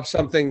bring up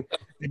something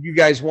that you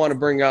guys want to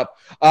bring up.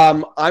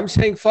 I'm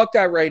saying fuck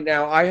that right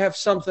now. I have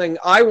something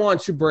I want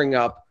to bring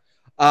up.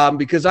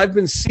 Because I've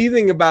been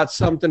seething about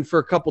something for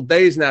a couple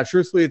days now.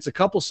 Truthfully, it's a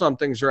couple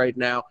somethings right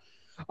now.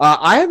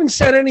 I haven't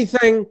said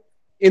anything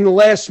in the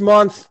last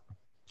month.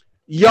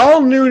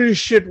 Y'all knew this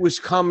shit was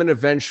coming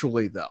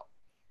eventually, though.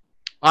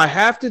 I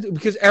have to,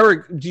 because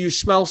Eric, do you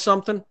smell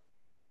something?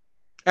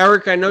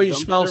 Eric, I know you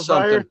smell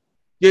something.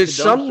 Yeah,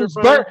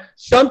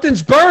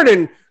 something's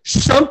burning.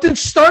 Something's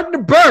starting to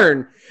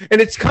burn. And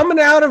it's coming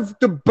out of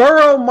the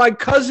borough my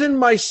cousin,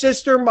 my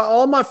sister,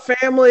 all my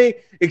family,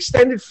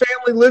 extended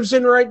family lives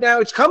in right now.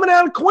 It's coming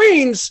out of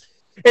Queens,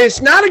 and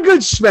it's not a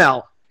good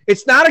smell.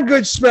 It's not a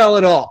good smell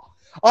at all.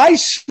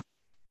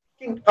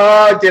 Did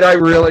I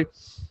really?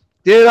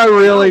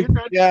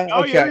 Yeah,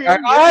 okay.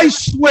 I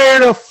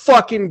swear to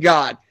fucking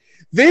God,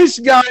 this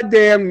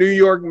goddamn New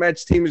York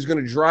Mets team is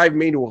going to drive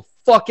me to a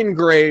fucking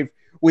grave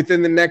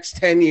within the next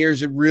 10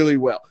 years. It really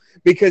will.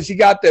 Because you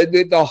got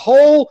the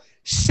whole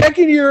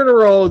second year in a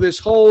row, this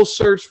whole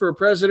search for a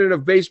president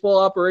of baseball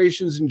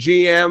operations and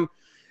GM.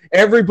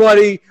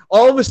 Everybody,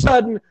 all of a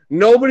sudden,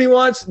 nobody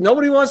wants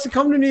to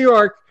come to New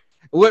York.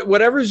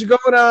 Whatever's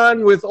going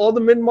on with all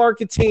the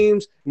mid-market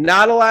teams,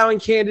 not allowing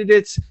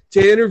candidates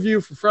to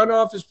interview for front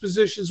office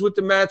positions with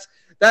the Mets,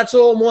 that's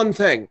all one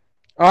thing.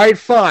 All right,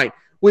 fine.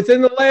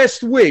 Within the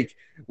last week,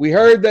 we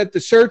heard that the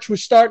search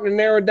was starting to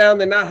narrow down.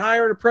 They're not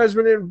hiring a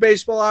president of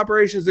baseball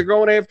operations. They're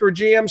going after a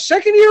GM.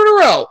 Second year in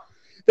a row,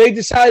 they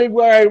decided,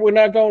 all right, we're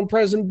not going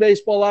president of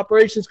baseball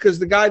operations because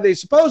the guy they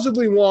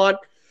supposedly want,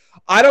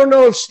 I don't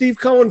know if Steve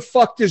Cohen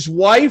fucked his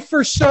wife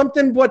or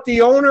something, but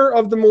the owner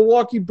of the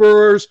Milwaukee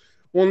Brewers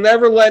will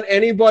never let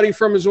anybody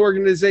from his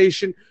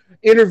organization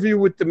interview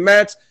with the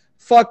Mets.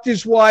 Fucked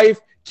his wife,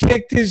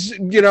 kicked his,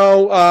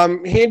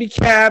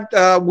 handicapped,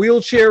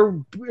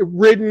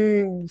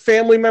 wheelchair-ridden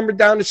family member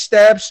down the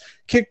steps,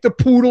 kicked the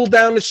poodle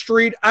down the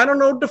street. I don't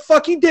know what the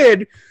fuck he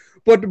did,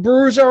 but the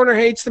Brewers owner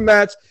hates the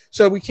Mets,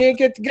 so we can't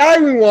get the guy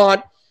we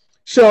want.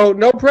 So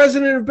no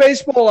president of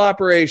baseball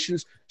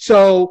operations.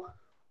 So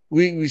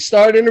we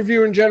started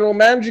interviewing general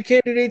manager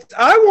candidates.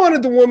 I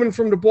wanted the woman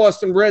from the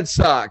Boston Red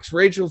Sox,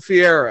 Rachel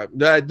Fiera.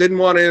 I didn't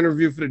want to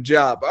interview for the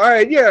job. All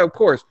right, yeah, of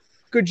course.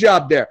 Good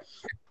job there.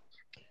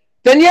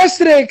 Then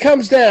yesterday it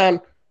comes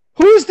down,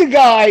 who's the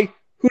guy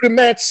who the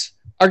Mets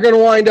are going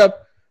to wind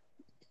up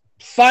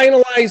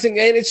finalizing,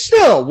 and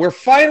we're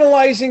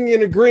finalizing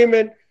an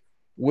agreement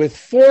with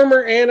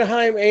former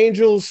Anaheim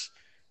Angels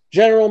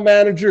general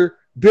manager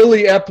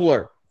Billy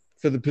Epler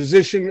for the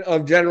position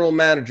of general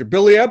manager.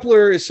 Billy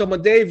Epler is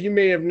someone, Dave, you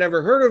may have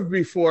never heard of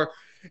before.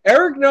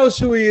 Eric knows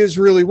who he is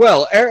really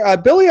well.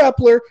 Billy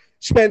Epler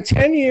spent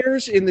 10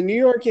 years in the New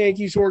York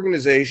Yankees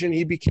organization.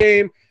 He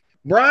became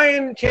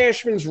Brian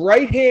Cashman's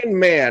right-hand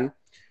man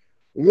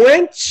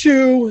went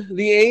to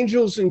the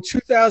Angels in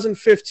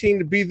 2015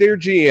 to be their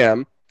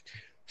GM,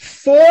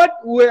 fought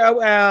with,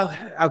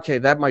 okay,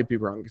 that might be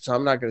wrong, so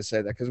I'm not going to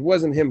say that because it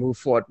wasn't him who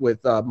fought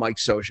with Mike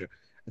Scioscia.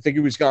 I think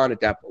he was gone at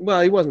that point. Well,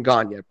 he wasn't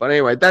gone yet, but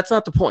anyway, that's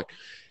not the point.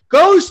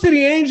 Goes to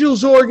the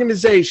Angels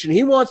organization.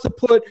 He wants to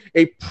put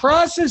a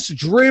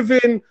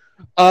process-driven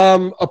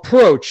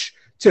approach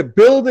to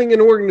building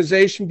an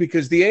organization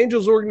because the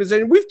Angels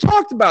organization, we've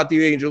talked about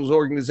the Angels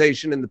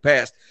organization in the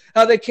past,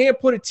 how they can't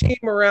put a team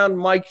around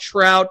Mike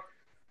Trout.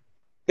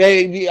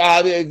 They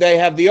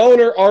have the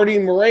owner, Artie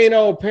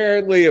Moreno,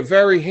 apparently a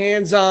very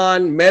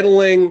hands-on,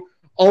 meddling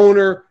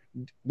owner,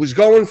 was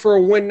going for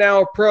a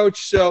win-now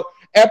approach, so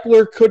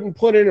Epler couldn't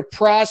put in a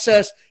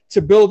process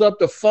to build up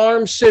the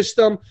farm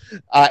system.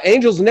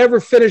 Angels never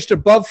finished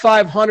above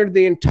 500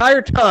 the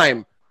entire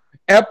time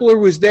Epler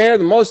was there.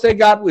 The most they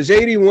got was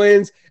 80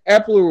 wins.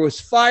 Epler was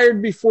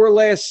fired before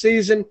last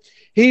season.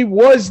 He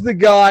was the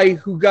guy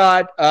who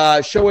got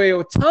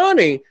Shohei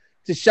Ohtani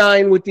to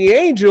sign with the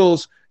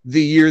Angels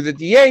the year that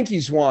the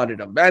Yankees wanted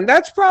him. And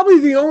that's probably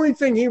the only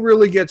thing he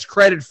really gets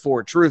credit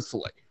for,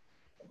 truthfully.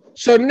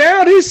 So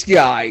now this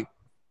guy,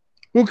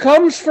 who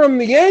comes from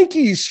the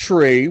Yankees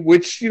tree,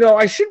 which,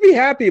 I should be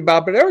happy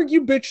about, but Eric,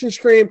 you bitch and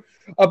scream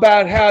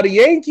about how the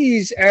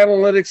Yankees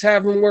analytics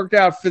haven't worked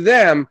out for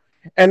them,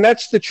 and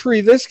that's the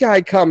tree this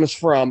guy comes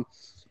from.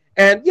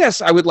 And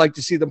yes, I would like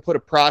to see them put a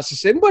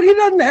process in, but he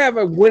doesn't have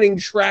a winning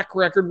track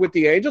record with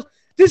the Angels.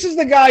 This is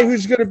the guy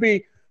who's going to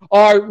be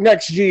our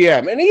next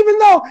GM. And even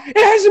though it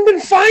hasn't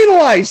been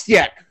finalized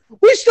yet,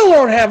 we still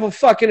don't have a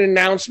fucking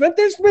announcement.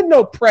 There's been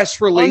no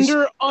press release.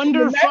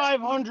 Under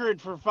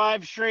 500 for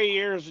 5 straight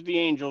years with the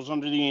Angels,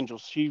 under the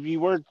Angels. He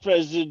worked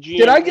as a GM.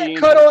 Did I get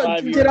cut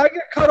off? Did I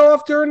get cut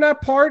off during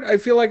that part? I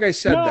feel like I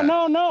said that.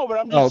 No. But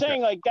I'm just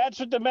saying, that's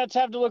what the Mets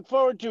have to look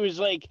forward to. Is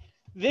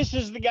this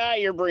is the guy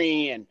you're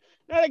bringing in,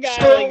 not a guy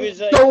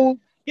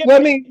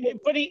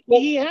but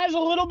he has a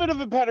little bit of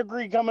a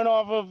pedigree coming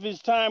off of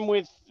his time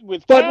with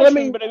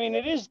Cashman. But I mean,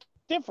 it is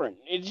different.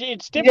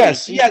 It's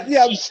different. Yes,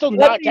 he's still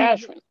not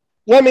Cashman.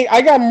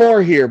 I got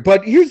more here,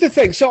 but here's the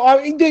thing. So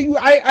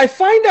I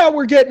find out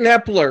we're getting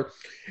Epler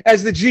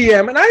as the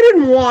GM, and I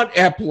didn't want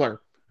Epler.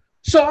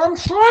 So I'm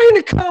trying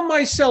to calm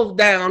myself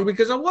down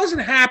because I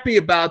wasn't happy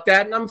about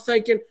that, and I'm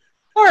thinking,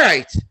 all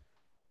right,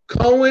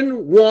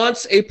 Cohen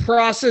wants a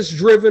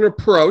process-driven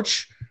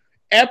approach.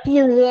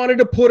 Epler wanted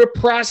to put a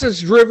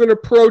process-driven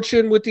approach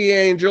in with the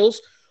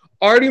Angels.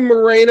 Artie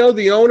Moreno,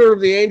 the owner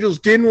of the Angels,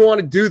 didn't want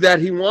to do that.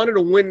 He wanted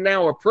a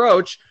win-now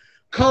approach.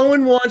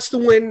 Cohen wants to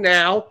win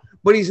now,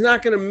 but he's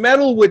not going to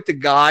meddle with the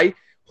guy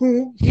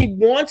who he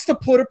wants to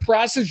put a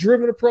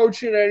process-driven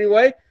approach in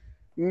anyway.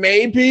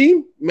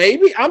 Maybe.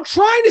 I'm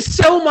trying to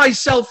sell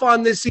myself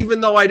on this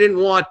even though I didn't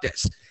want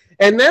this.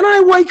 And then I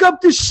wake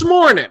up this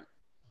morning.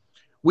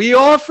 We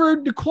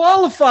offered the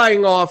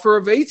qualifying offer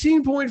of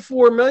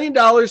 $18.4 million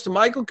to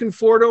Michael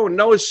Conforto and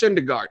Noah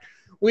Syndergaard.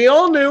 We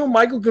all knew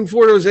Michael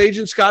Conforto's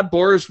agent, Scott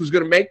Boras, was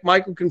going to make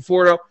Michael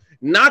Conforto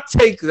not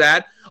take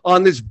that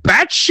on this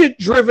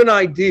batshit-driven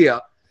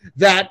idea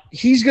that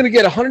he's going to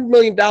get $100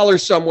 million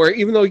somewhere,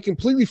 even though he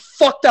completely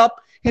fucked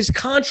up his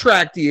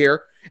contract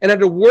year and had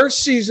the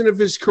worst season of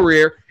his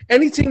career.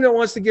 Any team that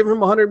wants to give him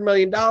 $100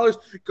 million,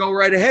 go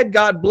right ahead.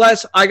 God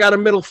bless. I got a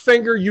middle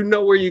finger. You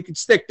know where you can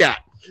stick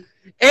that.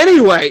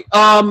 Anyway,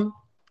 Noah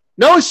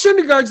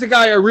Syndergaard's the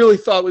guy I really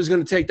thought was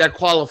going to take that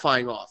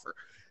qualifying offer.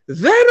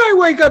 Then I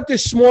wake up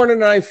this morning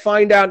and I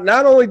find out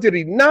not only did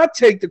he not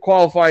take the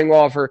qualifying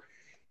offer,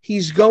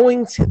 he's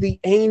going to the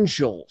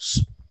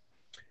Angels,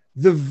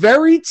 the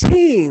very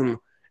team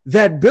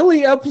that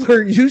Billy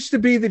Epler used to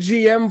be the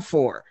GM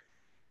for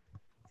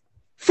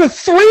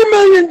 $3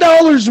 million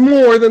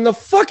more than the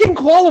fucking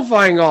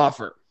qualifying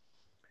offer.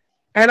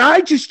 And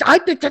I think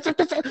we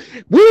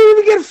didn't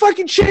even get a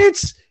fucking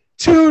chance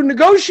to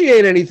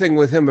negotiate anything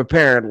with him,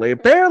 apparently.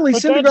 But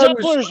that's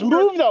Epler's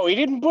move, though. He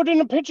didn't put in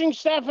a pitching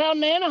staff out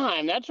in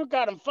Anaheim. That's what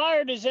got him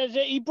fired, is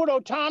he put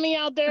Ohtani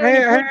out there.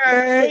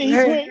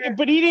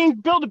 But he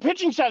didn't build a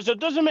pitching staff, so it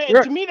doesn't make,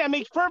 to me, that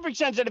makes perfect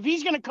sense. That if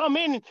he's going to come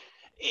in,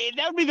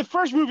 that would be the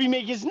first move he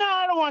makes is,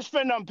 I don't want to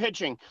spend on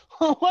pitching.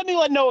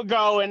 Let Noah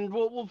go, and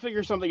we'll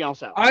figure something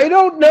else out. I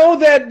don't know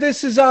that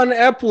this is on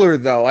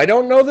Epler, though.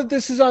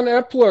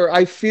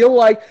 I feel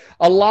like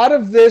a lot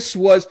of this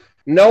was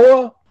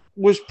Noah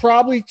was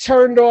probably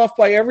turned off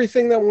by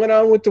everything that went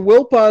on with the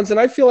Wilpons, and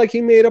I feel like he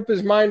made up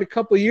his mind a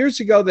couple of years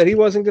ago that he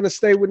wasn't going to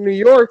stay with New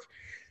York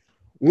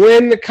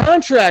when the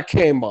contract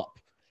came up.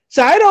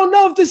 So I don't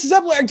know if this is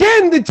Epler.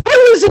 Again, the deal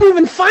isn't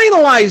even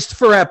finalized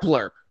for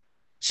Epler.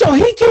 So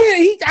he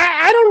can't,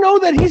 I don't know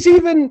that he's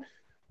even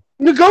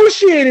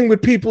negotiating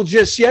with people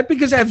just yet,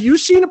 because have you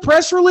seen a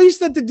press release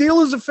that the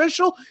deal is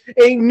official?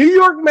 A New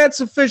York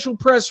Mets official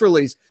press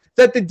release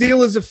that the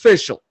deal is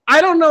official.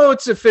 I don't know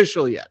it's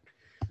official yet.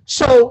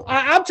 So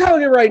I'm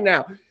telling you right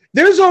now,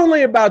 there's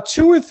only about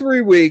 2 or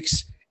 3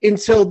 weeks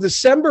until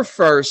December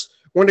 1st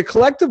when the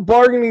collective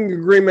bargaining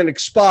agreement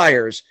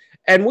expires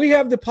and we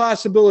have the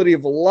possibility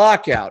of a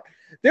lockout.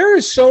 There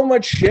is so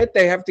much shit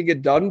they have to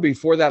get done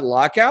before that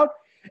lockout.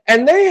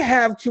 And they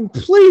have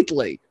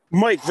completely.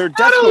 Mike, they're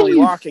definitely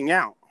locking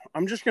out.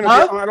 I'm just going to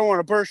I don't want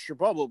to burst your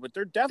bubble, but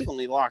they're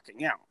definitely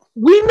locking out.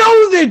 We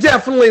know they're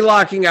definitely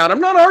locking out. I'm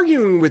not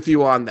arguing with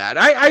you on that.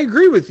 I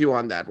agree with you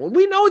on that one.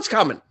 We know it's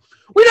coming.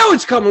 We know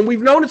it's coming.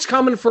 We've known it's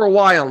coming for a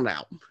while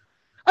now.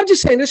 I'm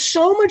just saying there's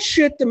so much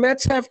shit the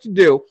Mets have to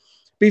do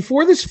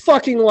before this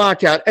fucking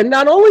lockout. And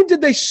not only did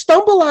they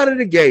stumble out of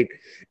the gate,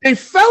 they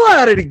fell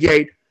out of the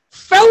gate,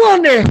 fell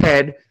on their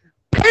head,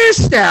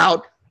 passed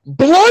out,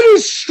 blood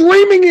is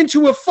streaming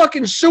into a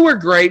fucking sewer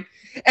grate,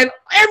 and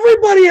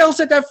everybody else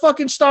at that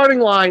fucking starting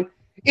line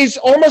is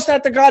almost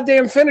at the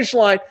goddamn finish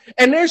line,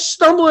 and they're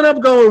stumbling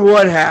up going,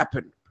 what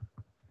happened?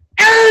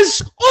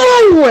 As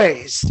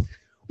always,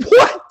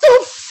 what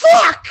the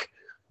fuck?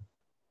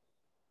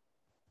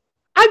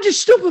 I'm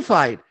just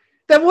stupefied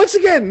that once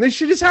again, this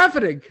shit is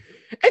happening.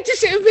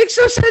 It makes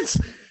no sense.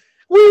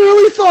 We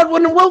really thought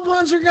when the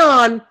Wilpons are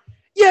gone,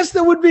 yes,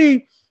 there would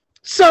be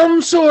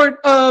some sort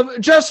of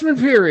adjustment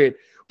period.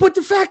 But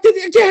the fact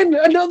that, again,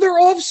 another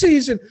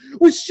offseason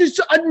was just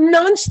a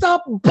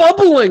nonstop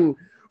bubbling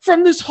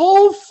from this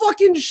whole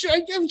fucking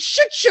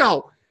shit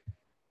show.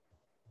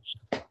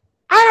 I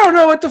don't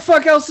know what the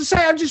fuck else to say.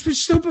 I've just been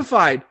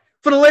stupefied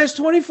for the last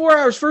 24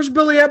 hours. First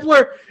Billy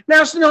Epler,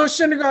 now Noah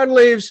Syndergaard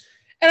leaves,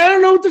 and I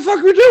don't know what the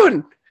fuck we're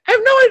doing. I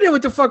have no idea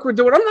what the fuck we're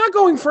doing. I'm not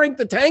going Frank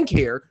the Tank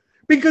here,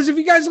 because if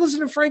you guys listen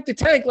to Frank the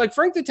Tank, like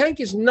Frank the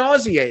Tank is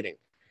nauseating.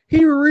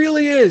 He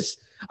really is.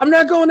 I'm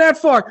not going that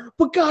far,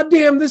 but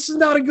goddamn, this is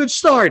not a good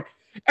start.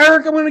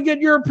 Eric, I'm going to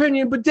get your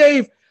opinion, but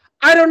Dave,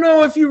 I don't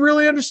know if you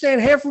really understand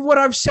half of what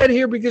I've said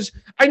here, because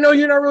I know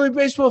you're not really a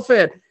baseball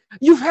fan.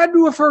 You've had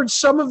to have heard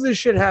some of this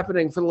shit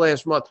happening for the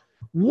last month.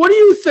 What do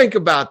you think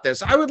about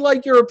this? I would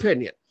like your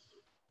opinion.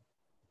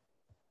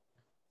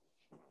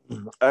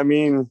 I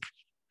mean,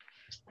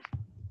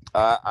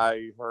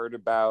 I heard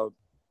about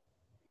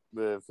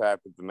the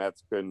fact that the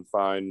Mets couldn't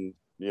find,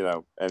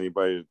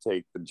 anybody to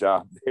take the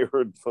job they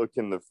were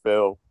looking to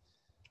fill.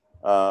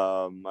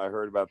 I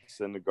heard about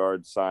the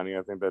Syndergaard signing.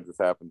 I think that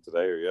just happened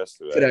today or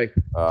yesterday. Today,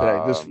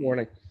 this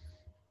morning.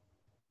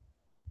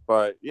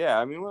 But yeah,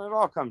 I mean, when it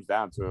all comes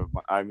down to it,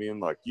 I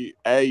mean, look,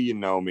 you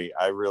know me.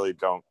 I really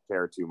don't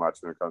care too much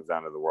when it comes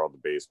down to the world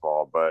of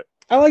baseball. But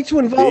I like to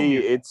involve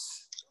you.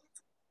 It's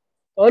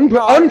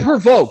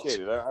unprovoked.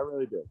 I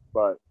really do.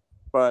 But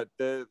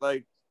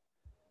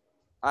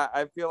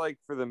I feel like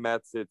for the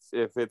Mets,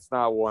 if it's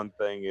not one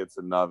thing, it's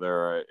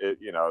another.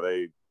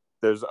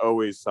 There's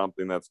always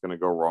something that's going to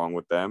go wrong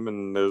with them,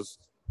 and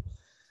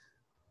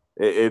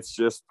it's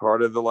just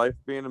part of the life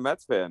of being a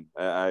Mets fan.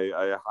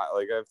 I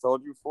like I've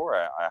told you before,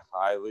 I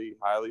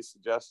highly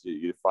suggest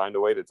you find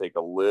a way to take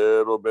a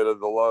little bit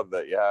of the love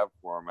that you have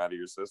for them out of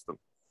your system,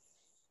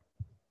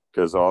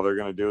 because all they're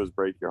going to do is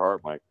break your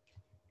heart, Mike.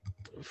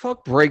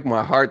 Fuck break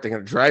my heart. They're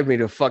going to drive me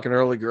to a fucking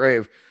early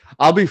grave.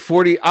 I'll be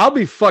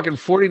fucking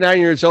 49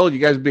 years old. You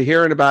guys will be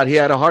hearing about he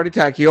had a heart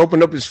attack. He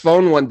opened up his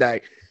phone one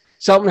day.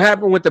 Something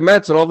happened with the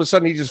Mets, and all of a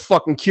sudden he just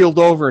fucking keeled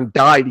over and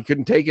died. He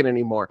couldn't take it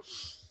anymore.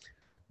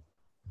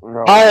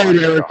 Oh,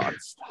 my God.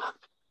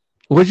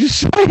 What'd you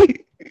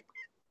say?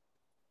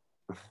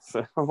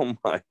 Oh,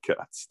 my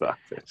God. Stop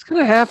it. It's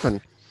going to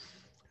happen.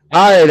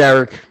 All right,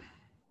 Eric.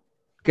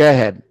 Go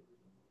ahead.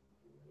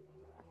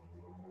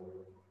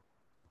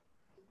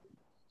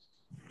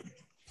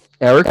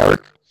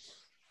 Eric?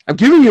 I'm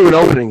giving you an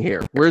opening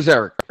here. Where's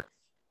Eric?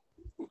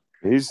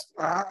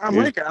 I'm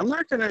not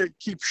going to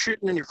keep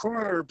shitting in your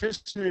corner or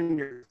pissing in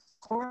your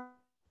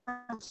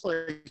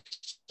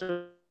cornflakes.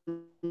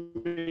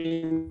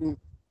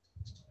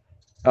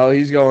 Oh,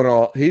 he's going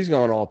all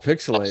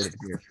pixelated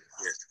here.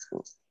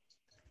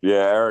 Yeah,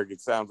 Eric,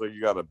 it sounds like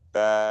you got a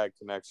bad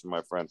connection,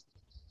 my friend.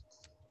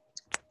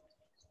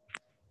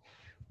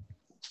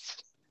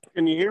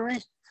 Can you hear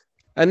me?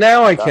 And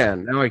now I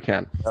can.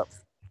 Yep.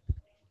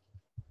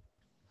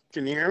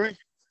 Can you hear me?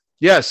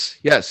 Yes.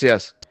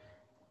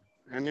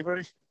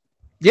 Anybody?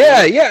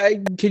 Yeah.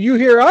 Can you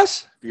hear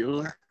us?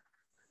 Bueller?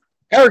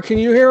 Eric, can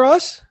you hear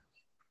us?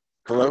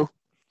 Hello?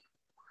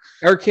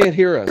 Eric can't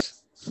hear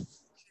us.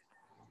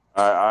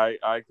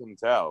 I can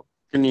tell.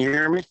 Can you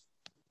hear me?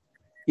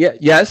 Yeah.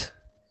 Yes.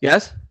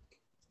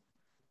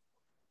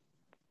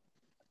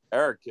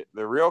 Eric,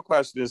 the real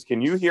question is, can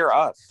you hear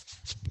us?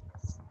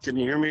 Can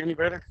you hear me any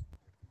better?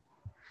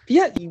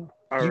 Yeah.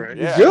 All right.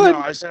 Yeah. Good. No,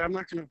 I said I'm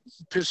not going to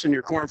piss in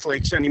your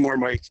cornflakes anymore,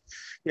 Mike.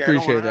 Yeah,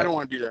 Appreciate that. I don't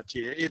want to do that to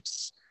you.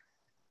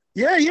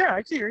 Yeah,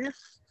 I can hear you.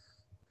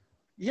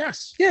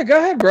 Yes. Yeah, go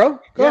ahead, bro.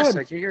 Go ahead.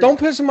 I can hear Don't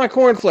piss in my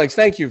cornflakes.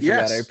 Thank you for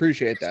that. I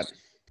appreciate that.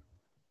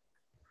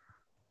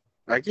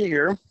 I can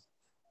hear him.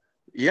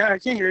 Yeah, I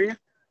can hear you.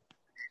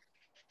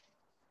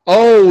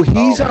 Oh,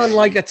 he's on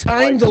like a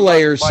time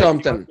delay or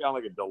something. He must be on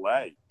like a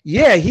delay.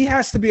 Yeah, he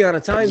has to be on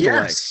a time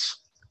delay.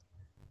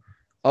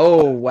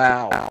 Oh,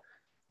 wow.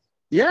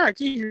 Yeah, I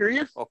can hear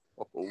you.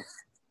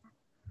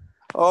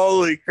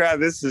 Holy crap,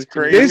 this is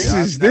crazy.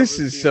 This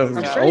is so.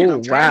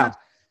 Oh, wow.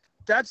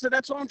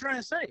 That's all I'm trying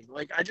to say.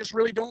 Like, I just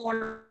really don't want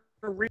to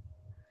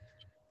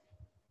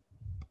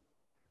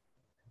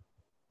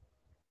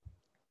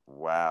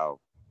Wow.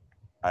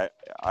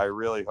 I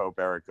really hope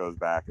Eric goes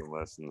back and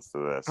listens to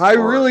this. I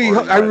really.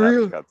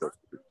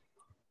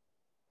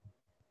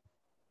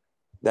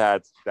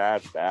 That's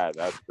bad.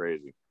 That's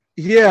crazy.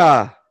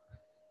 Yeah.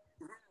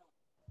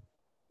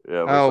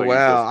 Yeah. Oh like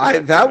wow!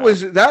 That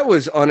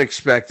was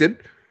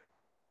unexpected.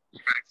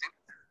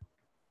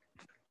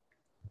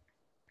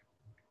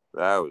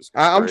 That was.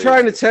 I'm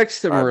trying to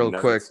text him real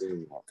quick.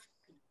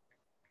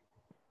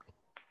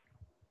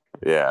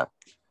 Yeah.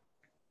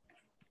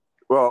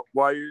 Well,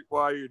 while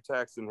you're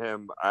texting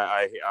him,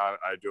 I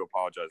do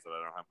apologize that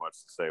I don't have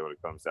much to say when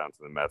it comes down to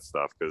the Mets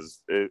stuff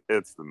because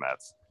it's the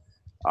Mets.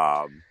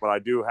 But I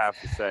do have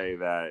to say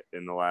that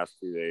in the last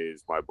 2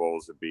 days, my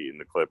Bulls have beaten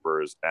the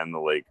Clippers and the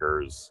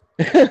Lakers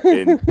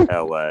in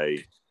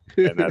LA,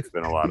 and that's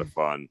been a lot of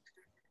fun.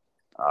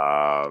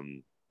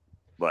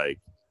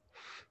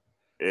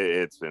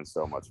 It's been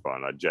so much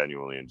fun. I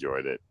genuinely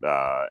enjoyed it,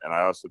 and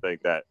I also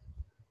think that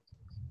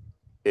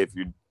if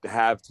you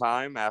have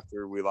time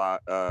after we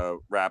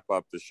wrap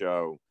up the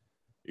show,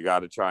 you got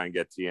to try and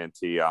get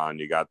TNT on.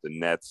 You got the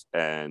Nets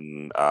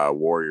and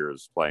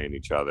Warriors playing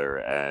each other,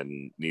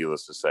 and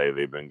needless to say,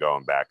 they've been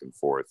going back and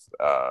forth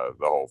the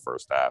whole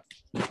first half.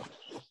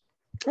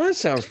 Well, that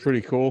sounds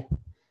pretty cool.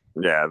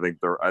 Yeah,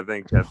 I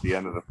think at the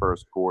end of the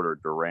first quarter,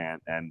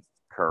 Durant and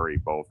Curry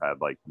both had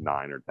like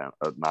 9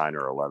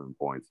 or 11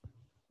 points.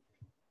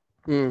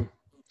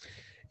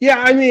 Yeah,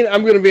 I mean,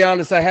 I'm going to be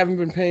honest. I haven't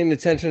been paying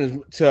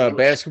attention to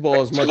basketball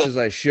as much as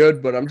I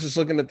should, but I'm just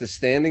looking at the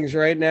standings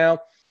right now.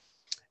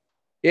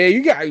 Yeah,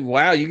 you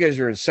guys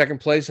are in second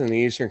place in the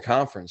Eastern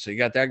Conference, so you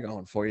got that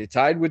going for you.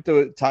 Tied with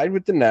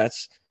the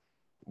Nets.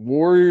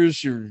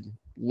 Warriors are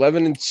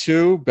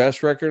 11-2,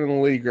 best record in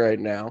the league right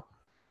now.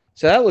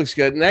 So that looks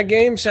good. And that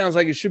game sounds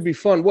like it should be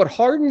fun.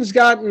 Harden's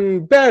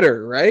gotten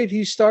better, right?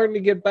 He's starting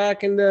to get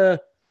back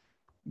into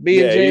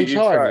being James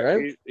Harden,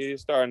 right?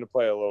 He's starting to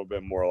play a little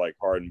bit more like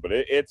Harden, but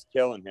it's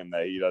killing him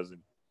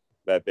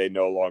that they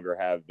no longer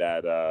have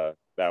that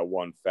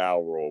one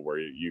foul rule where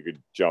you could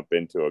jump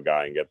into a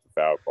guy and get the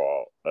foul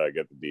call,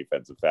 get the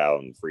defensive foul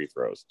and free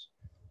throws.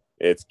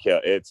 It's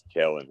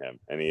killing him,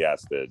 and he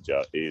has to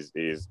adjust. He's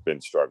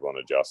been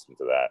struggling adjusting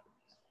to that.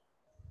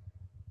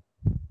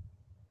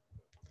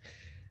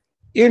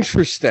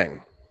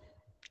 Interesting.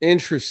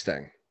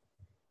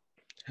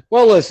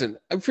 Well, listen,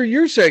 for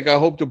your sake, I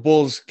hope the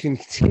Bulls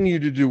continue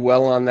to do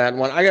well on that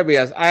one. I gotta be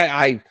honest,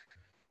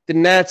 the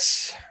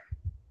Nets,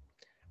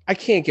 I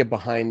can't get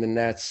behind the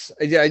Nets.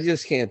 I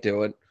just can't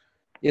do it.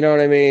 You know what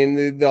I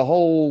mean? The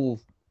whole,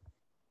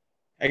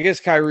 I guess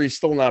Kyrie's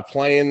still not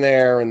playing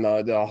there, and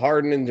the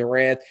Harden and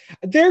Durant,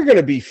 they're going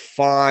to be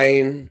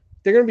fine.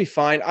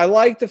 I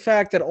like the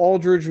fact that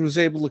Aldridge was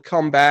able to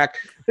come back.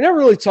 We never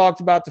really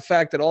talked about the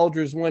fact that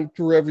Aldridge went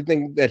through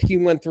everything that he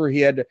went through.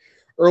 He had to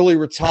early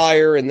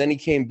retire, and then he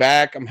came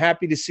back. I'm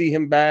happy to see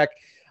him back.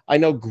 I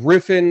know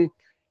Griffin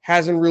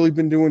hasn't really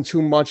been doing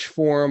too much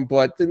for him,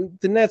 but the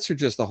Nets are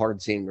just a hard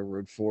team to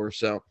root for,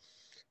 so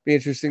be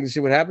interesting to see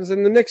what happens.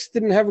 And the Knicks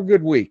didn't have a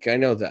good week. I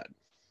know that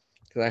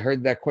because I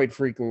heard that quite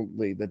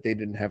frequently that they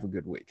didn't have a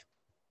good week.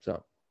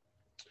 So,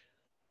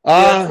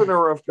 it's been a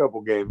rough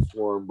couple games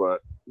for them,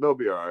 but they'll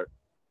be all right.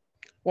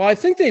 Well, I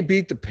think they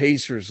beat the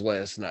Pacers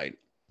last night,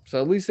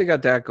 so at least they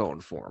got that going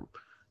for them.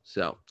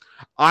 So,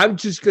 I'm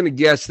just going to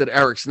guess that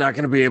Eric's not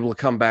going to be able to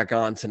come back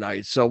on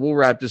tonight. So we'll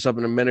wrap this up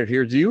in a minute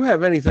here. Do you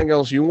have anything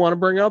else you want to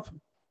bring up?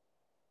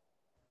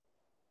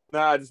 No,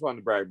 I just wanted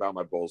to brag about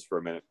my Bulls for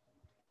a minute.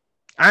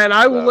 And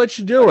I will let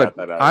you do it.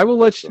 I will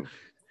let you.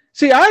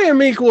 See, I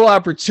am equal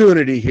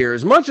opportunity here.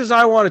 As much as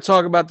I want to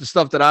talk about the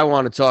stuff that I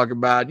want to talk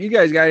about, you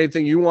guys got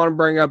anything you want to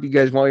bring up? You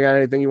guys got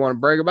anything you want to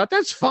brag about?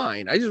 That's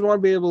fine. I just want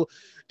to be able to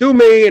do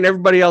me, and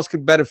everybody else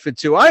can benefit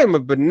too. I am a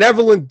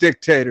benevolent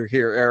dictator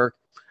here, Eric.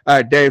 All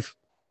right, Dave.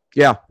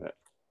 Yeah.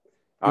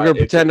 I'm going to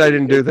pretend I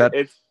didn't do that.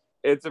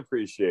 It's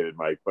appreciated,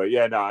 Mike. But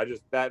yeah, no, I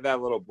just that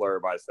little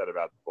blurb I said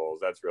about the Bulls,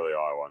 that's really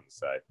all I wanted to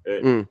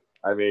say.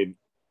 I mean,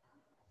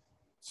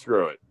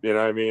 screw it. You know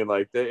what I mean?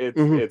 Like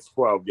it's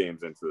 12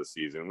 games into the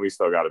season. We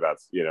still got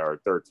about,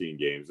 13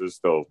 games. There's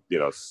still,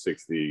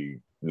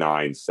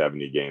 69,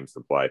 70 games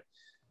to play.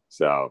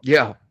 So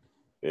yeah.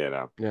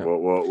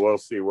 We'll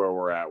see where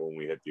we're at when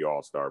we hit the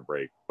All-Star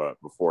break.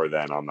 But before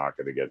then, I'm not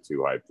going to get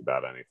too hyped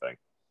about anything.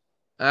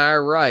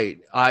 All right.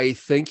 I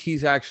think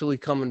he's actually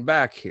coming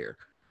back here.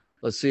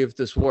 Let's see if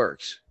this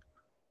works.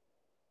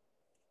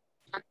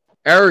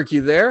 Eric,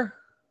 you there?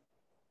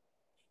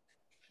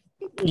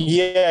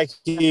 Yeah,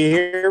 can you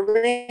hear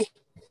me?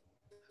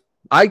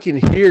 I can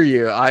hear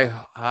you.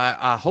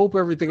 I hope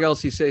everything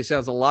else you say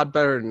sounds a lot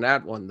better than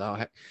that one,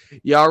 though.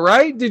 You all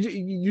right? Did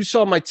you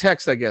saw my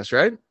text, I guess,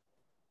 right?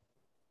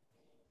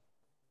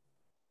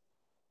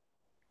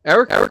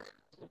 Eric?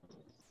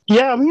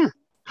 Yeah, I'm here.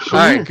 All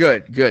right,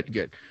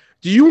 good.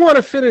 Do you want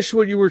to finish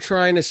what you were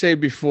trying to say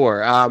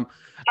before? I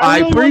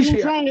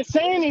wasn't trying to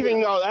say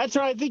anything, though. That's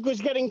what I think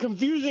was getting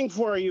confusing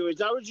for you.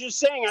 Is I was just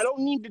saying I don't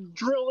need to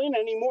drill in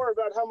anymore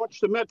about how much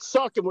the Mets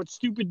suck and what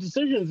stupid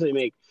decisions they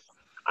make.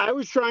 I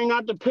was trying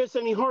not to piss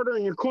any harder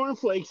in your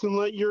cornflakes and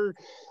let your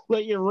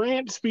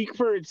rant speak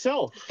for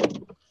itself.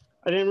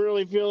 I didn't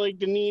really feel like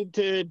the need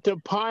to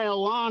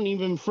pile on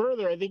even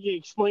further. I think he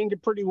explained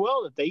it pretty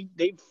well that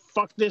they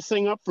fucked this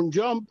thing up from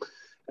jump,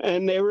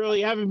 and they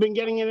really haven't been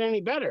getting it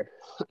any better.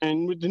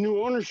 And with the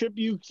new ownership,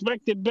 you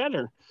expected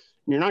better.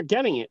 You're not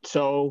getting it.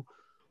 So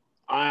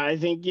I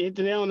think you hit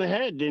the nail on the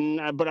head.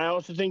 But I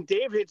also think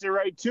Dave hits it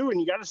right too. And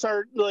you got to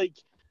start like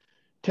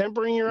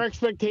tempering your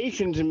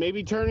expectations and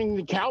maybe turning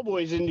the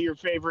Cowboys into your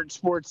favorite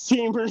sports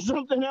team or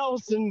something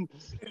else and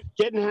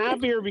getting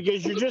happier,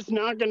 because you're just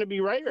not going to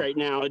be right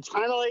now. It's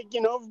kind of like,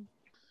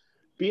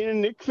 being a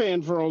Knicks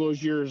fan for all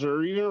those years,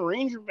 or even a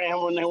Ranger fan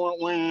when they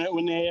weren't winning it,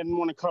 when they hadn't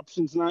won a cup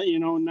since,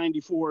 in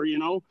 94,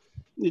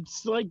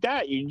 It's like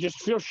that. You just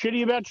feel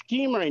shitty about your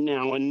team right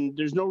now, and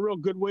there's no real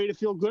good way to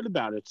feel good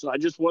about it. So I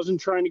just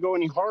wasn't trying to go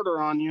any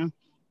harder on you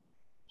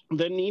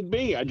than need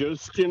be. I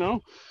just,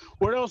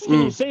 what else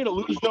can you say? To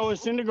lose Noah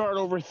Syndergaard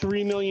over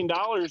 $3 million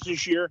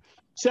this year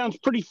sounds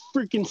pretty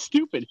freaking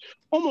stupid.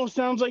 Almost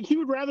sounds like he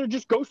would rather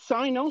just go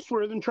sign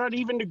elsewhere than try to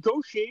even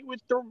negotiate with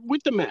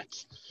the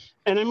Mets.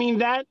 And I mean,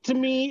 that to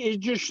me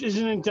is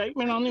an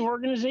indictment on the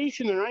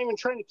organization. They're not even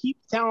trying to keep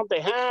the talent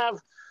they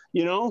have,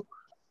 Do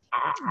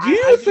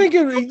you think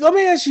let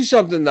me ask you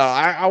something though.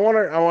 I want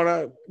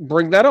to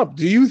bring that up.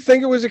 Do you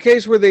think it was a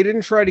case where they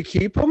didn't try to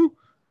keep him?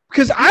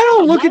 Because I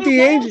don't look at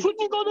the Angels.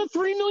 Wouldn't you go to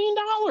 $3 million?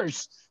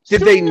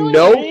 Did they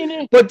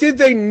know? But did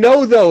they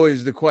know though?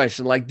 Is the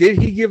question. Like, did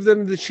he give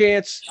them the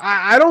chance?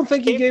 I don't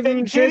think he gave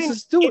them the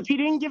chance to do it. If he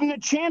didn't give him the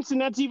chance,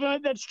 and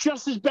that's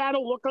just as bad a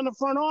look on the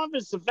front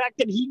office. The fact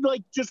that he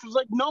just was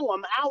like, no,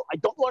 I'm out. I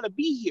don't want to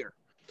be here.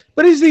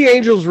 But is the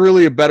Angels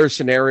really a better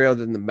scenario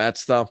than the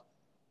Mets though?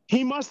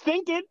 He must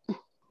think it.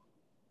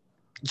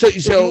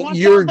 So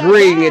you're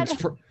agreeing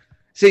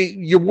see,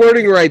 your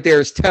wording right there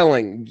is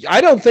telling.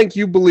 I don't think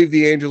you believe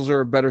the Angels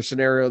are a better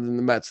scenario than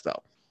the Mets,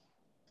 though.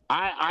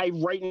 I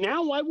right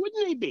now, why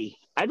wouldn't they be?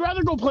 I'd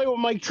rather go play with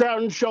Mike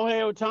Trout and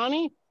Shohei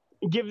Ohtani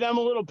and give them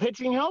a little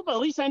pitching help. At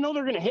least I know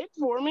they're going to hit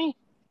for me.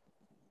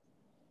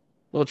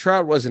 Well,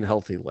 Trout wasn't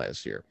healthy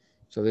last year,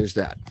 so there's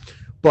that.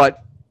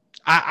 But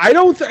I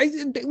don't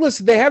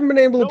listen, they haven't been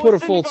able to put a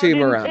full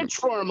team around. Pitch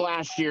for him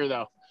last year,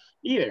 though,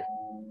 either.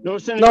 No,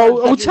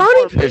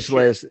 Ohtani pitched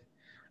last year.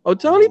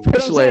 Ohtani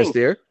pitched last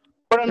year.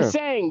 But I'm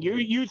saying,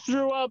 you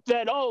threw up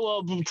that,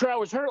 Trout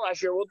was hurt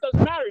last year. Well, it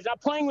doesn't matter. He's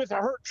not playing with a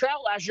hurt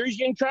Trout last year. He's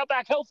getting Trout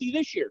back healthy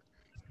this year.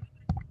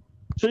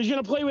 So he's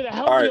going to play with a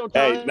healthy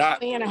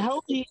Ohtani and a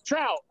healthy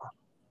Trout.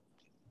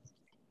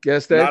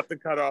 Yes, Dave? Not to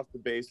cut off the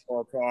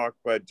baseball talk,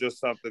 but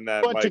just something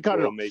that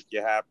will make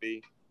you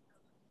happy.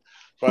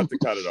 But to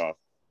cut it off.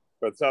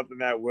 But something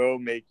that will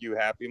make you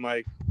happy,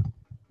 Mike.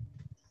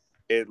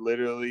 It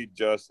literally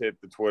just hit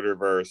the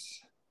Twitterverse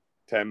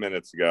 10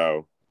 minutes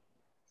ago.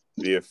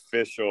 The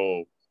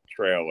official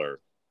trailer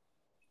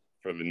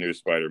for the new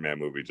Spider-Man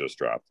movie just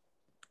dropped.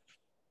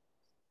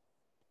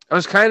 I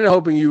was kind of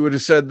hoping you would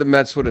have said the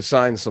Mets would have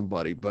signed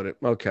somebody, but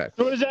okay.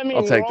 So what does that mean?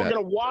 I'll take We're all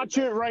going to watch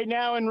it right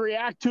now and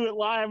react to it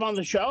live on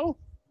the show?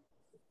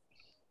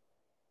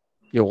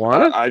 You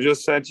want it? I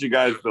just sent you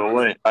guys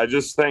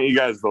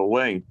the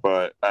link.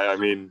 But I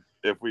mean,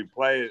 if we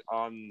play it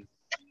on,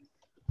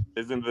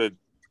 I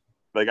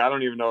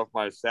don't even know if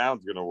my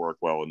sound's going to work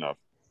well enough.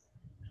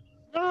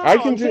 No, I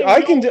can do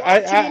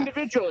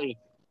individually.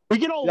 We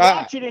can all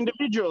watch it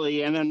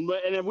individually, and then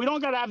we don't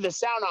got to have the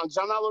sound on, because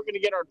I'm not looking to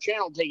get our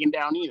channel taken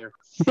down either.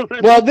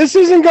 Well, this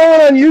isn't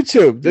going on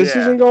YouTube.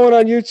 Isn't going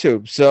on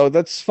YouTube, so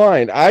that's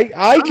fine.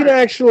 I can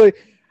actually.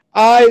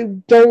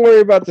 Don't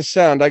worry about the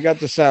sound. I got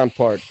the sound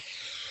part.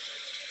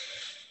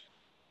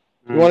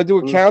 You want to do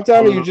a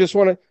countdown, or you just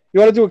want to?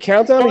 You want to do a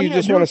countdown, or you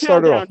just want to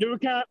start it off? Do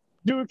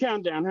a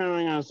countdown.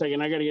 Hang on a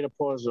second. I got to get a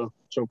pause though.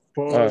 So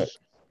pause. Right.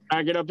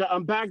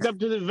 I'm backed up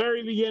to the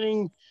very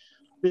beginning.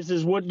 This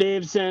is what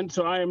Dave sent,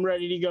 so I am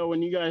ready to go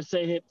when you guys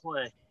say hit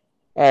play.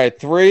 All right,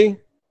 3,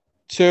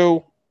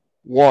 2,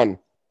 1.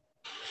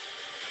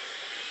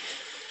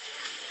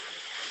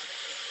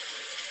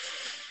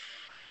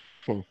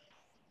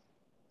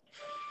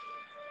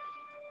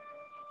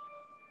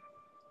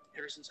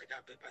 Ever since I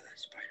got bit by that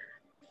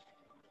spider,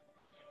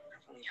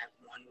 I've only had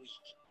 1 week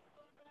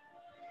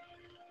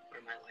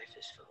where my life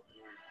has felt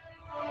normal.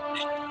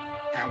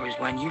 That was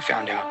when you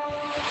found out.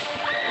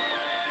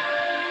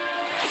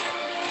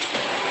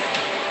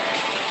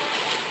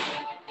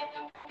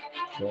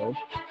 Okay.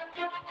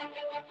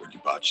 When you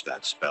botched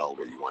that spell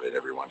where you wanted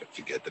everyone to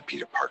forget the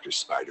Peter Parker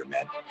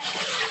Spider-Man,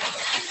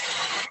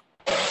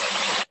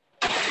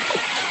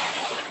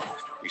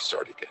 we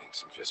started getting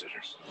some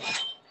visitors.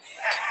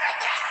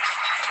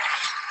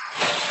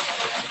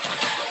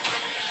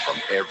 From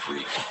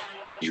every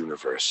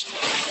universe.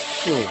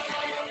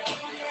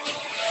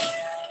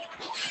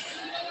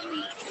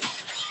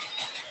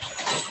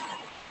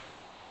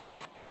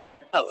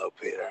 Hello,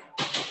 Peter.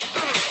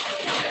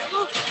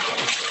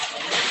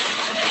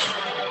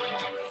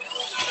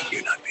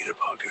 You're not Peter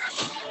Parker.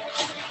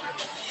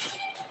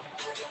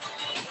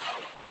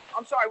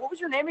 I'm sorry, what was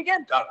your name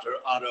again? Dr.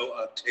 Otto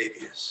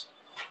Octavius.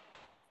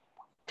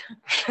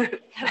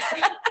 Wait,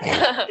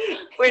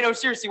 no,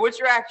 seriously, what's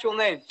your actual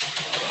name?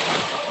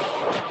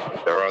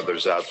 There are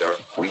others out there.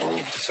 We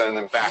need to send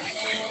them back.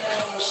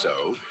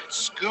 So,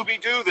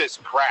 Scooby-Doo this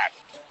crap.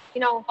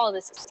 You know, all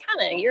this is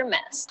kind of your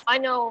mess. I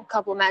know a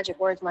couple of magic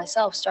words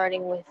myself,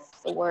 starting with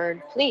the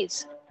word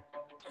please.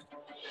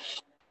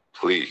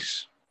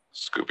 Please,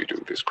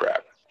 Scooby-Doo this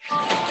crap.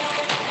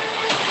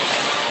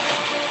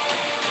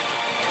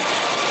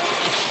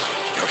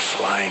 You're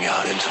flying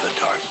out into the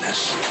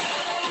darkness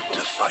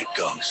to fight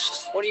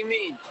ghosts. What do you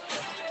mean?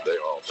 They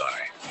all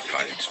die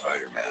fighting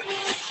Spider-Man.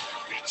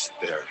 It's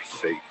their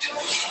fate.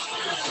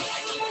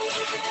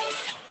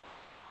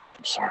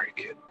 I'm sorry,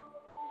 kid.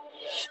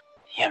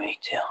 Yeah, me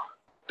too.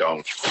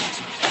 Don't.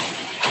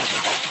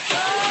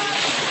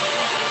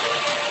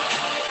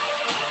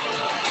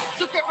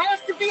 Look, there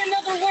has to be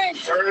another way.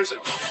 There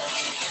isn't.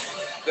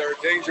 They're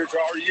a danger to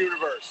our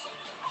universe.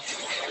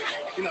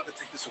 You're not going to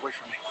take this away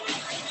from me.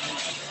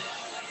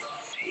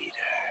 Peter,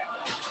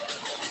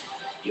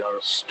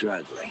 you're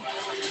struggling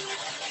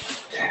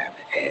to have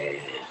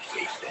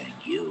everything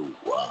you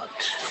want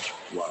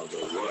while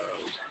the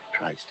world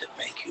tries to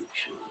make you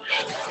choose.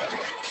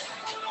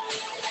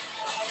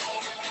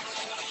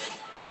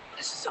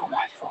 This is all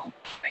my fault.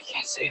 I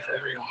can't save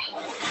everyone.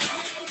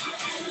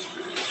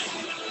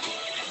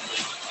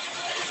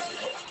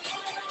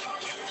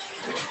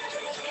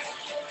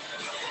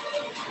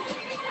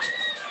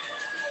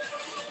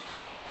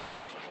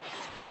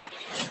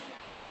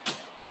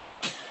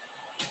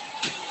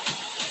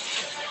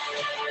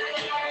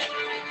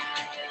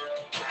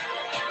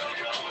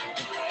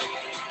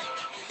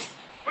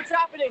 What's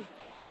happening?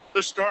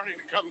 They're starting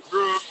to come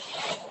through,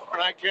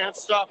 and I can't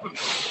stop them.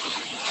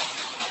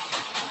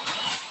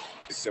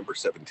 December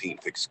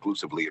 17th,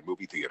 exclusively at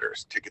movie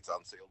theaters. Tickets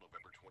on sale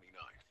November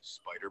 29th.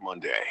 Spider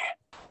Monday.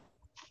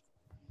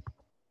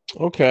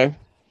 Okay.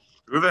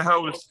 Who the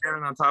hell was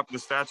standing on top of the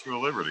Statue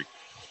of Liberty?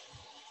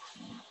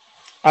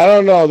 I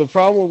don't know. The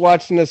problem with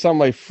watching this on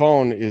my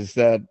phone is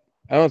that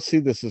I don't see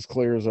this as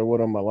clear as I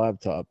would on my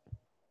laptop.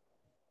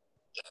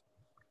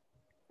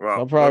 Well,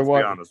 I'll probably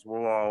let's be honest.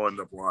 We'll all end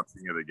up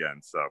watching it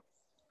again. So,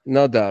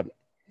 no doubt.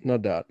 No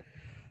doubt.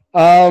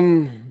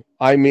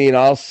 I mean,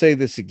 I'll say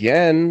this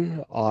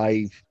again.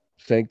 I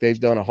think they've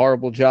done a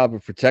horrible job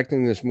of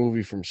protecting this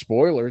movie from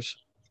spoilers.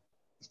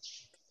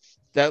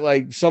 That,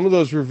 like, some of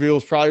those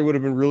reveals probably would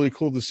have been really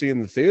cool to see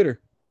in the theater.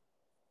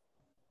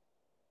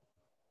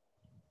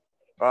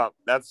 well,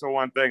 that's the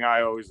one thing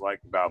I always like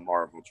about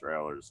Marvel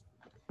trailers.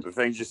 The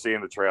things you see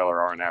in the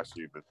trailer aren't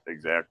actually the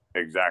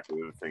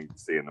exactly the things you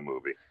see in the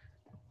movie.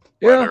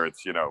 Yeah. Whether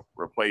it's,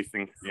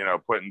 replacing,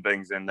 putting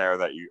things in there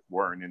that you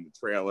weren't in the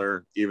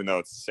trailer, even though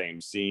it's the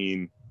same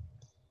scene.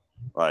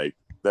 Like,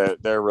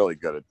 they're really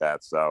good at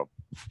that. So,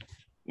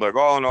 look,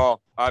 all in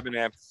all, I've been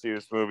amped to see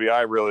this movie.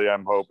 I really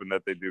am hoping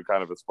that they do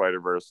kind of a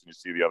Spider-Verse and you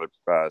see the other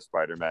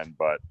Spider-Men,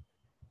 but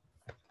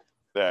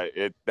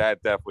that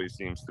definitely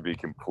seems to be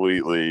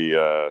completely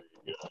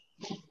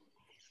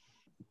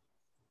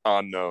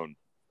unknown.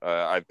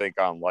 I think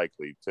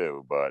unlikely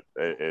too, but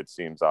it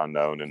seems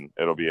unknown, and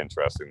it'll be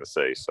interesting to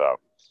see. So,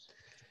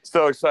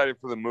 still excited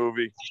for the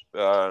movie.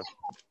 But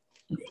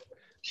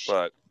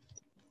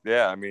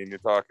yeah, I mean, you're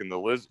talking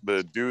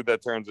the dude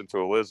that turns into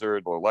a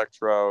lizard,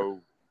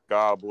 Electro,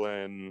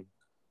 Goblin,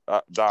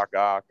 Doc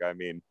Ock. I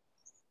mean,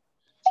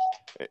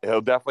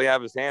 he'll definitely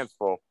have his hands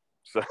full.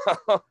 So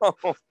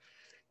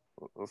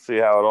we'll see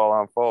how it all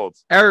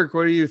unfolds. Eric,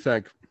 what do you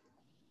think?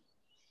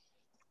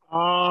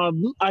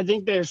 I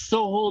think they're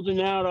still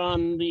holding out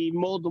on the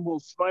multiple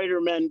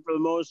Spider-Men for the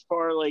most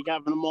part, like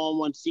having them all in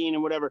one scene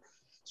and whatever.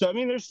 So, I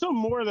mean, there's still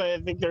more that I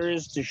think there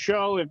is to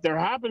show. If there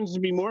happens to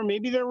be more,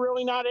 maybe they're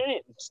really not in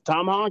it.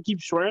 Tom Holland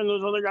keeps swearing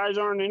those other guys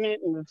aren't in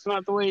it, and it's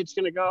not the way it's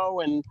going to go,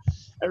 and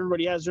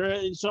everybody has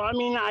their... So, I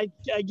mean, I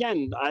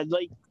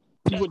like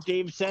what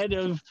Dave said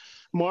of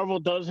Marvel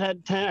does have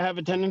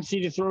a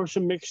tendency to throw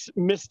some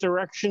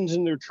misdirections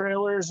in their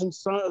trailers and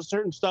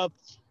certain stuff.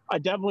 I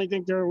definitely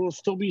think there will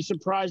still be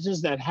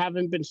surprises that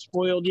haven't been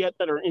spoiled yet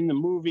that are in the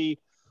movie.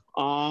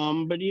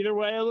 But either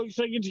way, it looks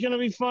like it's going to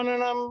be fun,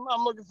 and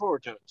I'm looking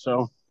forward to it.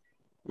 So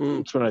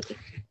that's what I think.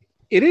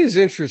 It is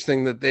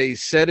interesting that they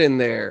said in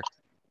there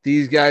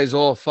these guys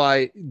all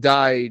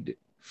died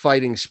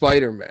fighting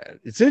Spider-Man.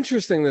 It's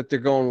interesting that they're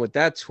going with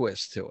that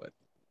twist to it.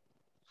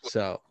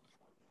 So,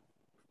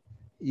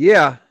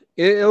 yeah,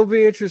 it'll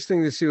be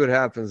interesting to see what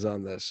happens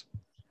on this.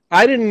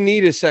 I didn't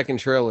need a second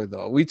trailer,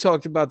 though. We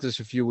talked about this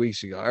a few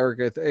weeks ago.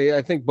 Eric,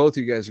 I think both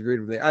of you guys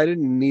agreed with me. I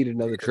didn't need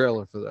another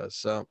trailer for this.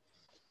 So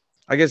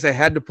I guess they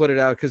had to put it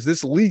out because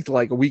this leaked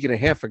like a week and a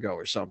half ago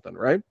or something,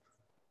 right?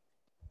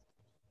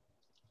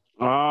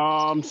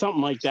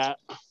 Something like that.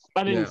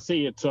 I didn't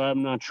see it, so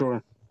I'm not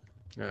sure.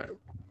 All right.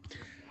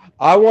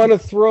 I want to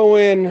throw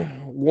in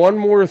one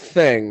more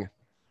thing.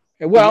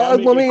 Well,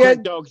 let me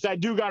get though, because I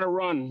do got to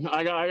run.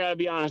 I got to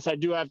be honest. I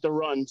do have to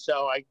run.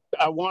 So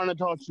I want to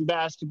talk some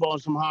basketball,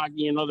 some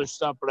hockey, and other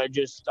stuff, but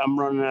I'm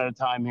running out of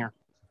time here.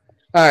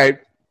 All right,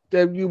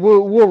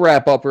 we'll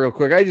wrap up real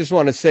quick. I just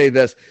want to say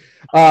this.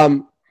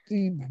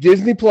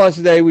 Disney Plus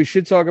Day. We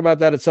should talk about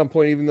that at some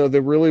point, even though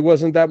there really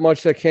wasn't that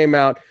much that came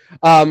out.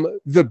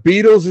 The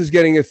Beatles is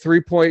getting a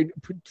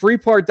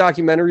three-part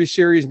documentary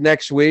series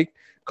next week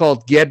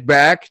called Get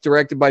Back,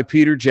 directed by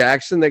Peter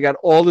Jackson. They got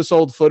all this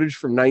old footage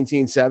from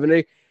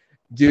 1970.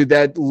 Dude,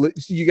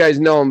 you guys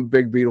know I'm a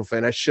big Beatle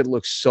fan. That shit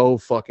looks so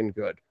fucking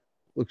good.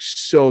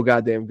 Looks so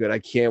goddamn good. I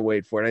can't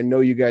wait for it. I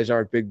know you guys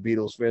aren't big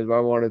Beatles fans, but I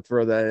want to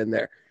throw that in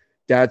there.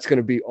 That's going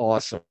to be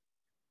awesome.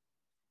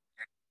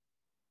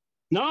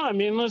 No, I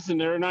mean, listen,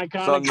 they're an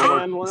iconic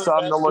band, one of the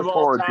Something best to look of all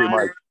forward to, time.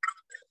 Mike.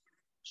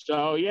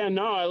 So yeah,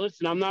 no,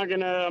 listen, I'm not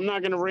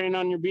gonna rain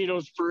on your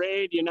Beatles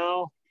parade, you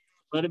know.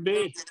 Let it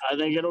be. I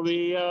think it'll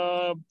be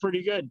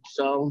pretty good.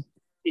 So,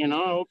 you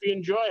know, I hope you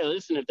enjoy.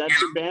 Listen, if that's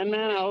your band,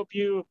 man, I hope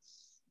you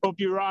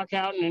rock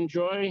out and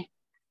enjoy.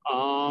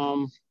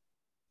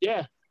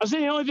 Yeah. I'll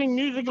say the only thing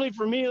musically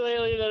for me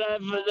lately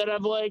that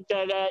I've liked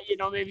that you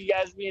know, maybe you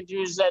guys be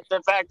into is that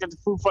the fact that the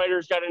Foo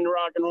Fighters got into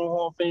Rock and Roll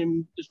Hall of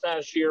Fame this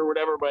past year or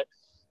whatever, but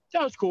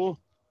that was cool.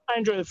 I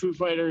enjoy the Foo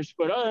Fighters,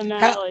 but other than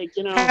that,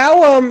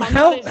 I'm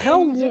not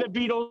into the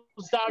Beatles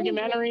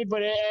documentary,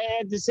 but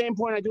at the same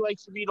point, I do like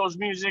the Beatles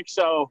music.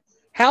 So,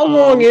 how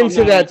long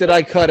into that did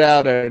I cut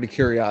out out of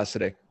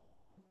curiosity?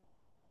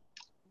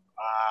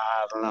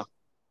 I don't know.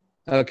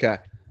 Okay.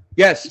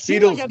 Yes,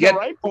 Beatles like at the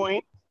right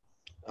point.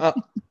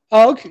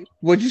 Okay.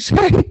 What'd you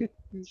say?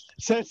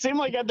 So it seemed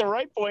like at the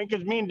right point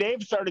because me and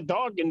Dave started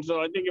talking,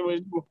 so I think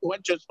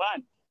went just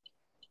fine.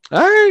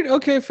 All right.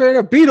 Okay. Fair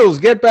enough. Beatles,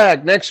 Get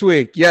Back next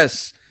week.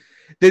 Yes.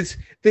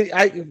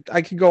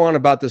 I could go on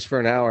about this for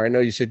an hour. I know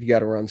you said you got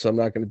to run, so I'm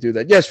not going to do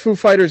that. Yes, Foo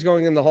Fighters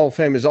going in the Hall of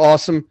Fame is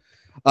awesome.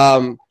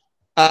 Who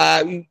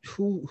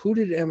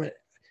did Eminem?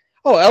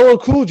 Oh, LL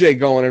Cool J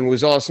going in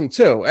was awesome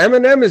too.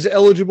 Eminem is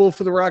eligible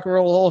for the Rock and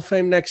Roll Hall of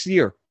Fame next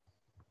year,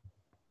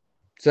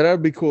 so that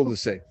would be cool to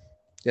see.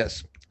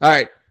 Yes. All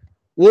right.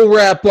 We'll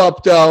wrap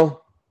up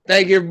though.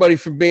 Thank you everybody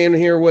for being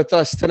here with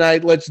us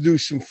tonight. Let's do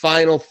some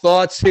final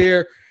thoughts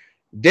here.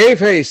 Dave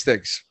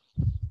Hastings.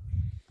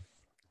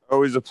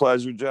 Always a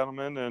pleasure,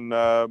 gentlemen. And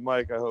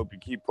Mike, I hope you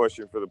keep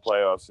pushing for the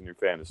playoffs in your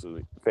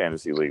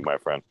fantasy league, my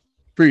friend.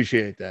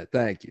 Appreciate that.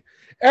 Thank you.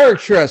 Eric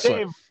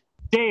Tressler.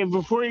 Dave,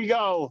 before you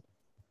go,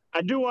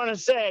 I do want to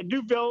say I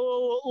do feel a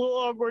little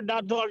awkward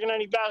not talking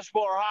any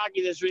basketball or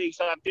hockey this week,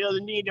 so I feel the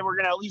need that we're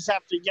going to at least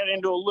have to get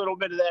into a little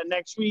bit of that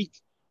next week.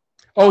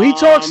 Oh, he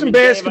talked some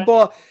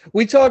basketball.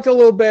 We talked a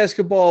little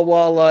basketball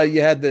while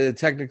you had the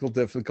technical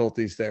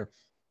difficulties there.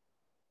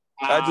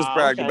 I just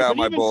bragged about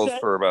my Bulls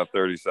for about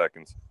 30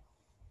 seconds.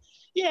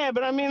 Yeah,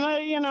 but I mean,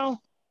 you know,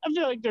 I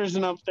feel like there's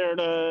enough there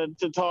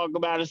to talk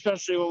about,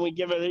 especially when we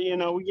give it, you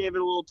know, we gave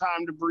it a little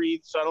time to breathe.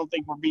 So I don't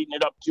think we're beating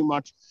it up too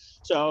much.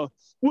 So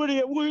would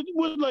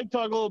like to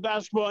talk a little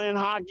basketball and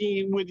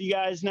hockey with you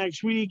guys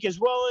next week,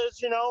 as well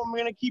as, you know, I'm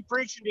going to keep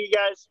preaching to you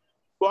guys.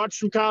 Watch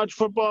some college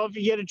football if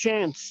you get a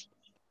chance.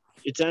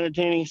 It's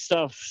entertaining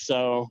stuff.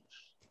 So,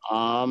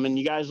 and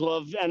you guys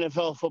love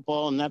NFL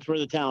football, and that's where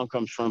the talent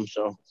comes from.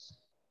 So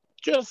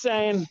just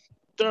saying.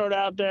 Throw it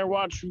out there,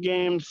 watch some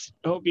games.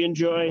 Hope you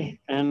enjoy.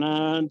 And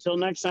until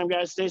next time,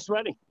 guys, stay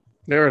sweaty.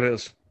 There it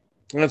is.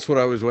 That's what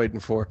I was waiting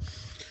for.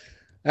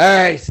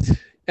 All right.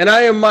 And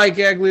I am Mike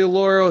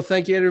Aglioloro.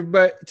 Thank you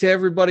to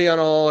everybody on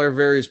all our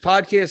various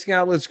podcasting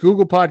outlets,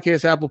 Google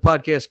Podcasts, Apple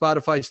Podcasts,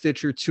 Spotify,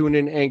 Stitcher,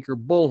 TuneIn, Anchor,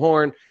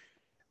 Bullhorn.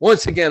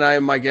 Once again, I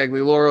am Mike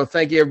Aglioloro.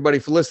 Thank you, everybody,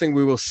 for listening.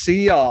 We will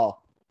see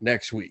y'all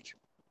next week.